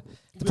 yeah,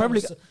 the Premier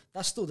League.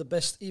 That's still the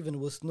best, even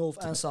with North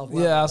and South.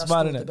 Yeah, that's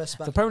mad, still innit? the best If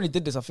the back. Premier League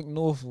did this, I think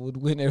North would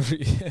win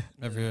every year.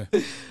 Every year.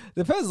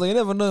 Depends, though. You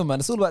never know, man.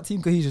 It's all about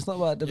team cohesion. It's not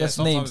about the Yeah, best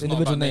sometimes names, it's not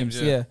individual about names.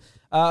 names, yeah.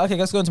 Yeah. Okay,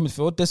 let's go into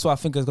midfield. This one I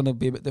think is going to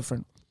be a bit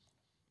different.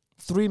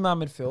 3-man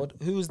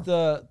midfield. Who's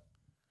the?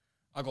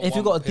 I got If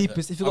you one got a pivot.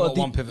 deepest, if you I got a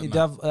one deep, pivot, they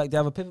man.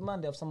 have a pivot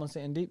man. They have someone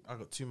sitting deep. I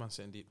got 2 man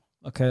sitting deep.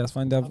 Okay, that's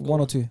fine. They have I've got one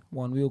or one. two.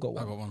 One. We all got I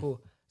one. got one.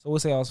 Cool. So we'll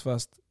say ours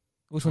first.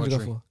 Which one did you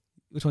go Rodri. for?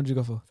 Which one did you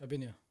go for?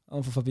 Fabinho. I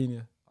went for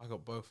Fabinho. I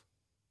got both.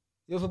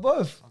 You went for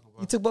both. I got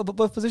You both. took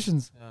both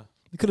positions. Yeah.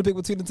 You could have picked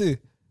between the two.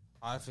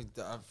 I think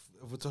that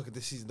if we're talking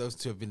this season, those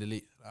two have been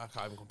elite. I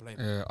can't even complain.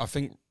 Yeah, I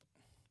think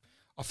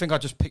I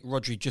just picked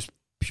Rodri just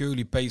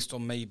purely based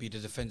on maybe the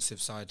defensive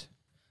side.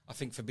 I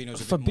think Fabinho's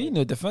a bit more.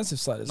 Fabinho, defensive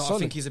side is No, I solid.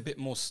 think he's a bit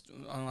more.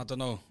 I don't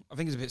know. I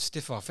think he's a bit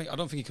stiffer. I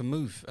don't think he can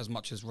move as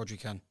much as Rodri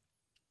can.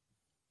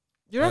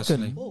 You reckon?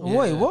 personally. Oh,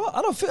 Wait, yeah. what?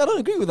 I don't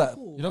agree with that.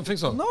 You don't think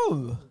so?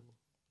 No.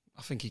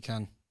 I think he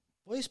can.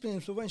 Well, he's been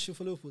influential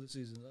for Liverpool this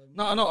season.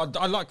 No. I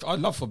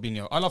love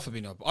Fabinho. I love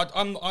Fabinho.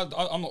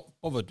 I'm not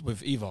bothered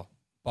with either.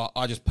 But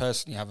I just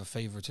personally have a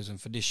favouritism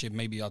for this year.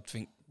 Maybe I'd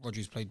think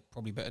Rodri's played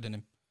probably better than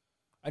him.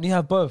 And you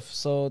have both,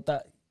 so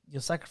that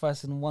you're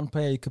sacrificing one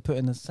player you could put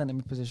in a centre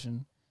mid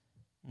position.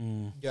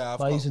 Yeah,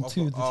 By using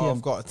two of the team.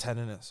 I've got a 10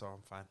 in it, so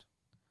I'm fine.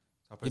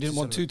 I'll put You didn't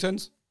want 2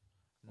 10s?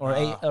 Or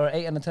Nah. or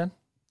 8 and a 10?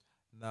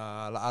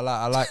 Nah,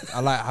 I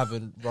like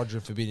having Roger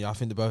and Fabinho. I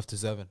think they're both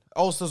deserving.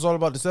 Ulster's all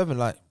about deserving.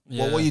 Like,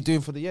 Yeah. what are you doing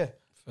for the year?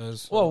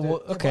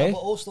 Well, okay. But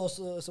also,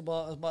 it's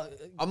about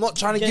I'm not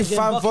trying to Getting give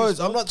fan buckets, votes.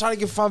 bro. I'm not trying to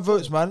give fan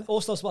votes, man. all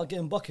stars about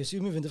getting buckets.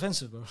 You moving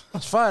defensive, bro.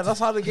 That's fine. That's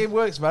how the game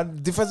works, man.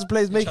 Defensive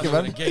players make it,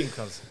 man.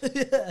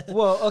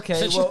 Well,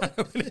 okay. Well,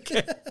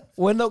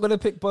 we're not going to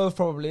pick both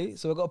probably,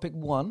 so we've got to pick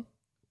one.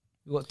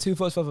 We've got 2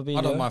 votes for Fabinho.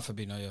 I don't mind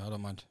Fabinho, yeah, I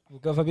don't mind. We'll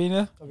go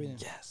Fabinho. Fabinho.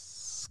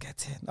 Yes,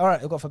 get in. All right,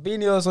 we've got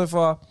Fabinho so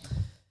far.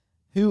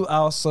 Who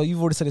else? So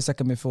you've already said a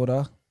second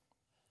midfielder.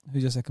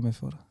 Who's your second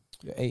midfielder?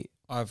 You're 8.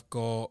 I've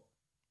got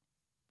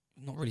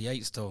not really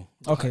 8 still.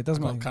 Okay,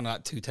 doesn't matter. Kind of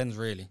like 2 10s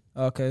really.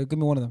 Okay, give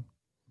me one of them.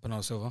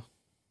 Bernardo Silva.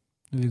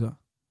 Who you got?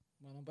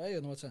 Number 8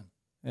 or number 10?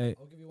 8.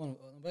 I'll give you one.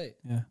 Number 8.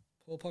 Yeah.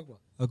 Paul Pogba.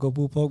 I got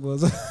Paul Pogba.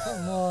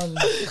 Come on.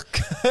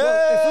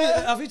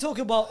 Well, if we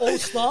talking about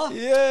all-star,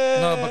 Yeah.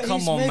 No, but come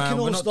he's on, man. making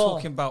We're not all-star.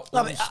 talking about.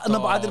 No,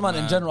 but I didn't mind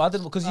in man. general. I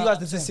didn't because you guys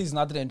did this season.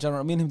 I did it in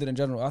general. Me and him did it in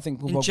general. I think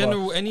Paul In Pogba.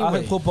 general, anyway. I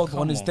think Paul Pogba on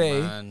Come his day,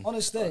 man. on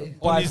his day,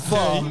 by his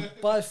far, day.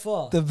 by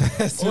far. the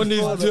best. On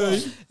his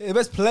day. The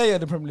best player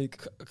in the Premier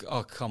League.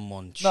 Oh, come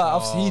on. No,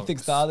 obviously he Sharks.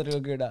 thinks that. I didn't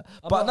agree with that.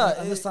 I'm But not,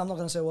 no, and this time I'm not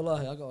going to say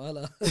wallahi. I got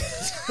hella.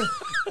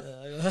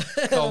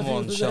 Come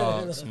on,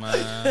 Sharks,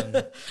 man.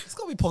 it's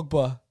got to be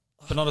Pogba.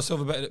 Bernardo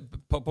Silva better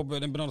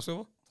than Bernardo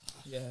Silva?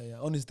 Yeah,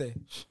 on his day.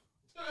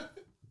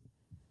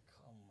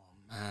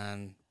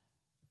 Man.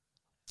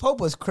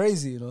 Pogba's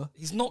crazy, you know.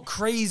 He's not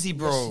crazy,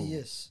 bro. Yes, he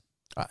is.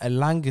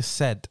 Elanga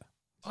said,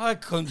 I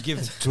couldn't give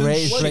greatest two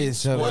greatest shits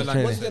server what in What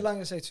training. did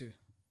Elanga say to you?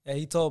 Yeah,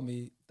 he told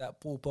me that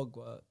Paul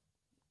Pogba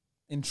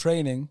in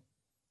training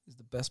is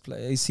the best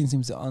player. He's seen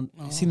him do I might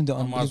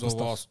as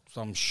unbelievable well stuff. ask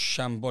some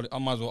shambolic. I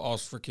might as well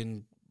ask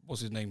freaking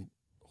what's his name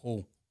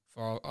Hall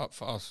for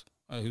us.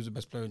 Who's the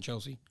best player in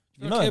Chelsea? You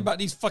You know don't care him? about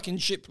these fucking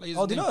shit players.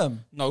 Oh, do you know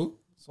him? No.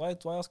 So why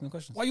asking the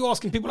questions? Why are you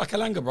asking people like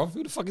Elanga, bro?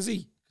 Who the fuck is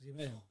he?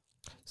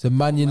 It's a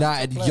Man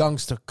United player.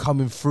 youngster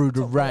coming through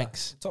the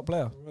ranks. Top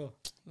player. For real.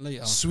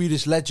 Later.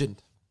 Swedish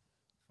legend.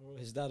 For real.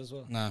 His dad as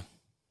well. Nah.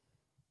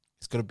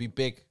 It's gonna be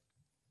big.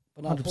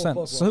 But now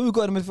 100%. So who we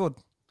got in the midfield?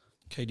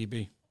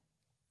 KDB.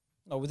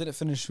 No, we didn't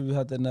finish. We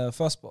had in the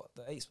first spot,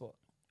 the 8th spot.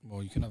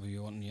 Well, you can have who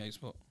you want in the 8th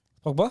spot.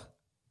 Pogba?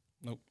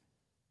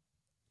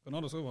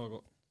 Bernardo Silva,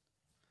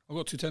 I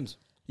got 2 10s.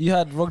 You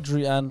had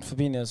Rodri and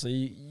Fabinho, so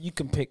you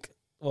can pick.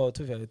 Well,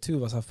 to be fair, 2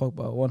 of us have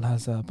Pogba. One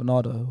has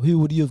Bernardo. Who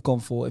would you have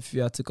gone for if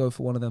you had to go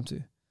for one of them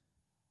two?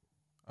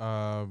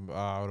 I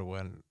would have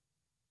went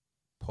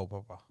Paul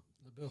Pogba.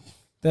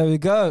 There we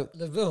go.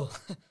 Leville.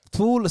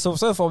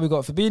 So far we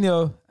got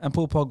Fabinho and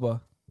Paul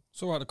Pogba.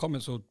 It's all right, the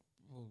comments will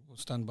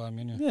stand by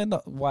me, Yeah,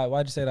 no, why?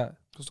 Why'd you say that?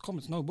 Because the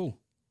comments no ball.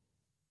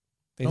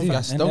 They Don't do.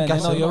 gas- And don't they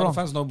gas know them. you're The wrong.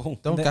 fans no ball.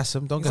 Don't They- gas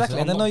them. Don't Exactly,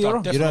 gas and them. they know you're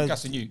wrong. Definitely You not know-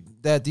 gassing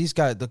you. These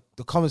guys, the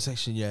comment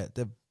section, they're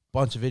a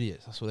bunch of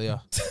idiots. That's what they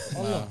are.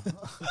 Nah.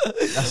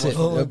 That's it.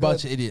 Oh, They're a God.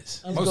 bunch of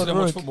idiots. Most of them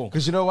watch football.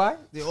 Because you know why?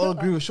 They all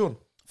agree with Sean.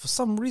 For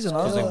some reason, I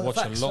Because they don't know. watch a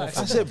lot of facts.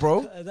 That's football.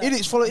 it, bro. That-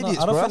 Idiots follow idiots,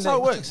 I don't bro. think That's how it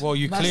they- works. Well,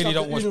 you Man, clearly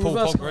stop don't watch doing Paul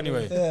reverse Pogba colour.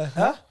 anyway. Yeah.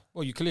 Huh?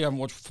 Well, you clearly haven't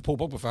watched Paul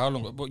Pogba for how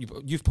long? But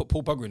you've put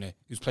Paul Pogba in there,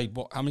 who's played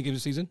what? How many games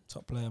this season?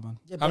 Top player, man.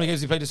 How many games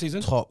has he played this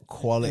season? Top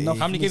quality. Enough.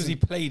 How many games has he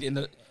played in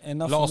the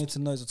Enough Last- for me to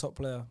know he's a top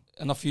player.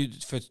 enough for you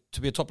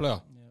to be a top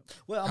player?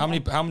 Well, How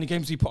many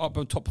games has he put up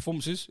on top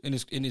performances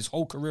in his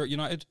whole career at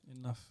United?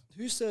 Enough.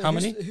 How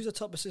many? Who's the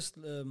top assist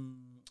in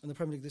the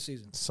Premier League this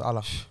season?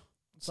 Salah.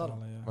 Salah.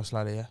 yeah. Most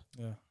likely, yeah.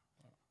 Yeah.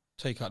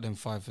 Take out them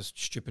 5 for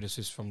stupid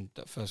assists from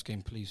that first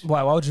game, please.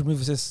 Why would you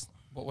move assist?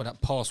 What was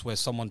that pass where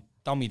someone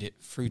dummied it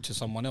through to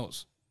someone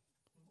else?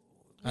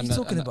 What are you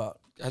talking about?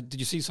 Did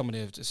you see some of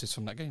the assists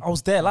from that game? I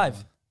was there live.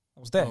 I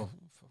was there. Oh,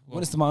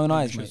 Witnessed to my own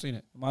eyes, you should have mate. seen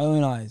it. My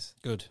own eyes.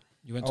 Good.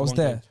 You went I to was one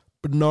there. game.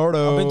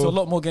 Bernardo. I've been to a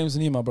lot more games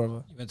than you, my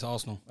brother. You went to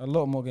Arsenal. A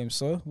lot more games.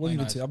 So, what have you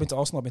been nice. to? I've been to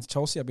Arsenal. I've been to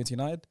Chelsea. I've been to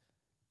United.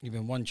 You've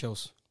been one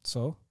Chelsea.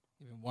 So,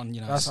 You've been one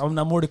United. I'm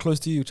already close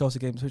to you, Chelsea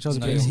games. Chelsea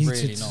No, games. you're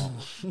really not.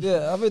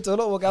 Yeah, I've been to a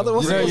lot more games. I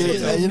don't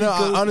know what's You know,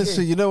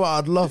 honestly, you know what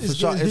I'd love for It's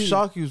Sharky? If really-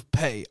 Sharky was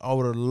petty, I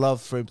would have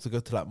loved for him to go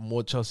to like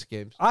more Chelsea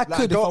games. I Like,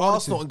 could if go I wanted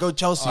Arsenal to. and go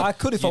Chelsea. I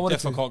could if I You wanted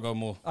definitely to. can't go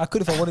more. I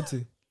could if I wanted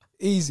to.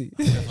 Easy.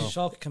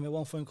 Shark can make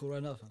one phone call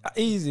right now. fam.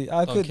 Easy.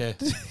 I could. Okay.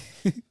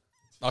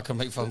 I can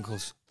make phone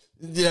calls.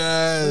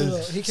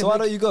 Yes. He can So why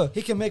make- don't you go?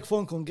 He can make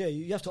phone call and get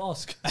you. You have to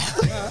ask.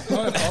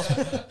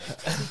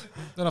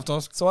 Don't have to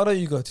ask. So why don't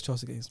you go to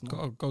Chelsea games?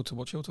 man? Go to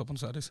watch Hilltop on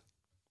Saturdays.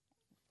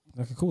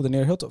 Okay, cool. Then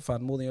you're a Hilltop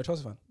fan more than you're a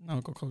Chelsea fan. No,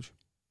 I've got a coach.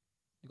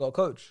 You got a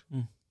coach.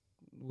 Mm.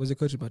 Where's your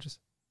coaching badges?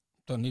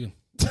 Don't need him.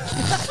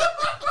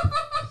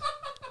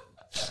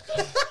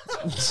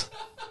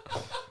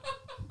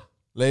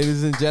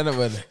 Ladies and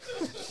gentlemen,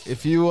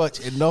 if you watch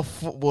enough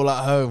football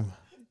at home,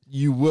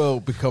 you will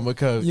become a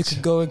coach. You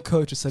can go and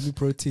coach a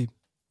semi-pro team.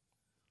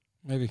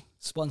 Maybe.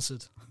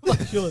 Sponsored.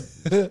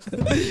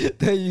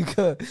 There you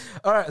go.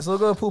 All right, so we'll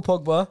go Paul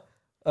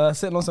Pogba.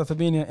 Sitting alongside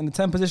Fabinho in the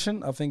 10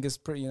 position. I think it's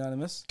pretty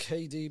unanimous.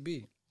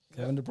 KDB.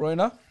 Kevin De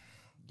Bruyne.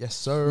 Yes,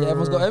 sir. Yeah,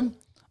 everyone's got him.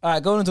 All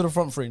right, going into the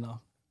front three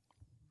now.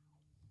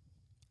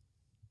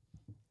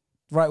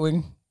 Right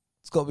wing.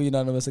 It's got to be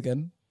unanimous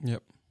again.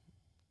 Yep.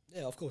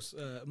 Yeah, of course.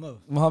 Mo.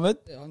 Mohamed.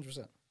 Yeah,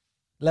 100%.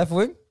 Left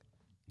wing.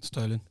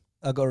 Sterling.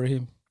 I got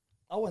Raheem.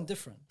 I went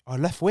different. Oh,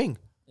 left wing.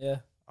 Yeah.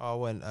 I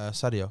went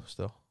Sadio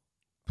still.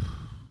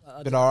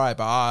 I Been all right,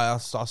 but I'll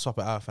swap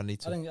it out if I need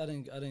to.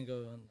 didn't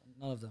go on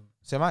none of them.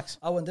 Say Max.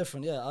 I went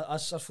different. Yeah, I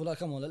feel like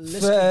come on.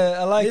 Fair,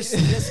 I like it.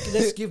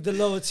 Let's give the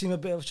lower team a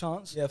bit of a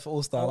chance. Yeah, for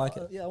All-Star, I like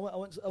it. Yeah, I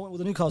went with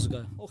the Newcastle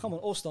guy. Oh, come on,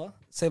 All Star.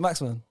 Say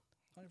Maxman.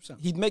 100%.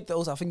 He'd make the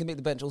All-Star. I think he'd make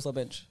the bench, All-Star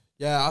bench.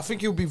 Yeah, I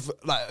think it'll be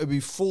it'll be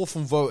 4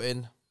 from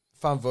voting,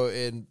 fan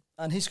voting,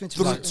 And he's going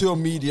to 2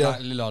 on media.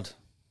 Like Lillard.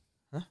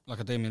 Like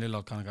a Damian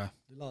Lillard kind of guy.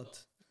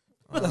 Lillard.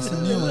 That's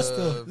a new one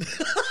still.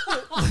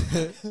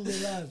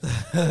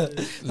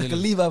 Lillard. Like a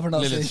Levi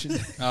pronunciation.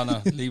 Lillard. Oh no,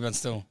 Levan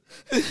still.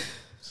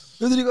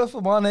 Who did you go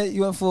for? Mane,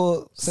 you went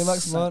for St.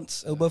 Maximin.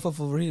 We both went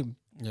for Raheem.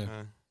 Yeah.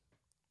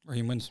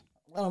 Raheem wins.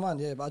 I don't mind,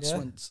 yeah, but I just Yeah?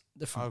 went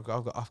different.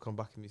 I've got AFCON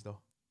backing me though.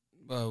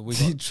 We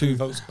got 2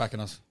 votes backing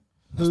us.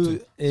 Who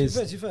To is...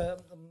 be fair,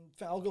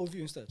 I'll go with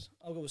you instead.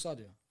 I'll go with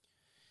Sadio.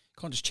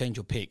 Can't just change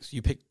your picks.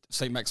 You picked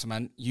St.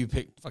 Maximin. You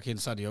picked fucking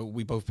Sadio.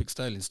 We both picked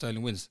Sterling.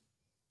 Sterling wins.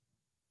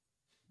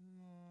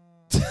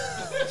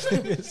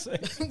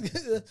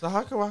 So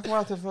how come I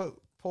have to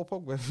vote Paul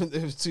Pogba if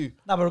it was 2?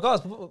 Nah, but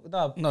regardless,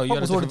 No, you Pogba had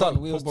a was already different done.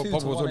 vote. We was Pogba 2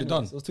 was to 1 already anyways.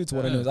 done. It was 2 to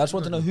 1 Yeah. anyways. I just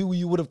want to know who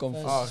you would have gone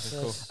for. Oh,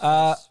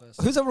 okay,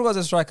 cool. Who's ever got as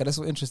a striker? That's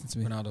what interesting to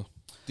me. Ronaldo.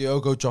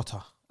 Diogo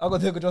Jota. I got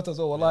Diego Jota as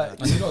well. Like,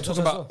 And you're not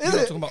talking about. is You're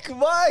not it? talking about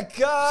My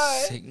guy,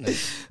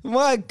 sickness.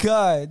 my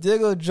guy,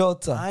 Diego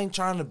Jota. I ain't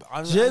trying to.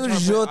 Diego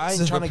Jota. I ain't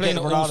We're trying We're to playing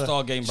get an Ronaldo.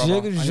 all-star game, brother.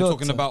 Diego And you're Jota.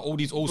 talking about all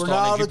these all-star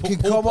Ronaldo names. You can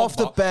put Paul come off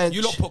the Pogba- bench.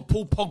 You lot put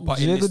Paul Pogba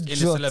in Diego this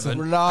Jota. 11, and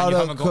you Ronaldo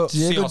haven't got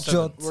Diego CR7.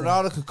 Jota.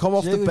 Ronaldo could come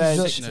off Diego the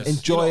bench, Jota.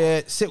 enjoy You lot-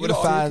 it, sit you with the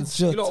lot- fans.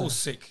 Diego You lot Jota. all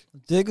sick.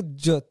 Diego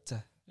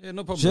Jota. Yeah,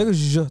 no problem. Diego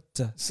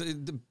Jota. So,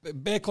 the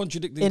bare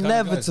contradicting kind of guys.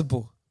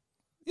 Inevitable.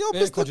 Yo,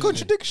 Very Mr.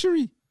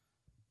 Contradictory.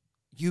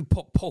 You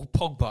put Paul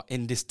Pogba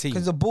in this team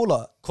Because a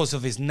baller. because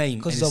of his name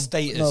and 'Cause his a-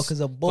 status. no,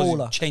 'cause a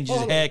baller. He changes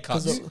his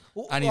 'Cause haircuts.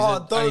 a- And he's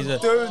a, don't and he's a,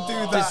 do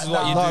that. This is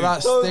what you Not do.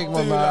 that Don't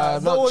stigma, do man.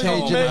 that. No Not one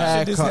changing even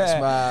mentioned his haircuts,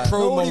 hair. man.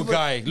 Promo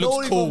guy. Looks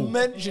Don't cool. even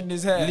mention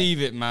his hair.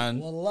 Leave it, man.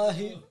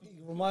 Wallahi, he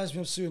reminds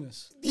me of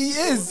Souness. He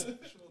is.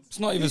 It's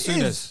not even He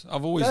Souness. is.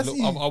 I've always That's looked.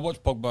 you. I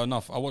watched Pogba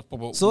enough. I watched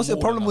Pogba. So what's your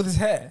more problem enough. with his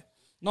hair?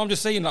 No, I'm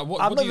just saying, like,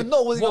 what? I what don't do even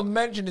know. Wasn't what- even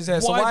mention his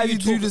hair. So why do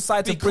did you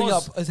decide to bring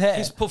because up his hair?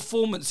 His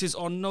performances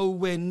are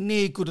nowhere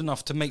near good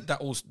enough to make that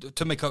all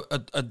to make a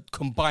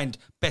combined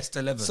best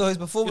 11. So his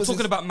performances- You're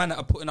talking about man that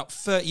are putting up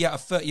 30 out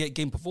of 38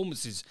 game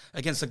performances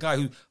against a guy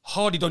who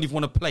hardly don't even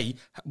want to play.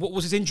 What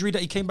was his injury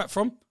that he came back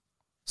from?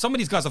 Some of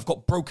these guys have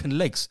got broken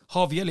legs.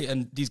 Harvey Elliott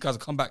and these guys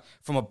have come back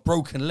from a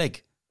broken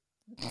leg.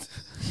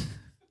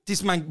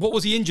 This man, what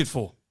was he injured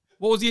for?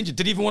 What was he injured?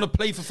 Did he even want to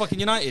play for fucking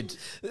United?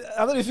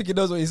 I don't even think he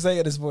knows what he's saying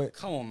at this point.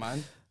 Come on,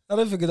 man. I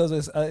don't think he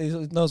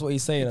knows what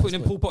he's saying. at Putting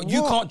in this Paul point. Pogba.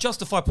 You can't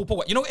justify Paul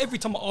Pogba. You know, every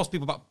time I ask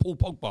people about Paul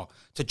Pogba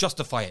to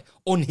justify it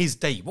on his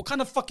day, what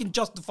kind of fucking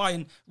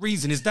justifying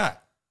reason is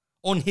that?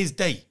 On his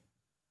day.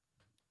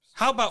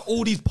 How about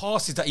all these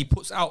passes that he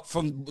puts out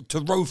from to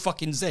row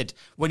fucking Z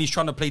when he's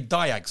trying to play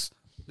diags,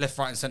 left,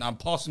 right, and centre, and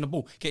passing the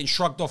ball, getting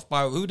shrugged off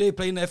by who they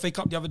played in the FA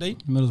Cup the other day?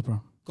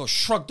 Middlesbrough. Got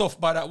shrugged off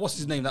by that. What's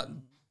his name? That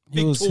He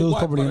big was tall white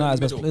probably bloke in the United's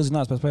best. He middle. was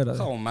United's best player that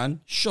Come day. on, man,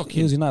 He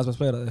shocking. was United's best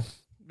player that day.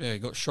 Yeah, he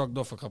got shrugged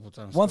off a couple of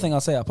times. One thing I'll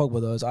say at Pogba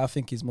though is I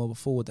think he's more of a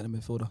forward than a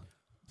midfielder.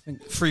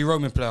 Free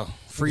roaming player,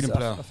 freedom I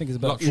player. think he's a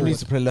better He Luxury. needs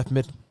to play left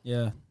mid.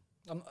 Yeah.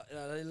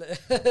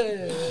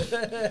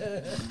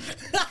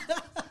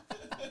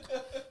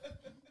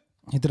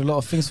 He did a lot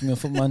of things for me on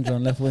Foot Manager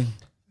on left wing.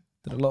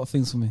 Did a lot of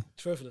things for me.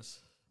 Trophyless.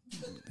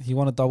 He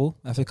won a double,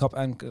 FA Cup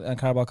and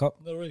Carabao Cup.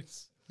 No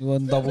rings. He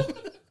won double.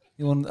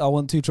 I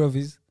won 2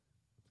 trophies.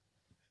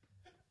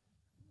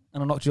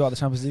 And I knocked you out of the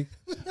Champions League.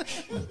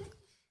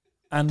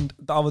 And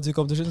the other 2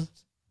 competitions.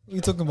 What are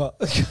you talking about?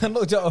 I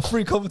knocked you out of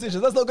 3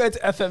 competitions. Let's not go into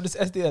FM, this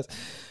SDS.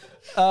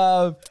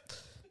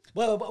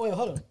 Wait,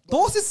 hold on. But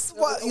what's this?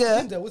 What? With Yeah.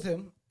 him there, with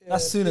him.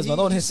 That's Souness, man. I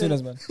don't hit said-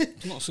 Souness, man.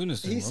 Not soon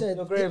as He said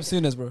You're Graham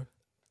Souness, bro.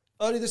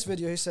 early this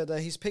video, he said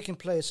that he's picking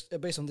players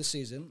based on this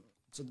season.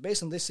 So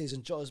based on this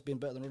season, Jota's been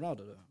better than Ronaldo,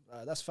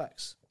 though. That's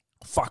facts.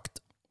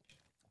 Fucked.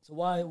 So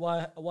why have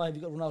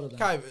you got Ronaldo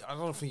then? I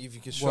don't think if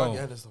you can shrug Well-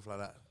 your head and stuff like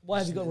that. Why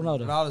have you got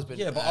Ronaldo? Ronaldo's been.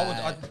 Yeah, but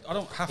I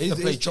don't have to He's-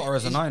 play he's- Jota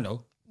as a 9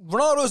 though.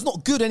 Ronaldo's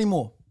not good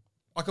anymore.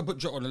 I could put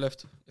Jota on the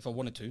left if I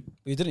wanted to.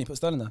 But you didn't. You put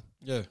Sterling there.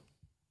 Yeah.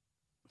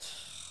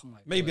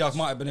 Maybe I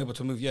might have been able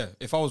to move. Yeah,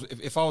 if I was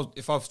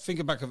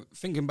thinking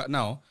back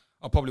now,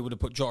 I probably would have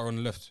put Jota on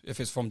the left if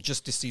it's from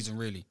just this season,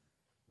 really.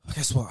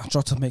 Guess what?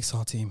 Jota makes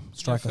our team.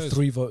 Striker, fair.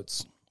 3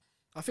 votes.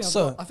 I think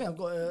So- I've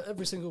got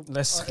every single.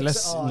 Let's-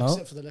 except, no.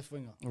 except for the left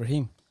winger.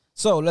 Raheem.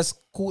 So let's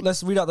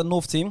read out the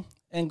North team.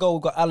 In goal,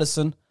 we've got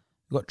Alisson.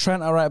 We've got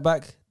Trent at right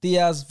back,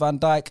 Diaz, Van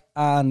Dijk,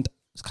 and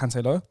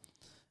Cancelo.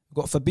 We've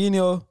got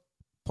Fabinho,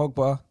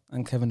 Pogba,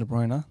 and Kevin De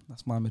Bruyne.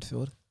 That's my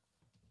midfield.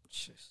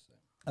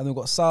 And we've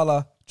got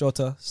Salah,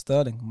 Jota,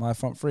 Sterling, my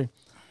front 3.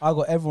 I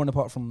got everyone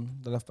apart from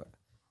the left back.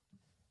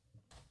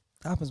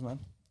 That happens, man.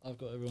 I've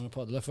got everyone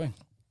apart the left wing.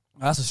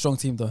 That's a strong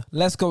team, though.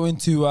 Let's go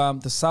into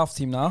the South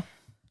team now.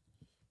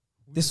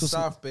 This was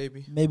South,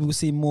 baby. maybe we'll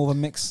see more of a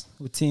mix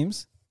with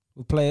teams,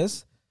 with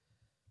players,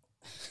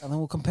 and then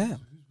we'll compare.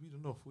 We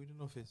don't know. We don't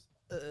know if it's.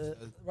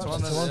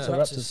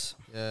 Raptors.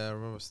 Yeah, I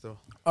remember still.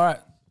 All right,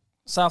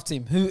 South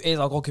team. Who is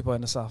our goalkeeper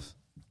in the South?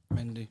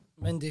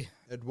 Mendy,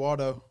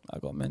 Eduardo. I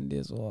got Mendy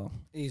as well.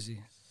 easy.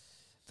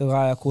 The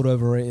guy I called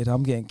overrated.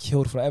 I'm getting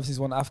killed for that. Ever since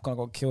one Afghan, I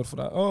got killed for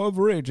that. Oh,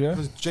 overrated, yeah.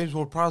 Because James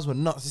Ward-Prowse went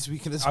nuts this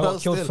weekend as I well.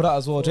 got killed still. for that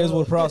as well. James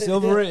Ward-Prowse,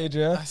 overrated,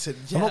 yeah. I said,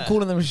 I'm not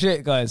calling them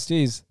shit, guys.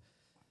 Jeez.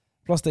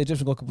 Plus, the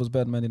Egyptian goalkeeper was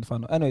better than Mendy in the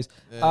final. Anyways,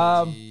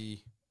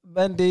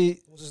 Mendy.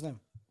 What's his name?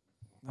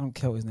 I don't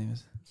care what his name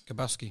is.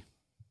 Gabaski.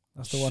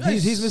 That's the one.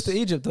 He's Mr.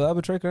 Egypt, though.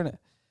 Abu Traker,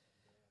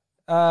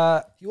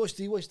 innit? He watched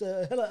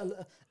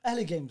the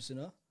Ahly games, you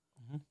know.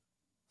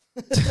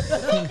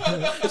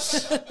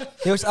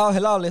 He watched Al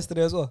Hilal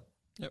yesterday as well.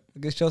 Yep.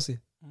 Against Chelsea.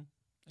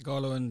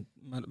 Igalo and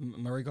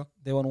Mariga.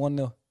 They won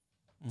 1-0.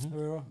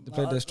 They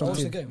played their strong I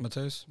watched the team. game.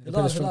 Mateus. They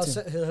played a strong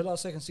team.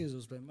 Hilal's second season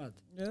was playing mad.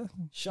 Yeah.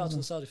 Shout out to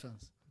the Saudi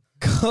fans.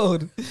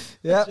 Cold.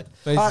 Yeah.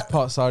 Faze is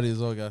part Saudi as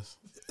well, guys.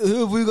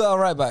 Who have we got our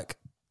right back?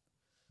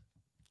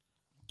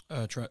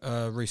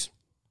 Reece.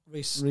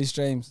 Reece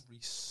James.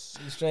 Reece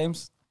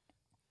James.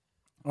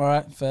 All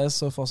right, fair.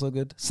 So far, so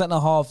good. Centre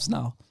halves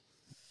now.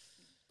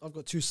 I've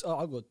got two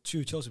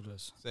Chelsea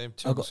players. Same.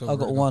 I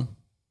got one.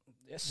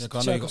 Yes. Yeah,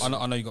 'cause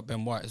I know you got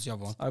Ben White as the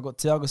other one. I got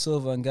Thiago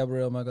Silva and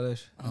Gabriel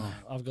Magalhaes.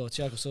 I've got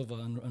Thiago Silva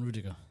and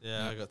Rudiger.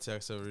 Yeah, I got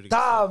Thiago Silva. Rudiger.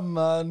 Damn,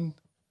 man.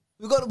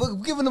 We're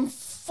giving them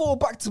 4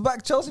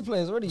 back-to-back Chelsea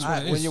players already.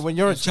 When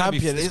you're a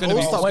champion,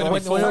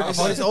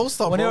 it's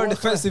all-star. When you're a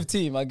defensive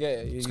team, I get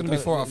it. It's going to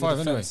be 4 out of 5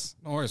 anyway.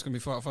 Don't worry, it's going to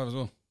be 4 out of 5 as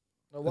well.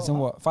 It's in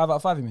what? 5 out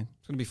of 5, you mean?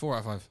 It's going to be 4 out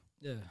of 5.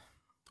 Yeah.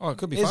 Oh, it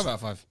could be 5 out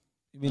of 5.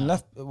 You mean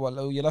left?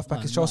 Well, your left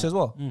back is Chelsea as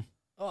well. Who's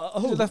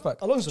your left back?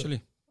 Alonso.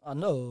 Chile.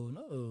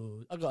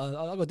 No. I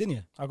got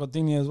Digne. I got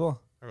Digne as well.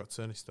 I got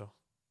Tony still.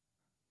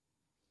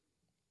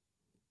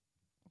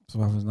 So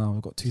what happens now?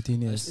 We've got 2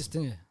 Dignes. It's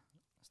Digne.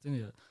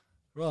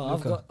 Right,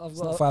 Luka. I've It's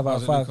got not 5 out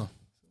of 5 Luka?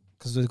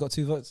 because we've got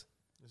 2 votes.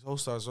 It's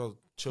all-star as well.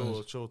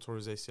 Chill tore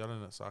his ACL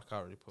in it, so I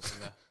can't really put him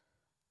there.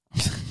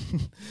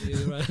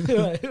 You're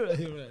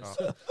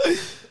right.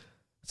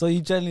 So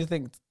you generally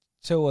think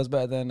Chilwell's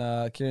better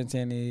than Kieran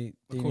Tierney?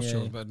 Of course,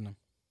 Chilwell's better than him.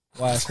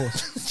 Why? Of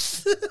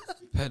course.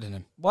 Better than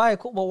him. Why?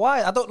 Well,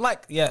 why? I don't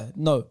like. Yeah,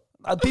 no.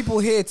 People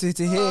here to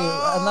hear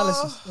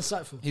analysis.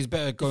 Insightful. He's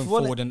better going you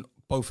want forward than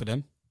both of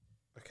them.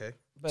 Okay.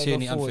 Better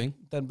Tierney going and forward Thing.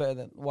 Then better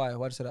than why?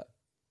 Why do you say that?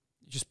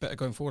 Just better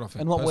going forward, I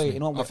think. In what way? personally.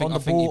 In what way? I think- On I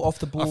the think ball, off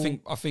the ball?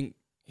 I think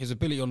his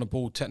ability on the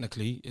ball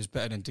technically is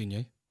better than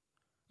Digne.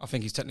 I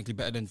think he's technically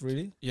better than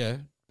Really? Yeah,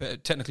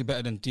 technically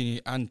better than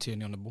Digne and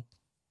Tierney on the ball.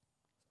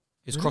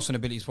 His crossing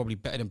ability is probably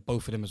better than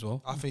both of them as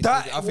well. I think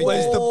That I think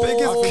is the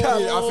biggest cap.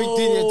 I think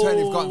Digne and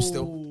Tony have got him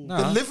still.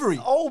 Nah. Delivery.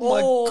 Oh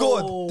my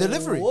god!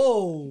 Delivery.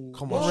 Whoa.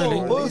 Come Whoa, on,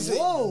 really?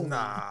 Whoa.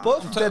 Nah.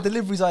 Both of their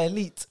deliveries are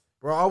elite.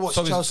 Bro, I watched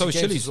So is- Chelsea so is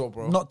games Chile's. as well,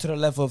 bro. Not to the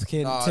level of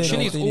Tierney. Nah,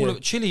 Tierney or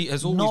Chile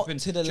has always Not been.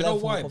 to the Do you know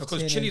level why? of Because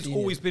Tierney Chile's and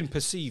always been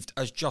perceived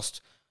as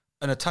just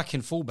an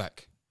attacking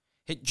fullback.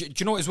 Do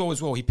you know what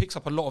as well? He picks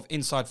up a lot of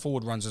inside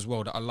forward runs as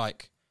well that I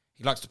like.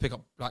 He likes to pick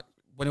up, like,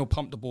 when he'll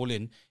pump the ball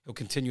in, he'll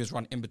continue his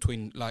run in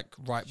between, like,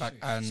 right back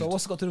and So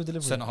what's it got to do with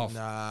delivery? centre half.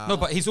 Nah. No,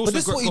 but he's also But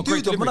this is got, what you got do,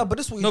 great though. delivery. No, but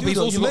this is what you no, do. but he's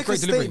though. also You got make a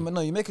great delivery. statement.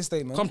 No, you make a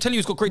statement. So I'm telling you,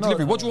 he's got great No,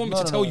 delivery. no, What do you want me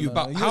no, to tell no, you no,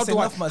 about? no. How You're do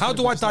I saying how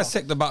do I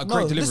dissect about a No,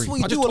 great this is delivery? what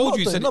you I do just a lot, told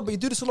you. though. Said No, but you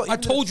do this a lot. I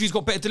Even told if- you he's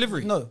got better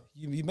delivery. No,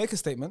 you make a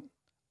statement.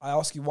 I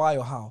ask you why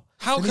or how.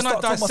 How Then can you I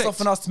start talking about dissect?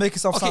 something else to make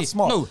yourself sound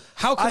smart? No,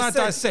 how can I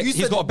said- dissect? you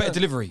He's said got a that- better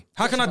delivery.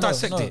 How can I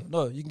dissect it?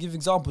 No, you can give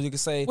examples. You can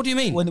say. What do you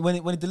mean? When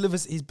he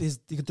delivers, he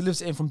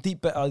delivers it in from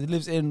deep better. He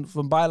delivers it in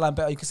from byline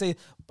better. You can say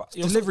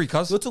Delivery,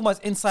 cuz. You're talking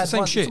about inside. It's the same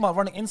You're shit. talking about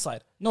running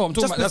inside. No, I'm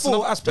talking Just about that's before-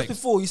 another aspect. Just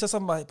before you said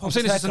something about. I'm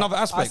saying this is another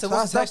I aspect. said,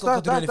 what's his haircut got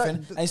to do with that-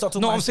 anything? And you start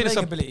talking No, about I'm saying it's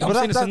playing a- ability. I'm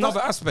saying it's that- another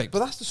that's- aspect. But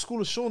that's the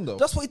school of Sean, though.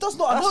 That's what he does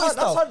not. I That's noticed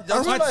how- that. that's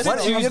how- I realised said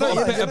that. to you, he's got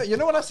a better- You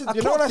know when I said I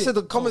clocked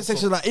the comment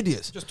section is like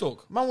idiots. Just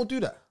talk. Man will do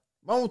that.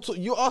 Man will talk,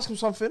 you ask him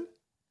something,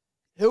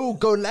 he'll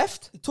go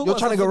left. Talk You're about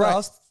trying to go something right,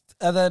 else,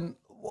 and then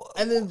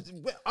and then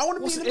I want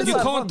to What's be in it the You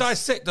middle. Inside can't runs.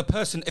 dissect the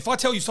person. If I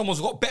tell you someone's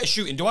got better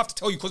shooting, do I have to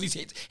tell you because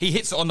he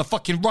hits it on the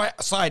fucking right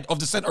side of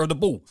the center of the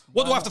ball?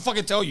 What do I have to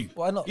fucking tell you?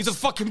 Why not? He's a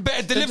fucking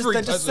better Then just- delivery.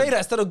 then just person. say that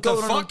instead of The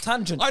going on a fuck?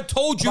 tangent I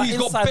told you about he's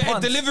got inside better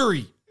runs.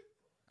 delivery,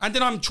 and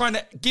then I'm trying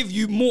to give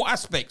you more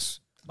aspects.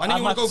 I know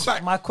you want to go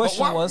back. My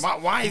question but was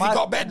why has he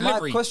got better my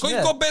delivery? question- Because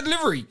he's got better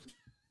delivery.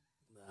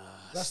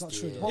 That's not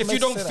true. Though. What If you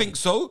makes don't say that? think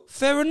so,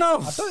 fair I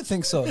enough. don't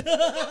think so.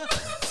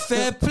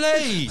 Fair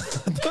play.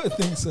 I don't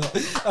think so.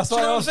 That's Do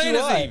why you know I what I'm asked saying, you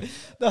why. Azim?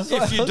 That's why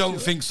I If you asked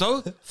don't think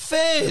so,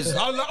 fairs.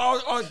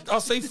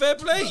 I'll say fair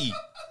play.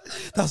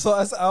 That's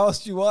why I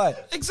asked you why.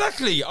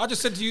 Exactly. I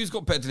just said to you he's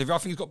got better delivery. I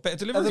think he's got better And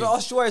delivery. then I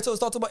asked you why. Start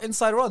talking about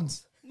inside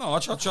runs. No, I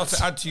tried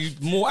to add to you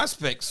more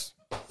aspects.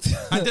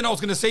 And then I was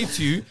going to say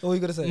to you, What were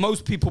you gonna say?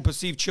 most people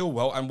perceive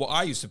Chilwell, and what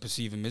I used to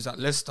perceive him is at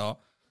Leicester,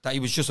 that he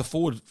was just a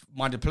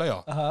forward-minded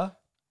player.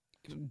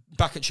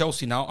 Back at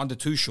Chelsea now, under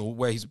Tuchel,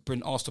 where he's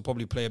been asked to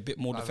probably play a bit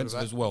more defensive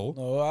as well.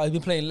 No, I've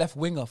been playing left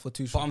winger for But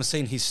Tuchel. I'm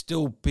saying he's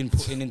still been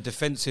putting in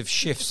defensive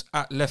shifts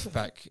at left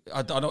back.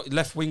 I don't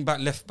left wing back,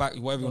 whatever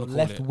you want to call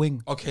left it.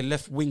 wing. Okay,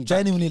 left wing back.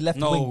 Genuinely left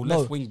no, wing. No,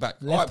 left wing back.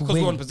 left All right, because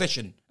wing. we're on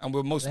possession and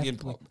we're mostly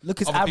Left in. wing. Look,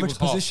 his other average people's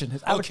half. position.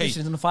 His average Okay,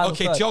 position is in the final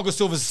Okay, third. Thiago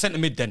Silva's a centre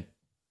mid then.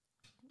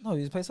 No,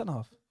 he's playing centre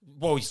half.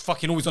 Well, he's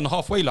fucking always on the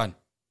halfway line.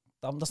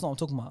 That's not what I'm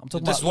talking about. I'm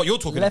talking This about is what you're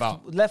talking left,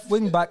 about. Left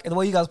wing back, and the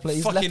way you guys play,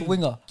 he's Fucking left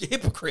winger.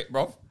 hypocrite,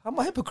 bro. I'm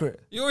a hypocrite.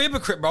 You're a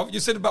hypocrite, bro. You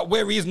said about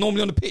where he is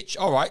normally on the pitch.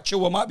 All right,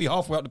 Chilwell might be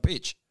halfway up the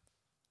pitch.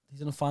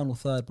 He's in the final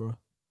third, bro.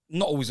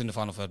 Not always in the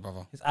final third,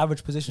 brother. His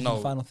average position is in No,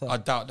 the final third. I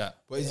doubt that.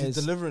 But is It he is.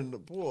 delivering the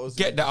ball?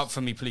 Get that up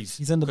for me, please.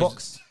 He's in the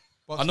 'Cause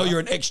box. I know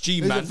you're an XG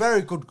He's man. a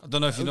very good. I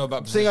don't know if you know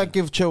about I think I possession.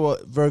 give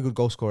Chilwell a very good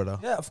goal scorer though.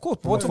 Yeah, of course.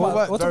 But we're talking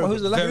about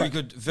who's the left Very back.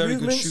 good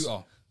Movements.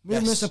 shooter.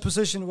 Movements and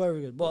position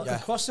very good, but Yeah.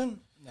 the crossing.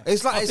 No.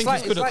 It's like I it's think like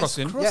he's good it's at like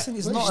crossing. Crossing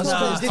is Well, not he's as not-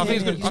 good. I as think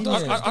he's good.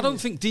 Digne. I don't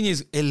think Digne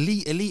is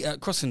elite at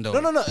crossing though.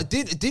 No.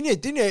 Digne I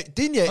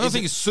don't is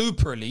think he's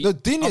super elite. No,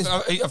 Digne is-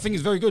 I think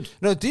he's very good.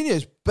 no Digne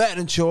is better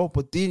than Shaw,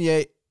 but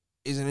Digne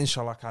is an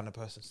inshallah kind of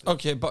person. Still.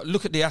 Okay, but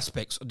look at the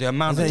aspects, the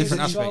amount of Is it-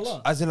 different is it aspects.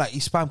 inshallah? As in, like, he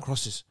spam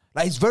crosses.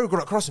 Like, he's very good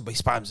at crossing, but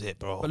he spams it,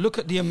 bro. But look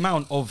at the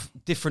amount of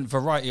different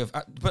variety of.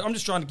 But I'm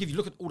just trying to give you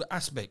look at all the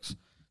aspects.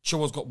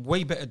 Shaw's got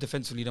way better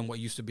defensively than what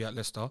he used to be at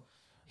Leicester.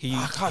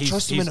 I can't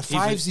trust him in a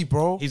 5-0,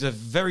 bro. He's a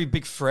very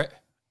big threat.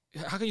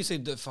 How can you say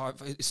that five?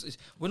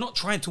 We're not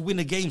trying to win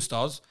a game,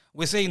 Stars.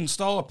 We're saying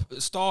star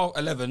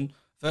 11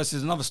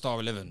 versus another star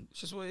 11.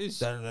 It's just what it is.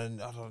 Then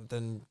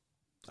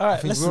All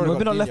right, think listen, we already we've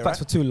been got on left Digne, backs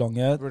for too long,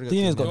 yeah? We already got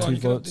Digne's got Digne. 2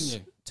 You got votes.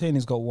 Digne.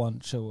 Tierney's got 1.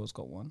 Chilwell's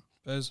got 1.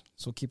 Bez.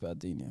 So we'll keep it at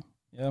Digne.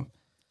 Yeah.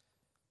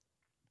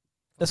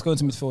 Let's go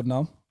into midfield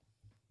now.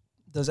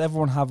 Does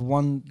everyone have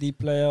one deep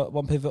player,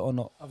 one pivot or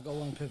not? I've got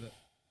one pivot,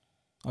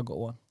 I got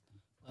 1.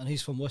 and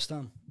he's from West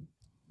Ham.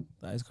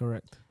 That is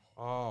correct.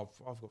 oh,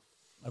 I've got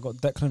I got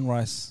Declan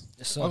Rice.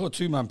 Yes, sir. I got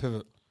 2-man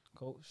pivot.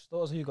 Cool.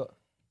 Stores, who you got?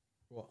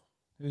 what?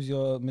 Who's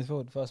your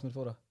first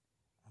midfielder?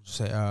 I'll just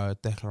say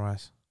Declan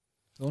Rice.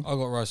 I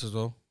got Rice as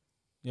well.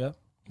 Yeah.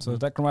 So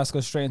Declan Rice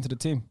goes straight into the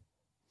team.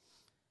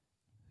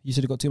 You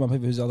said you got 2-man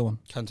pivot. Who's the other one?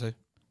 Kante.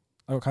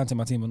 I got Kante in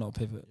my team, but not a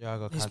pivot. Yeah, I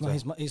got he's,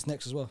 Kante. he's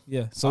next as well.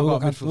 Yeah. So I we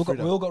got got, midfield we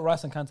three all got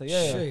Rice and Kante.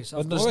 Yeah, yeah. Jeez, But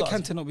I've the Why would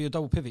starters- Kante not be a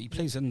double pivot? He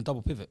plays in a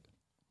double pivot.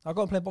 I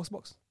got him playing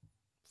box.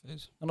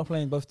 I'm not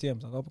playing both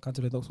TMs. I got Kante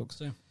playing box.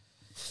 Same.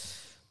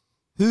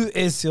 Who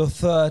is your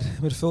third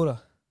midfielder?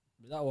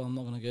 That one I'm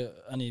not going to get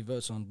any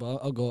votes on, but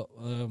I've got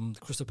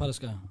Crystal Palace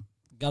guy,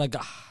 Gallagher.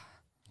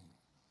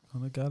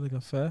 Conor Gallagher,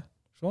 fair.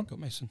 Sean? Got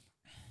Mason.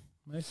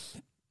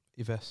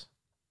 Yves.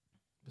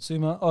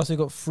 Basuma. Oh, so you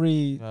got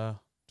 3 Yeah,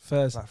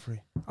 fairs. like 3.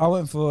 I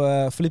went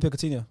for Felipe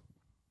Coutinho.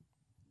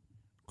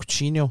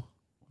 Coutinho.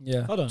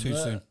 Yeah. Hold on. Too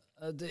soon.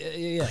 Yeah. I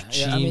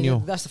mean,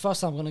 Coutinho. that's the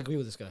first time I'm going to agree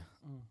with this guy.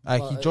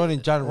 Like, he joined in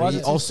why January. did He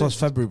he also say-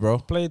 February,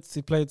 bro.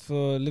 He played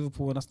for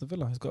Liverpool and Aston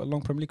Villa. He's got a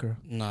long Premier League career.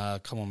 Nah,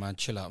 come on, man.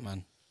 Chill out,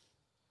 man.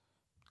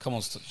 Come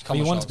on, But come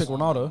you on. wanted to pick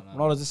Sharks. Ronaldo.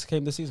 Ronaldo just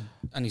came this season.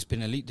 And he's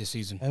been elite this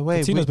season. Hey,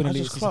 wait, Coutinho's been I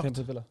elite just since he came clocked.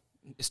 to Villa.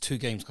 It's 2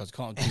 games, cuz.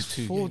 Can't do It's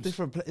 2 four games.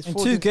 different players. In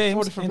 2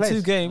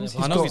 games,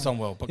 I know he's done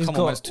well, but he's come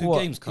got on, man. It's 2 what?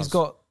 games, cuz. He's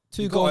got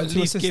 2 You goals got and at 2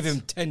 least assists. give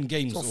him 10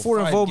 games. He's got or 4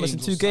 5 involvements in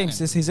games 2 or games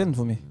something. since he's in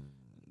for me.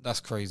 That's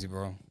crazy,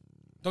 bro. Don't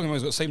get me wrong,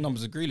 he's got the same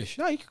numbers as Grealish.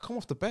 No, he could come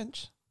off the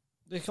bench.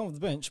 They come off the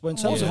bench, but in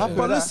terms Yeah. of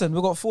But listen,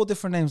 we've got 4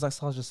 different names, like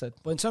Saj just said.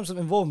 of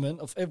involvement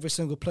of every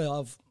single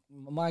player,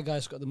 my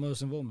guy's got the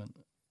most involvement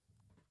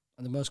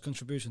and the most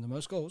contribution, the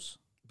most goals.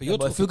 But you're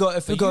but if talking,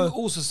 we go- you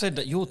also said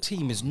that your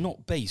team is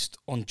not based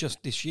on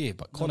just this year,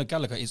 but Conor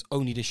Gallagher is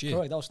only this year.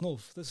 Correct, that was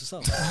North. This is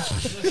South.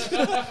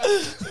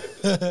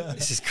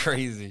 This is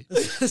crazy.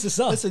 This is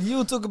South. Listen,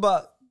 you talk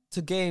about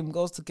to game,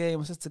 goals to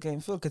game, assists to game.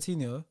 Phil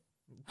Coutinho,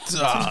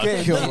 Come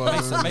games. on,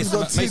 Mason, man. He's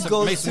got 2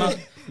 goals.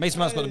 Mason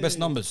Mount's got the best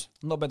numbers.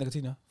 Not better than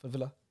Coutinho for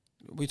Villa.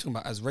 What are you talking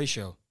about as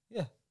ratio?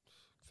 Yeah.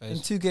 In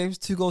Fairs. 2 games,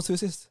 2 goals, 2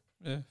 assists.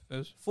 Yeah,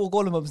 fairs. 4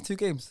 goal involvements in 2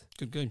 games.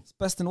 Good game. It's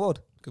best in the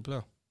world. Good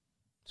player.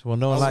 So, well,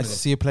 no one I likes to wanted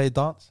see you play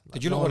dance.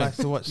 Did you no not one want likes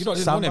him? to watch You lot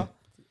didn't want him. samba?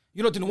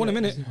 You lot didn't want him,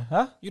 innit?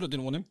 Huh? You lot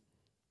didn't want him.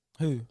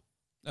 Who?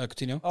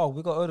 Coutinho. Oh,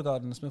 we got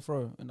Odegaard and Smith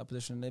Rowe in that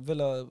position.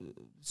 Villa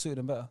suited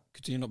them better.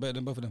 Coutinho not better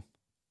than both of them.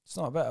 It's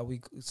not better.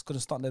 It's going to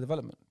stunt their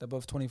development. They're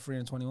both 23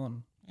 and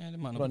 21. Yeah, they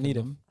might We not don't be need good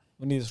him.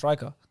 We need a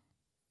striker.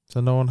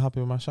 So no one happy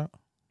with my shot?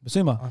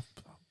 Basuma. enough.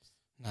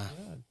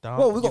 Nah.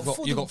 Well, we You got got,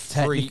 four you got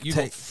different- three. Technic- You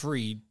got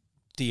 3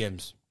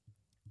 DMs,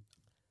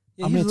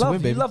 Yeah, I'm you here to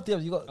win, love baby.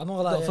 them. You got, I'm not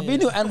you gonna got lie,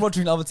 Fabinho and Rodri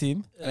in the other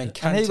team. and then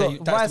And here Kante. you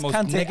got That's Rice, the most Kante,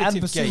 and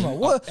negative game Basuma. I've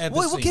What ever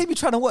what seen. game you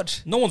trying to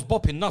watch? No one's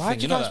bopping nothing.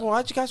 Why'd You know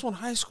that. you guys want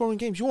high scoring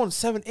games? You want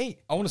 7-8.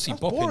 I want to see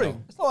That's bopping boring.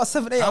 though. It's not a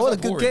 7-8. I How's want a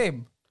that good boring?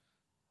 game.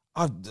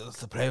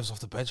 The players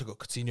off the bench. I got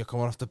Coutinho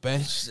coming off the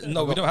bench.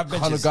 No, we don't have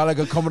Conor benches.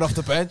 Gallagher coming off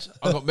the bench.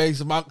 I got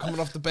Mason Mount coming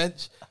off the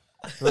bench.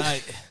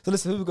 Like, So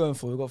listen, who we going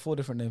for? We've got 4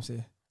 different names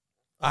here.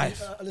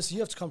 Listen,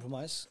 you have to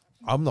compromise.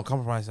 I'm not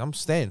compromising. I'm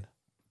staying.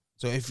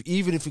 So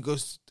even if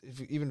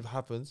it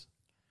happens,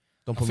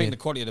 don't I put me think in. the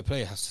quality of the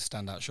player has to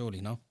stand out.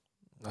 Surely, no.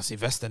 That's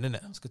investing, isn't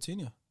it? It's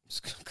Coutinho.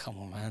 Come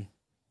on, man.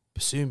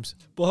 Presumes.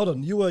 But hold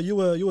on, you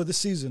were this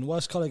season. Why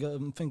is Gallagher?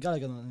 Think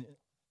Gallagher?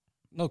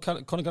 No,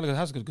 Conor Gallagher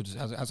has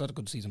had a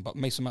good season, but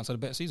Mason Mount's had a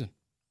better season.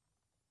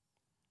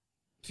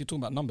 If you're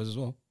talking about numbers as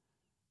well,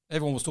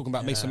 everyone was talking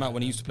about Mason Mount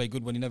when he used to play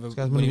good, when he never. This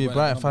guy's when going to he be a weren't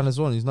Brighton numbers. fan as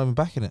well. He's not even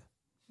backing it.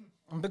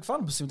 I'm a big fan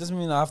of Basuma. Doesn't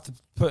mean I have to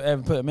put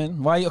him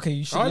in. Why? Okay,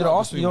 you should. I You're, like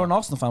Arsenal, you're an Basuma.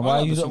 Arsenal fan. I Why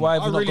like have you? Basuma. Why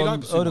have I you not really gone like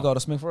Basuma. Odegaard or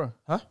Smith Rowe?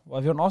 Huh? Why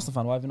if you're an Arsenal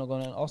fan? Why have you not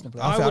gone an Arsenal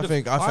player? I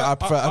think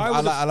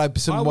I like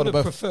Basuma I more would than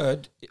have both.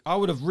 preferred. I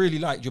would have really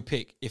liked your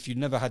pick if you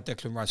never had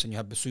Declan Rice and you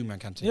had Basuma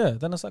and Kante. Yeah,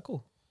 then it's like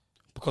cool.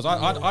 Because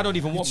I don't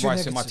even want too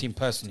Rice in my negative. team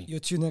personally. You're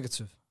too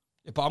negative.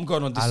 But I'm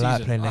going on this I like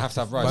season. playing I have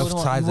to have negative. Rice.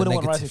 Both sides you are wouldn't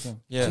want Rice negative. with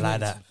him. Yeah, Like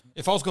that.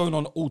 If I was going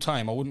on all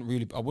time, I wouldn't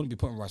be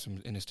putting Rice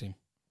in this team.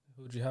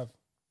 Who would you have?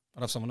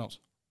 I'd have someone else.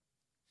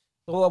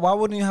 Well, why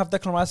wouldn't you have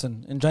Declan Rice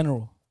in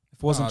general?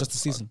 It wasn't just the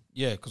season.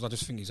 Yeah, because I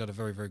just think he's had a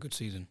very, very good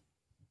season.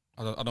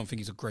 I don't think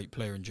he's a great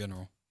player in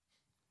general.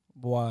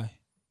 Why?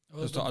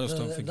 I just don't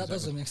think that he's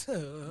doesn't make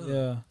sense.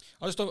 Yeah.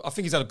 I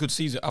think he's had a good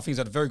season. I think he's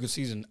had a very good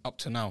season up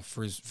to now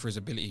for his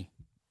ability.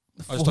 I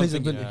just For don't his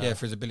think, ability.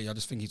 for his ability. I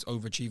just think he's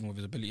overachieving with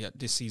his ability at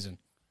this season.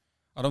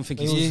 I don't think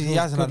It he's. was- He it was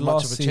hasn't good had much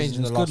last of a change season.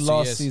 in the It was last good 2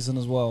 last years. season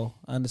as well,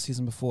 and the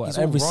season before. He's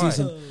And every all right.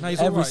 season, No, he's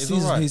all every right. He's all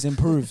season right. he's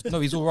improved. No,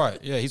 he's all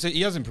right. Yeah,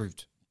 he has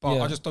improved, but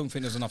Yeah. I just don't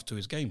think there's enough to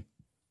his game.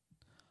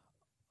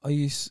 Are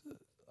you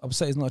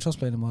upset he's not a Chelsea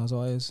player anymore? As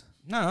always.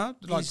 Nah,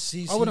 like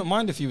He's- I wouldn't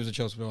mind if he was a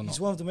Chelsea player or not. He's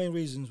one of the main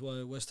reasons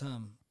why West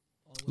Ham.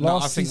 No, I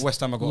Last think season- West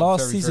Ham have got Last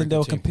a very, season very they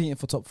were good team. competing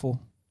for top 4.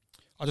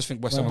 I just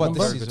think West Ham What have about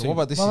got a this very good season? team. What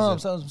about this No, season?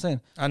 that's what I'm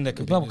saying. And they're No,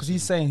 competing. because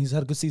he's saying he's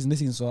had a good season this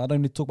season, so I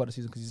don't need to talk about the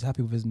season because he's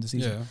happy with his in the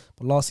season. Yeah.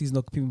 But last season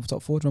they're competing for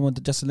top 4. Do you remember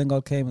when Justin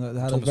Lingard came and they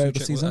had Thomas a very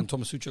good Suchek season? and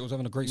Thomas Suchek was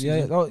having a great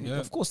Yeah, season. yeah.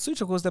 Of course,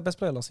 Suchek was their best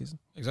player last season,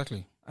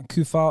 Exactly. and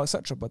Kufal,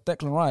 etc. But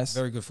Declan Rice,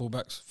 Very good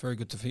fullbacks. Very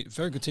good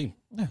very good team.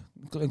 yeah,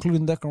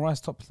 including Declan Rice,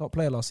 top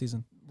player last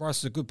season. Rice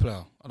is a good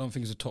player. I don't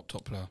think he's a top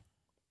player.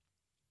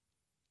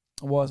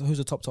 Who's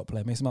a top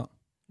player? Mason Mount.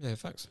 Yeah,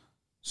 facts.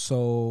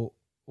 So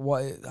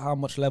how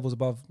much levels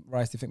above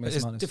Rice do you think But Mason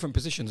it's Mount is? different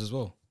positions as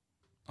well.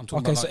 I'm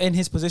talking Okay, about so in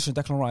his position,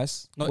 Declan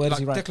Rice, no, where like does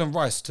he rank? Declan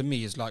Rice to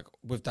me is like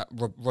with that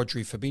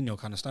Rodri Fabinho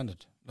kind of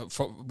standard, like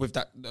with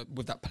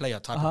that player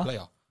type Uh-huh. of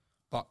player.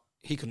 But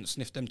he couldn't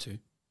sniff them two.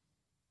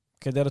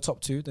 Okay, they're the top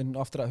 2. Then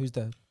after that, who's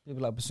there?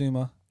 People like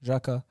Basuma,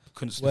 Xhaka.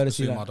 Couldn't Where sniff does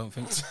he Basuma. rank? I don't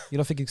think. You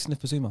don't think he can sniff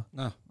Basuma?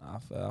 No,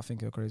 Nah, I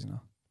think you're crazy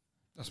now.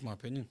 that's my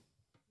opinion.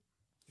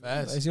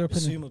 Is your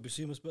opinion?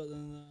 Basuma's better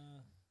than.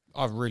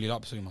 I really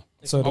like Basuma.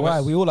 So do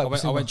I. We all like I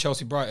Basuma. went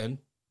Chelsea Brighton.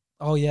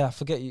 Oh yeah, I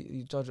forget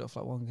you judge it off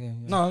like one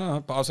game. Yeah.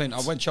 No, but I was saying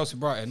I went Chelsea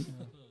Brighton,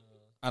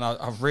 and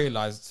I've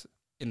realised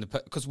in the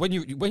because when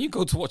you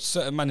go to watch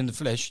certain man in the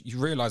flesh, you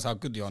realise how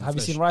good they are. In Have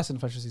the you flesh. seen Rice in the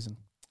first season?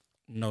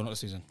 No, not the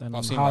season. Then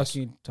I've seen how Rice.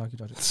 can you judge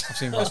it? I've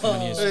seen Rice for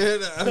many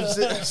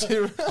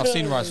years. I've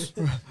seen Rice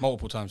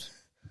multiple times.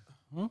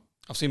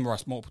 I've seen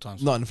Rice multiple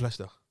times. Not in the flesh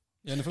though.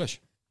 Yeah, in the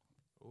flesh.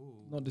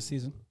 Not this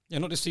season. Yeah,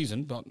 not this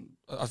season, but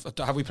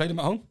have we played him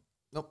at home?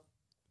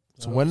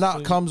 So when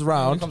that comes When it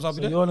round, comes, I'll be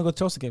So there. you only go to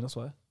Chelsea game, that's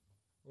why.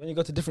 When you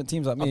go to different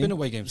teams like me, I've been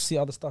away you games. see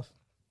other stuff.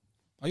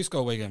 I used to go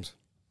away games.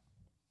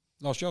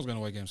 Last year I was going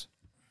away games.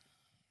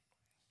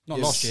 Not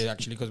Yes. last year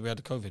actually because we had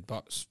the COVID,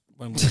 but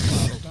when we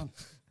were locked down.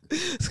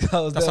 That's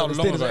how the long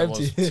stadium's ago it was.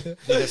 empty.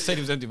 Yeah, the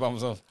stadium was empty by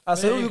myself.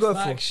 So who are we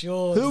going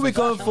for? Who are we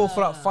going for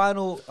that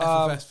final?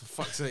 FFS, for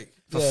fuck's sake.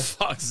 For Yeah.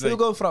 fuck's Who are we sake.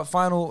 going for that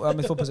final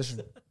midfield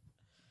position?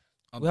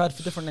 We had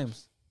different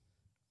names.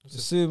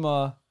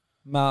 Suma,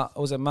 Mount,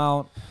 was it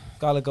Mount,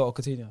 Gallagher, or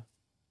Coutinho?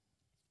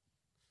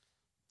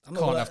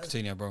 Can't have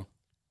Coutinho, bro.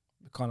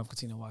 We can't have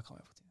Coutinho. Why can't we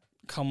have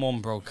Coutinho? Come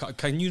on, bro.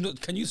 Can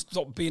you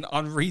stop being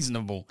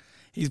unreasonable?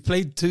 He's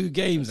played 2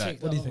 games.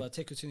 Take, What do you think?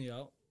 Take Coutinho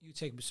out. You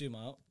take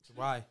Basuma out.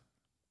 Why?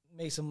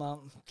 Mason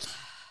Mount.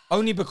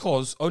 Only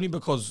because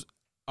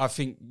I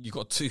think you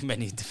got too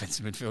many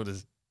defensive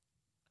midfielders.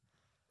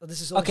 But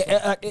this is Okay,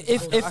 also-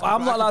 if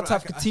I'm not allowed to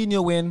have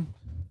Coutinho win,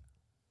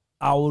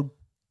 I would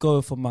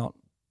go for Mount.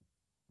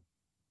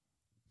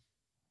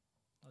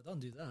 Oh, don't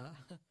do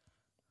that.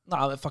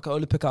 No, if I could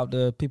only pick out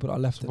the people that are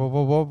left.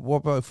 What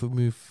about if we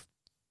move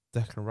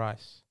Declan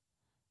Rice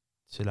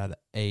to like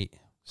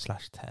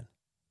 8/10,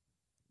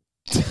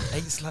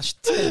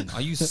 8/10.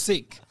 Are you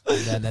sick?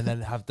 and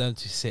then have them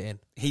to sit in,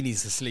 He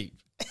needs to sleep.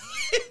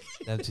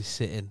 them to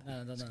sit in.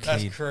 No. That's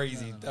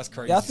crazy. That's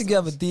crazy. Yeah, I think you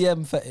have a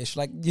DM fetish.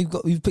 Like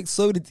you've picked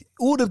so many.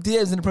 All the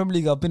DMs in the Premier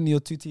League have been in your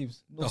 2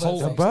 teams. The whole-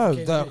 Yeah, bro,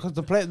 because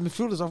the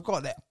midfielders I've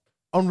got, they're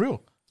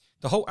unreal.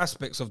 The whole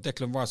aspects of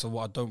Declan Rice of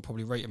what I don't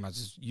probably rate him as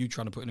is you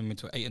trying to put him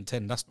into 8 and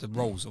 10. That's the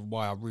roles of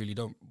why I really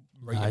don't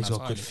rate him He's as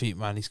got highly. good feet,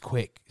 man. He's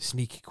quick,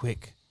 sneaky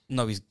quick.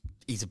 No, he's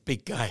a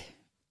big guy.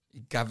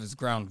 He gathers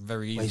ground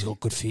very But he's easily. got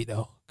good feet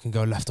though. Can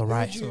go left or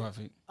right. So I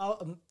think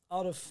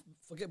Out of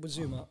forget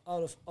Bazuma.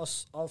 Out of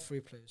us, our 3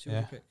 players, who would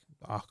Yeah. you pick?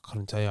 I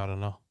couldn't tell you. I don't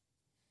know.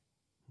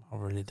 I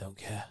really don't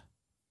care.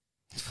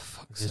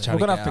 We're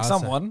gonna have to pick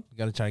someone. You're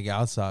gonna try to get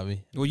outside of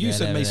me. Well, you Yeah,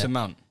 said never Mason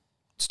Mount.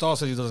 Star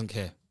said he doesn't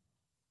care.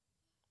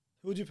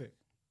 Who would you pick?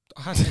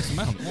 I had Mason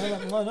Mount.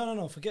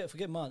 No.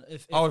 Forget Mount.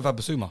 If I would have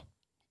had Basuma,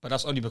 but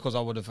that's only because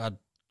I would have had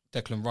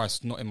Declan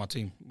Rice not in my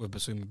team with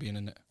Basuma being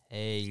in it.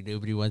 Hey,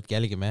 nobody wants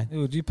Gallagher, man. Who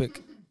would you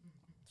pick?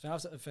 I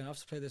have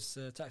to play this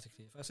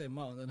tactically. If I say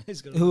Mount, then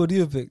he's gonna. Who would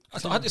you pick?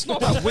 It's not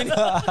about winning.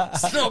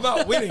 It's not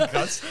about winning,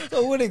 cuz.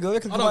 Oh, winning. Go. I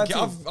don't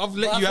care. I've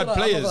let you have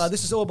players.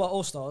 This is all about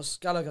all stars.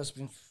 Gallagher's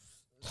been.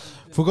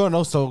 If we're going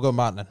All-Star, we'll go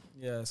Mount then.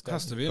 Yeah, it's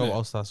Has to be. Go innit?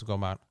 All-Stars, we'll go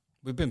Mount.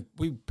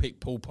 We picked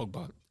Paul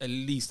Pogba. At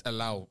least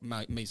allow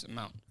Mason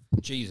Mount.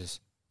 Jesus.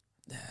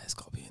 Yeah, it's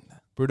got to be in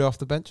there. Bruno off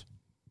the bench.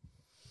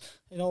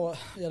 You know what?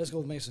 Yeah, let's go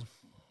with Mason.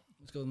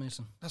 Let's go with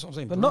Mason. That's what I'm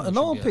saying. But Bruno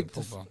no one should be picked.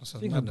 ahead of Pogba. That's a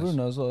Speaking of madness.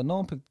 Bruno as well, no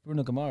one picked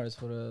Bruno Guimaraes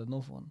for the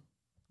North one.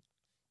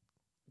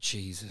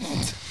 Jesus.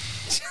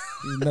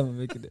 He's never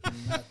making it.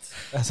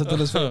 That's a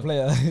Dunner's favorite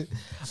player.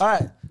 All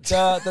right,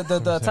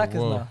 the attackers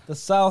whoa. now. The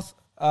south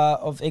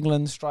of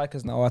England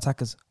strikers now, or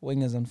attackers,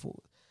 wingers and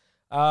forwards.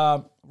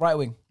 Right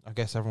wing. I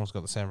guess everyone's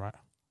got the same, right?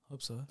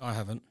 Hope so. I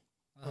haven't.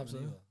 I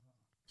haven't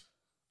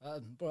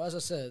either. Bro, as I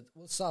said,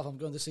 with South, I'm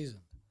going this season.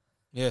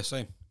 Yeah,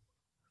 same.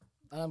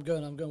 And I'm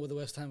going with the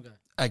West Ham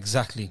guy.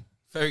 Exactly.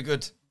 Very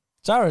good.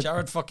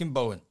 Jared fucking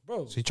Bowen.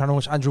 Bro, So you're trying to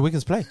watch Andrew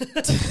Wiggins play?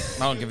 I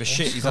don't give a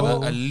shit. He's had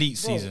an elite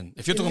season.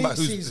 If you're talking about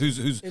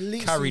who's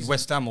Elite carried season.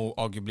 West Ham, or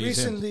arguably is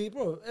him. recently,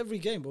 bro, every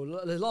game,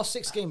 bro. The last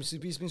 6 games,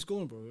 he's been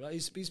scoring, bro. Like,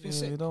 he's been Yeah,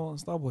 sick. you don't want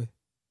Starboy.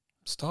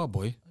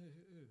 Starboy.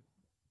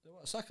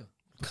 What, Saka?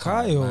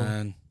 Kyle.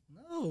 Man,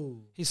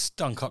 No. he's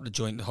stunk up the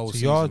joint the whole So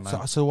season,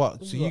 man. so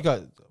what? So you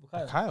got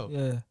Kyle.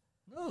 Yeah.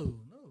 No.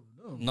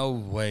 No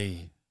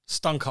way.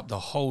 Stunk up the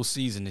whole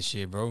season this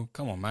year, bro.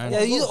 Come on, man.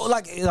 Yeah, you don't,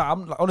 like.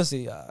 I'm like,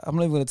 honestly, I'm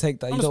not even gonna take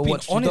that. I'm You just don't being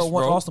watch. You honest, don't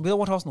watch bro. Arsenal. You don't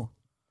watch Arsenal.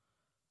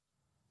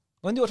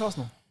 When do you watch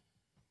Arsenal?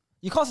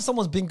 You can't say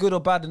someone's been good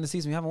or bad in the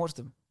season. You haven't watched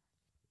them.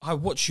 I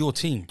watch your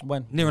team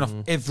When? near enough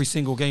every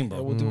single game, bro.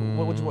 Yeah,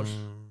 what would you watch? Watch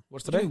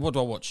What do you today? mean, what do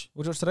I watch?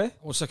 What did you watch today?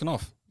 I watched second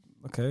half.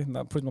 Okay,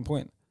 that proves my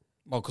point.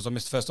 Well, because I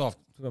missed the first half.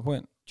 Proves my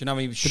point. Do you know how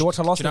many? Did you watch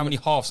our last do you know how game?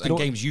 many halves Did and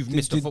you- games you've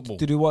missed of football?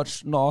 Did you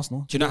watch not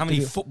Arsenal? Do you know how many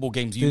did football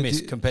games you did- missed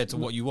did- compared to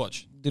what you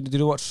watch? Did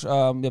you watch?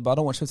 Yeah, but I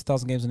don't watch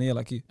 50,000 games in a year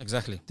like you.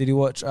 Exactly. Did you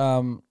watch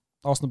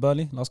Arsenal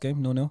Burnley last game?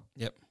 0-0.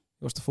 Yep.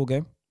 You watched the full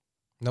game.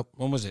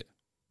 When was it?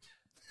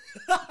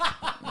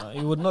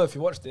 You would know if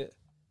you watched it.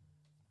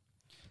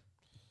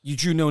 You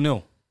drew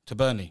 0-0 to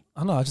Burnley.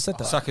 I know. I just said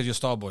that. Saka's your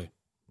star boy.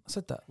 I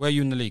said that. Where are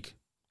you in the league?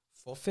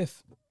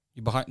 Fifth.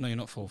 You're behind. No, you're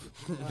not fourth.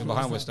 You're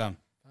behind West Ham.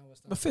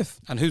 But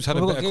fifth. And who's had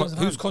We've a got better? games in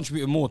Who's hand.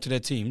 contributed more to their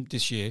team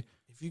this year?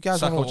 If you guys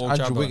Saka want to or watch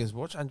Andrew Jabba? Wiggins,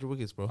 watch Andrew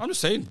Wiggins, bro. I'm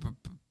just saying.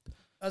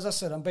 As I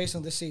said, I'm based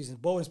on this season.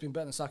 Bowen's been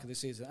better than Saka this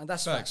season, and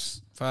that's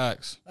facts.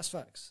 Facts. That's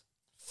facts.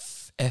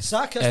 F.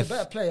 Saka's F. the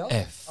better player.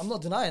 F. I'm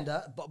not denying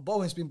that, but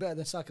Bowen's been better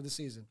than Saka this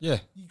season. Yeah.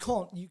 You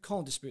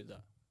can't dispute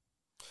that.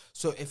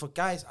 So if a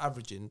guy's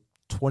averaging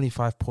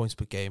 25 points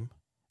per game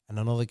and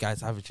another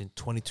guy's averaging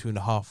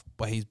 22.5,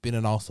 but he's been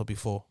in Arsenal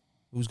before,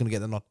 who's going to get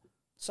the nod?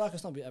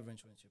 Saka's not been averaging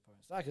 22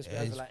 points. Saka's been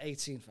averaging like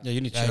 18. Fam. Yeah,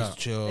 you need to Yeah, chill he's out.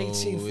 chill.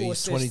 18, 4 He's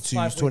assists, 22.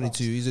 5 He's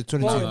 22. He's a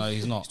 22. No,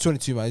 he's not. He's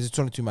 22, man. He's a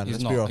 22 man. He's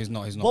Let's be real. not. He's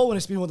not. He's not. Bowen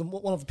has been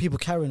one of the people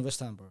carrying West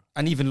Ham, bro.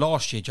 And even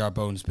last year, Jared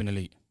Bowen's been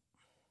elite.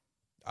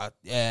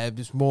 Yeah, it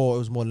was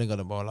more Lingard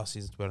than Bowen last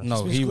season, to be honest.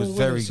 No, He's he been was scoring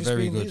very, winners.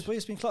 very good.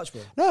 He's been clutch,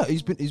 bro. No,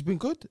 he's been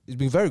good. He's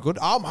been very good.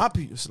 I'm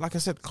happy. Like I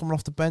said, coming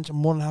off the bench, I'm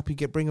more than happy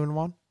to bring him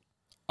on.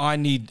 I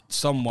need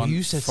someone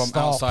You said from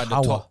star outside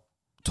power. the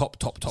top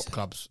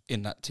clubs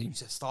in that team. He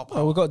said start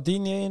Oh, we got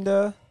Digne in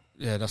there.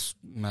 Yeah, that's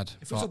mad.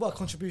 If we talk about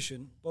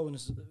contribution, Bowen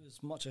is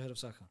much ahead of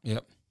Saka.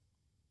 Yep.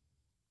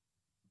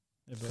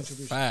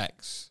 Contribution.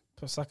 Facts.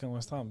 Put Saka and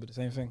West Ham, but the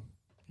same thing.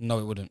 No,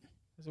 it wouldn't.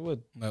 Yes, it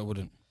would. No, it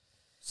wouldn't.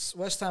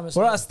 West Ham is.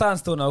 We're at a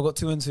standstill now. We've got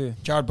 2 and 2.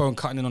 Jared Bowen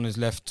cutting in on his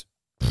left.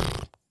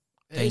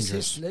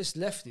 dangerous. His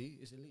lefty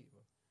is elite,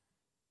 bro.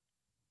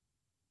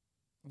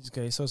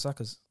 Okay, so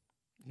Saka's.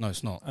 No,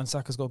 it's not. And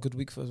Saka's got a good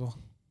week foot as well.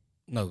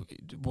 No,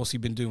 what's he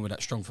been doing with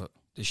that strong foot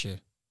this year?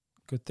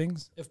 Good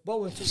things. If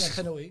Bowen took that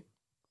penalty,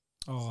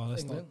 Oh,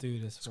 let's England not do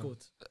this. Bro. scored.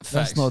 Facts.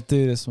 Let's not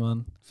do this,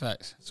 man.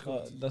 Facts. Let's Well,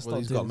 not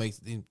he's do got to this.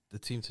 make the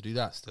team to do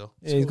that still.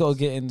 Yeah, he's got to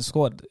get in the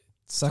squad.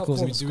 Saka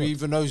was in the corner. Do we squad.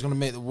 even know he's going to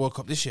make the World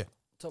Cup this year?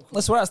 Top corner.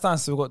 Let's we're at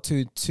standstill. We've got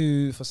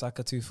two for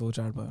Saka, 2 for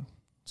Jared Bowen.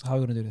 So how are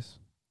we going to do this?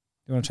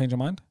 You want to change your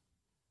mind?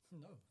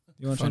 No.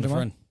 You want to Phone change a your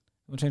mind? friend.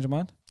 You want to change your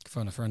mind?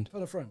 Phone a friend.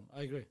 For a friend,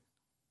 I agree.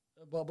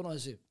 But not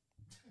as you.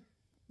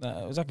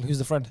 Exactly. Who's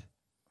the friend?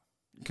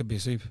 Could be a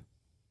soup.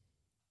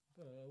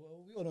 Well,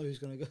 we all know who's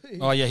going to go.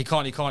 Oh yeah, he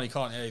can't.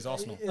 Yeah, he's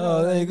Arsenal.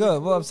 Oh, there you go.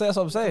 Well, that's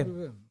what I'm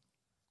saying.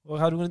 Well,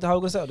 how are we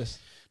going to settle this?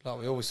 Like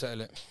we always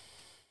settle it.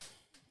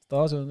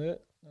 Stars, you want to do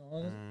it? No,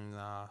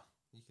 Nah,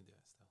 you can do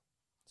it still.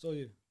 So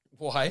you.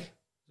 Why?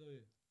 So you.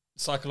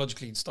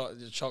 Psychologically,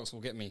 the Sharks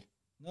will get me.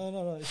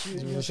 No. It's you.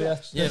 Yeah,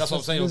 Yeah, that's what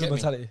I'm saying. He'll Loser get me.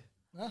 mentality.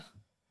 Huh?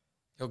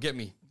 He'll get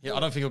me. Yeah, I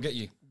don't think he'll get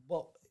you.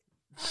 But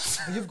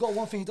you've got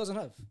one thing he doesn't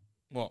have.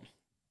 What?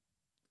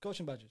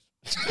 Coaching badges.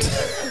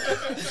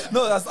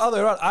 No, that's the other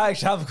way around. I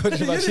actually have a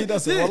coaching badge. She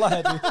doesn't. Wallahi,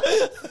 I do.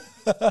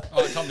 All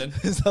right, come then.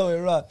 It's the other way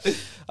around.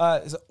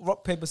 It's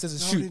rock, paper,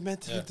 scissors, Shoot. shoot.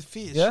 Meant to get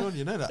defeated, Yeah? surely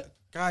you know that.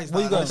 Guys,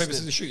 Where you that going? are Paper, listening.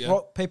 scissors, shoot. Yeah.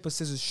 Rock, paper,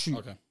 scissors, shoot.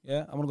 Okay. Yeah,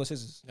 I'm going to go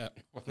scissors. Yeah.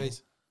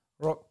 Please.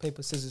 Rock,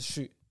 paper, scissors,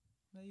 shoot.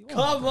 There you go.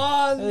 Come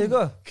on. There you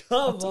go.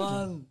 Come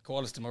on.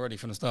 Koala's him already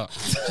from the start.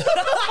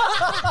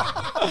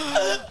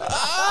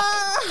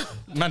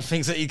 Man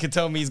thinks that he could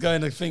tell me he's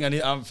going to thing, and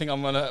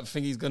I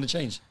think he's going to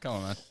change. Come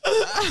on, man.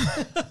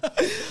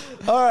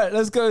 All right,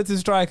 let's go to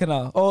striker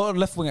now. Or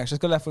left wing, actually.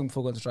 Let's go left wing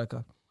before going to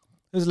striker.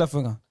 Who's the left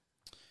winger?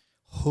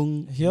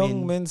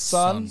 Hyung Min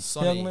Son.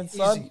 Hyung Min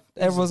Son. Easy.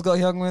 Everyone's got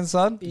Hyung Min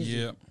Son.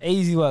 Yeah.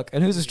 Easy work.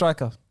 And who's the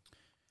striker?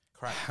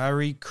 Crack.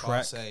 Harry Crack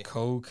Class A.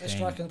 Cocaine. Best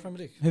striker in the Premier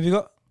League. Who have you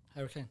got?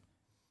 Harry Kane.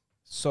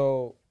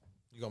 So,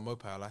 You got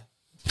Mopai, like.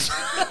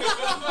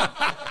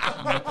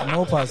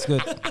 Mopa's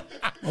good.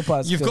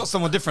 Mopa's You've good. got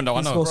someone different, though. I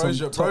He's know.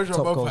 got some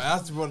top goals.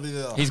 Has to be one of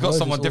the He's got Roy's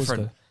someone is always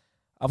different. good.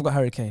 I've got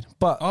Harry Kane.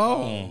 But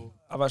Oh.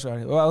 I've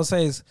actually what I'll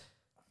say is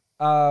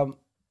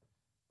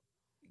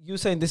you were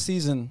saying this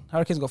season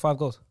Harry Kane's got 5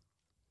 goals.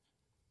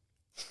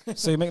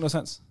 So you make no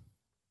sense.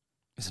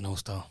 It's an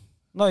all-star.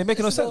 No, you're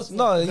making no sense.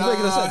 No, you're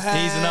making no sense.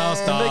 He's an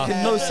all-star. You're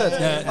making no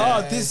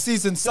sense. This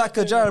season,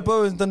 Saka, Jared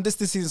Bowen's done this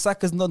season.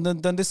 Saka's not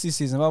done this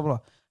season. Blah, blah, blah.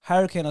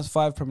 Harry Kane has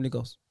 5 Premier League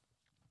goals.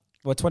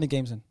 We're 20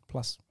 games in,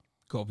 plus.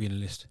 Got to be in the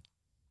list.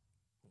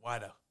 Why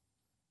though?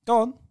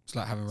 Go on. It's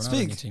like having Ronaldo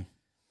Speak. in your team.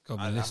 Got to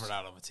be I in the have list.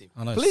 Ronaldo on my team.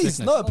 I know. it's Please,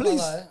 sickness. no,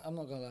 please. I'm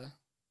not gonna lie.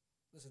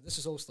 Listen, this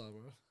is all-star,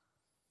 bro.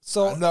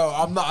 So, No,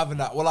 I'm not having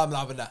that. Well, I'm not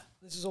having that.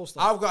 This is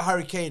all-star. I've got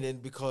Harry Kane in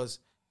because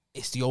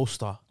it's the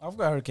All-Star. I've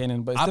got Harry Kane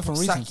in, but it's different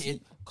Saka reasons. in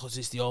because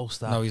it's the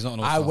All-Star. No, he's not an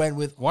all-star. I went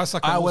with Why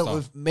Saka I an went all-star?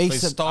 with So he's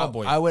Mason. star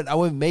boy. I went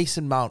with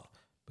Mason Mount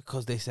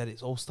because they said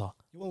it's All-Star.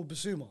 You went with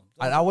Basuma.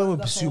 And I went with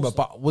That's not Basuma,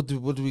 all-star. but what do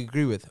we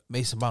agree with?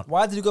 Mason Mount.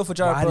 Why did you go for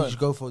Jared Why Bowen did you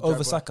go for Jared over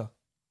Bowen? Saka?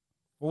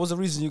 What was the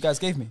reason you guys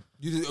gave me?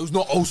 It was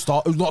not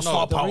All-Star. It was not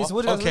star the power. reason-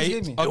 what did you guys Okay,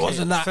 give me? okay,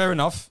 wasn't that. fair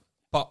enough.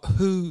 But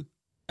who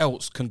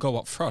else can go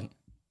up front?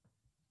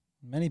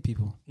 Many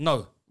people.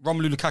 No,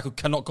 Romelu Lukaku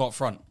cannot go up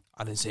front.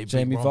 I didn't say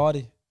Jamie Big Bro.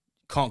 Vardy.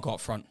 Can't go up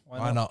front.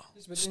 Why not?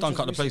 He's been Stunk injured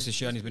up the place recently.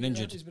 this year and he's been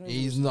injured. He's been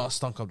He's not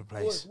stunk up the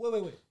place.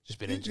 Wait. Just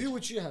been Who injured.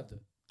 would you have then?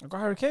 I got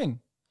Harry Kane.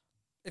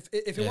 If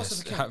it Yes, was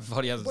to Kane?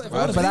 Vardy has. What- Right,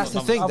 what but if that's he-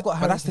 the thing. I've got But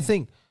Harry that's the Kane.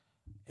 thing.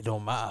 It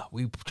don't matter.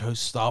 We chose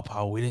star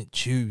power. We didn't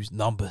choose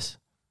numbers.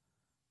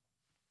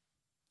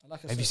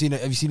 Like I Have you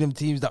said, seen them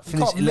teams that You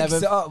finish can't mix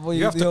 11th? it up. Well,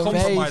 You have to you're-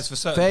 compromise for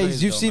certain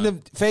players, You've though, seen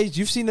man. them.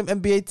 You've seen them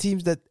NBA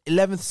teams that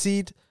 11th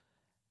seed,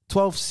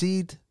 12th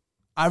seed,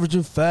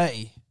 averaging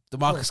 30.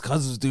 DeMarcus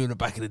Cousins was doing it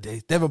back in the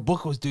day. Devin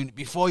Booker was doing it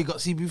before he got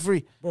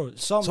CP3. bro.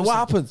 So what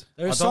happened?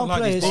 There I are don't some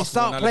like these players. They basketball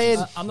start playing.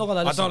 analogies. I'm not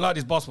gonna. I don't like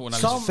this basketball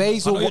analysis. Some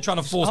phase I know or- you're trying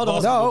to force Hold on.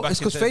 basketball. No, back it's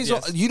because into- Faisal.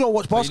 yes. You don't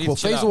watch But you basketball. need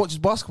to chill Faisal out. watches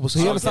basketball, so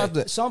he Okay. understands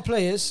it. Some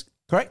players.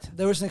 Correct?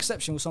 There is an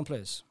exception with some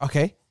players,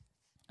 Okay.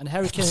 and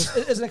Harry Kane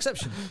is an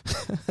exception.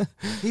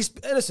 He's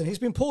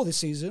been poor this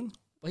season,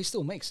 but he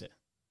still makes it.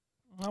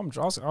 I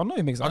know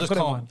he makes it. I just got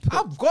it, can't. man.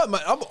 I've got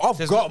my. I've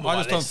There's got no- my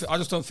I just list. don't. I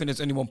just don't think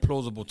there's anyone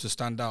plausible to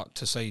stand out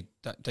to say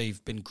that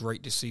they've been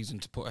great this season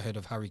to put ahead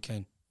of Harry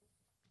Kane,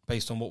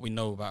 based on what we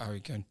know about Harry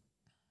Kane.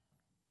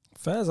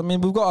 Fairs. I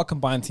mean, we've got our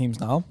combined teams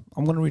now.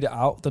 I'm going to read it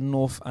out. The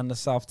North and the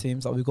South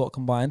teams that we've got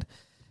combined.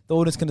 The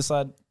audience can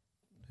decide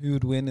who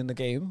would win in the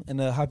game, in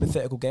a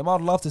hypothetical game.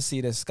 I'd love to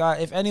see this. Guy,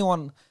 if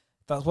anyone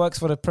that works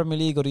for the Premier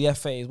League or the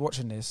FA is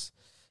watching this,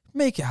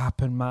 make it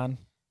happen, man.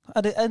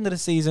 At the end of the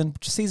season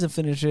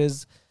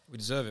finishes, We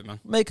deserve it, man.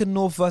 make a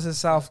North versus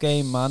South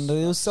game, man.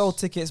 They'll sell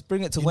tickets,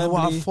 bring it to You know what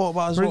I Wembley. thought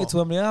about as Bring well? it to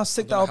Wembley. How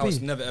sick I don't know that'll how it's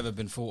be. never ever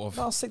been thought of.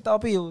 How sick that'll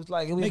be. It was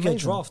like, it was Make a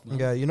amazing. draft, man.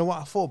 Yeah, you know what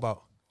I thought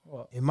about?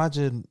 What?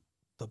 Imagine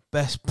the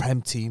best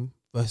Prem team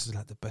versus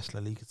like the best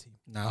La Liga team.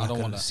 Nah, I Like don't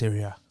a want that.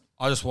 Syria.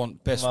 I just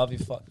want best. That'll be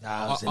fucked.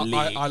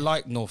 I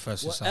like North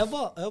versus South.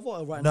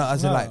 Whatever. Right No, now.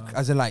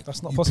 as in like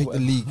That's not you possible.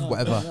 pick the league, No,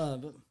 whatever. no,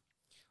 but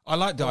I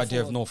like the Go idea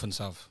of forward. North and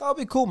South. That'll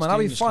be cool, man. That'll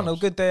be English fun. clubs.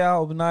 A good day out.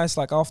 It'll be nice.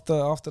 Like after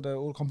all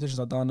the competitions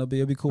are done,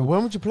 it'll be cool.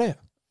 When would you play it?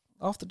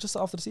 After the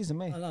season,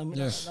 May. no,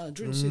 Yeah.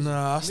 during the season.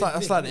 No, that's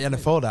like the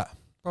NFL. That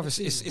Bro, it's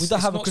We it's don't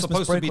have a not Christmas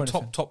supposed to break be or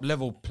anything. top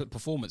level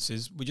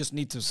performances. We just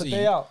need to It's a see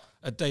day out.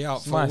 a day out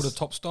It's for all nice. the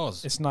top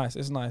stars. It's nice.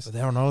 It's nice. but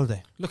they're on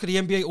holiday. Look at the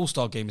NBA All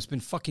Star game. It's been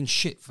fucking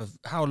shit for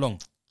how long?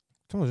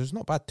 Come on, it's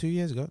not bad. 2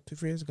 years ago,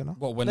 3 years ago now.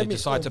 Well, when Let they me-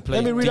 decide to let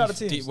play, me read out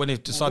the teams. when they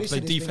decide to play Recently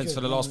it's been defense good.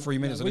 for the last 3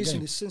 minutes of the Recently,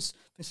 game. since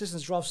the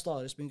draft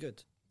started, it's been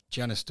good.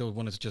 Giannis still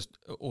wanted to just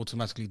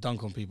automatically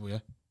dunk on people. Yeah.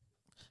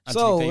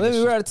 So Anthony let me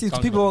Davis read the just teams.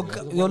 dunked People, on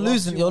people. you're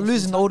losing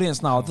the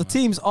audience now. The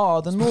teams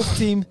are the North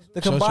team,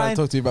 the combined,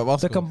 talk to you about the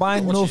basketball.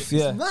 combined Watch North, it.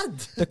 yeah, Mad.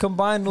 the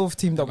combined North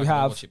team that we Go back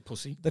and have. watch it,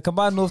 pussy. The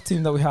combined North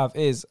team that we have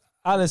is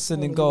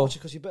Allison in goal.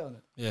 Because you bet on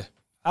it. Yeah.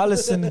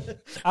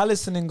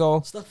 Allison in goal.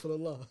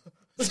 Astaghfirullah.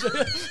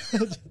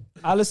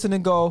 Allison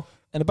in goal.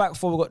 In the back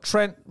four, we've got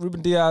Trent,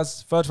 Ruben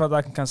Diaz, Virgil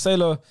van Dijk and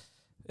Cancelo.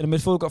 In the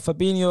midfield, we've got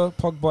Fabinho,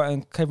 Pogba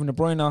and Kevin De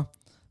Bruyne.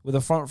 With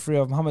a front three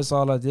of Mohamed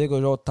Salah, Diego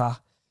Jota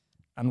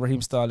and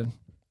Raheem Sterling.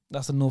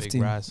 That's the North Big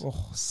team. Raz.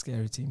 Oh,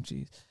 scary team,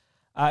 jeez.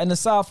 In the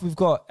South, we've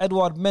got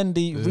Edouard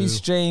Mendy,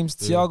 Reece James,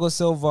 Thiago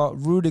Silva,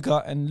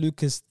 Rudiger and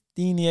Lucas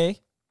Digne.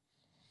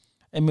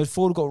 In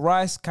midfield, we've got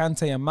Rice,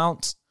 Kante and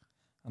Mount.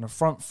 And the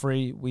front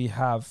three, we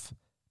have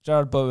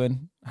Jared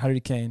Bowen, Harry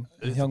Kane,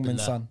 and Heung-min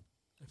Son.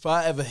 If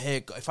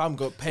I'm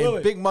paying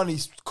Wait. big money,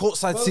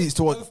 courtside seats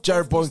to watch Both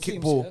Jared Bowen these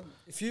teams, kickball. yeah,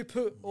 if you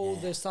put all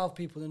the South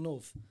people in the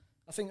North,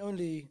 I think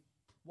only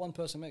one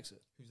person makes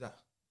it. Who's that?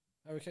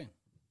 Harry Kane.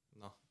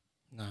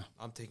 No.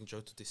 I'm taking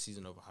Jota this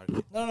season over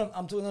Harry.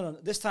 No.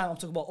 This time I'm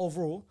talking about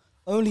overall.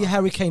 Only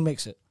Harry Kane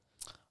makes it.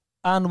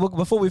 And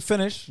before we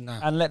finish, Nah.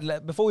 and let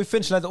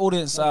the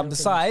audience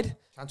decide.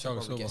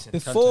 Thiago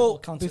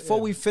Silva.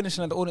 Before we finish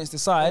and let the audience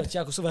decide,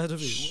 Thiago Silva ahead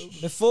of you.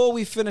 before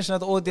we finish and let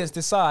the audience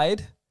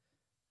decide,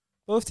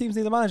 both teams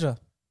need a manager.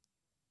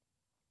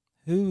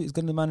 Who is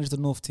going to manage the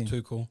North team?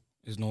 Tuchel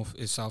is North,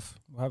 is South.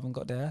 We haven't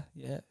got there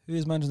yet. Who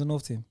is managing the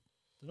North team?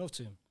 The North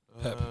team.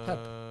 Pep.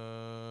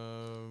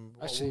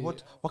 Actually,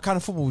 What kind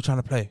of football are we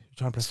trying to play? We're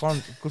trying to play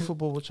foreign, good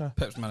football. We're trying.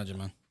 Pep's manager,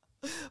 man.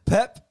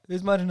 Pep.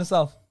 Who's managing the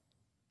South?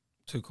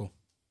 Tuchel.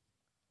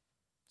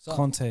 South.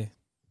 Conte.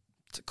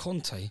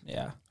 Conte.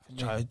 Yeah.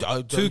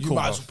 Too You cool,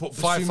 might bro. as well put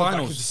 5 Basuma back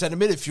finals. into centre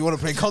mid if you want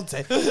to play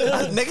Conte.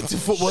 That's negative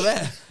football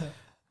there.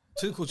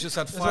 Tuchel's just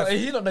had So, 5.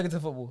 he's not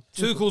negative football.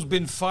 Tuchel's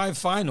been 5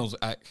 finals,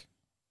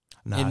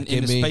 in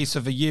the space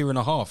of a year and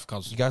a half.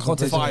 Cause You guys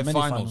Conte's been in 5 many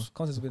finals.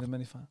 Conte's been in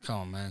many finals. Come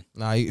on, man.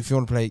 Nah, if you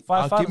want to play,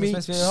 5 give me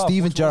finals, space of a year and a half.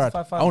 Steven What's Gerrard.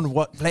 5 I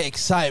want to play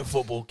exciting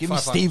football. Give me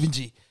 5 Steven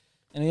G.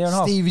 In a year and a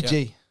half. Stevie Yeah.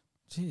 G.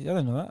 Gee, I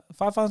don't know that.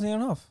 5 finals in a year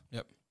and a half.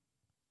 Yep.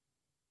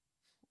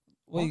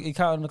 What, you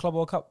counting the Club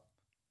World Cup?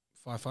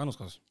 5 finals,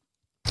 cause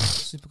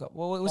Super Cup.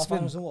 What's it been?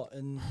 finals and what?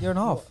 In Year and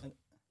a half. what?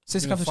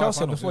 Since you Been come to 5 Chelsea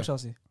or finals, before yeah.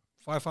 Chelsea?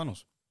 5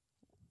 finals.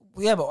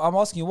 Yeah, but I'm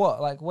asking you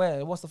what? Like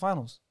where? What's the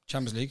finals?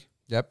 Champions League,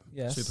 Yep.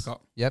 Yes. Super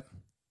Cup. Yep.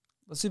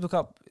 The Super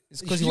Cup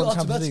is because You you won the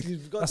Champions automatically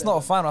League. got That's there, not a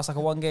man. final. That's like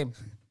a one game.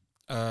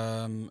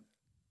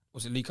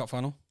 Was it League Cup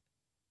final?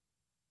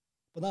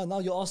 But now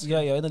you're asking. Yeah,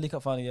 in the League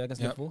Cup final, yeah,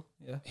 against Yep. Liverpool.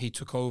 Yeah. He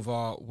took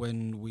over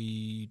when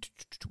we.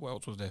 What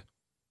else was there?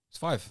 It's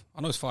 5.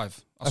 I know it's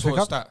 5. I FA saw a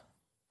Cup? stat.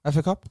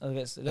 FA Cup?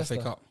 Against Leicester.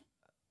 FA Cup.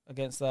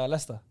 Against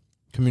Leicester.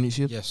 Community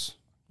Shield? Yes.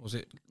 Was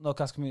it? No,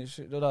 Cas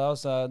Community. No,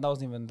 that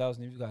wasn't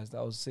even you guys.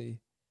 That was City.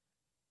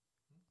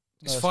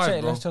 It's No,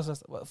 5, bro. Chelsea,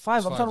 Leicester. What,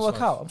 5. I'm It's trying to 5,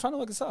 work out. I'm trying to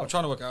work this I'm out.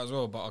 trying to work it out as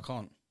well, but I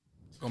can't.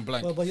 It's gone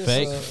blank. Well, but you're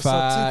Fake so-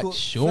 fact, Tuchel-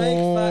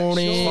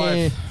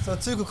 Shawnee. So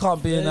Tuchel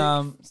can't be in.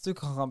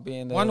 Tuchel can't be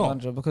in the Why not?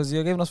 manager because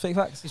you're giving us fake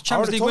facts. It's I Champions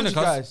already League told winner, you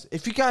guys. guys.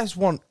 If you guys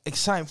want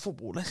exciting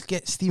football, let's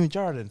get Steven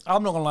Gerrard in.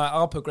 I'm not gonna lie.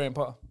 I'll put Graham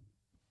Potter.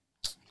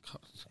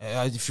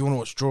 If you want to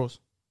watch draws.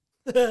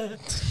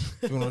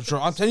 If you want to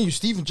draw, I'm telling you,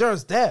 Steven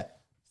Gerrard's there.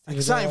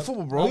 Exciting Gerrard.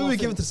 football, Who bro. are we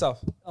giving to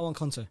South? I want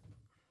Conte.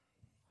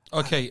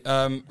 Okay,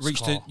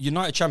 reached the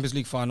United Champions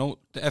League final,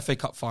 the FA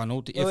Cup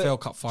final, the EFL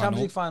Cup Champions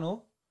final, League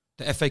final.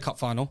 the FA Cup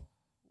final.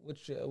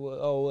 Which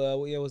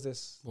what year was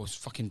this? Well, it's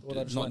fucking Well,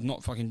 that's not fine.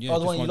 not fucking Oh, the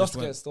just one you lost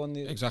went. against. The one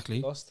you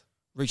Exactly. lost.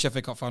 Reached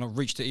FA Cup final,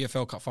 reached the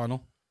EFL Cup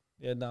final,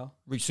 Yeah, no.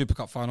 reached Super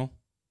Cup final,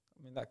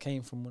 I mean that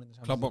came from winning the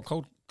Champions Club League.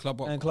 World Cup, Club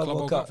World And Club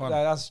World Cup Cup.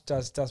 final. That's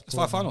It's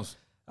 5 finals.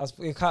 That's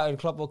you counted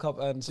Club World Cup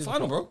and It's Super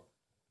final, Cup. bro.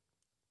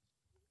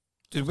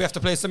 Did we have to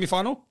play a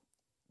semi-final?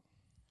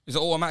 Is it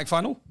automatic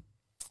final?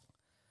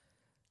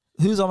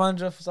 Who's our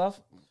manager for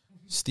South?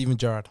 Steven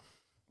Gerrard.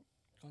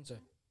 Conte.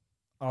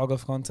 I'll go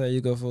for Conte.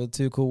 You go for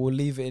Tuchel. We'll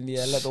leave it in the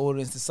air. Let the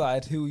audience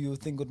decide who you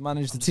think would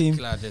manage the I'm team. just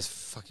glad there's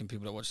fucking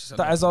people that watch this.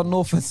 That is our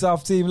North and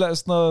South team. Let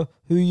us know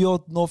who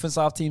your North and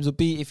South teams would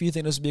be. If you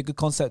think this would be a good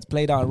concept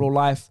played out in real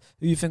life,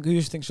 who you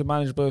think should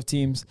manage both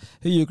teams,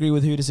 who you agree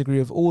with, who you disagree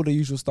with, all the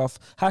usual stuff.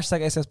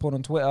 Hashtag SSPod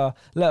on Twitter.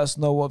 Let us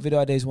know what video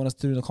ideas you want us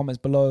to do in the comments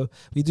below.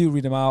 We do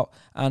read them out,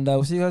 and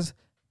we'll see you guys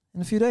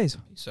in a few days.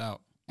 Peace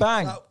out.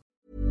 Bang.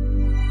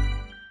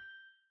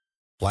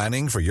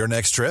 Planning for your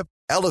next trip?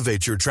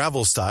 Elevate your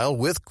travel style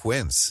with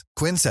Quince.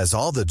 Quince has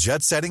all the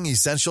jet-setting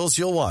essentials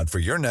you'll want for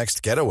your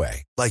next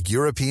getaway, like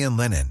European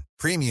linen,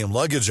 premium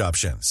luggage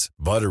options,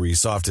 buttery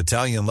soft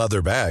Italian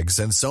leather bags,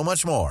 and so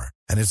much more.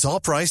 And it's all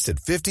priced at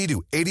 50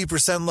 to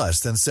 80% less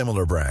than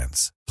similar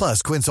brands.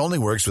 Plus, Quince only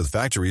works with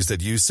factories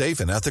that use safe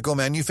and ethical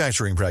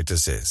manufacturing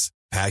practices.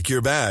 Pack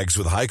your bags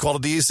with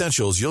high-quality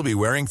essentials you'll be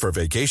wearing for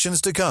vacations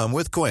to come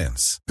with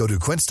Quince. Go to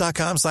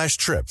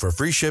quince.com/trip for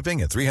free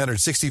shipping and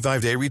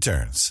 365-day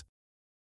returns.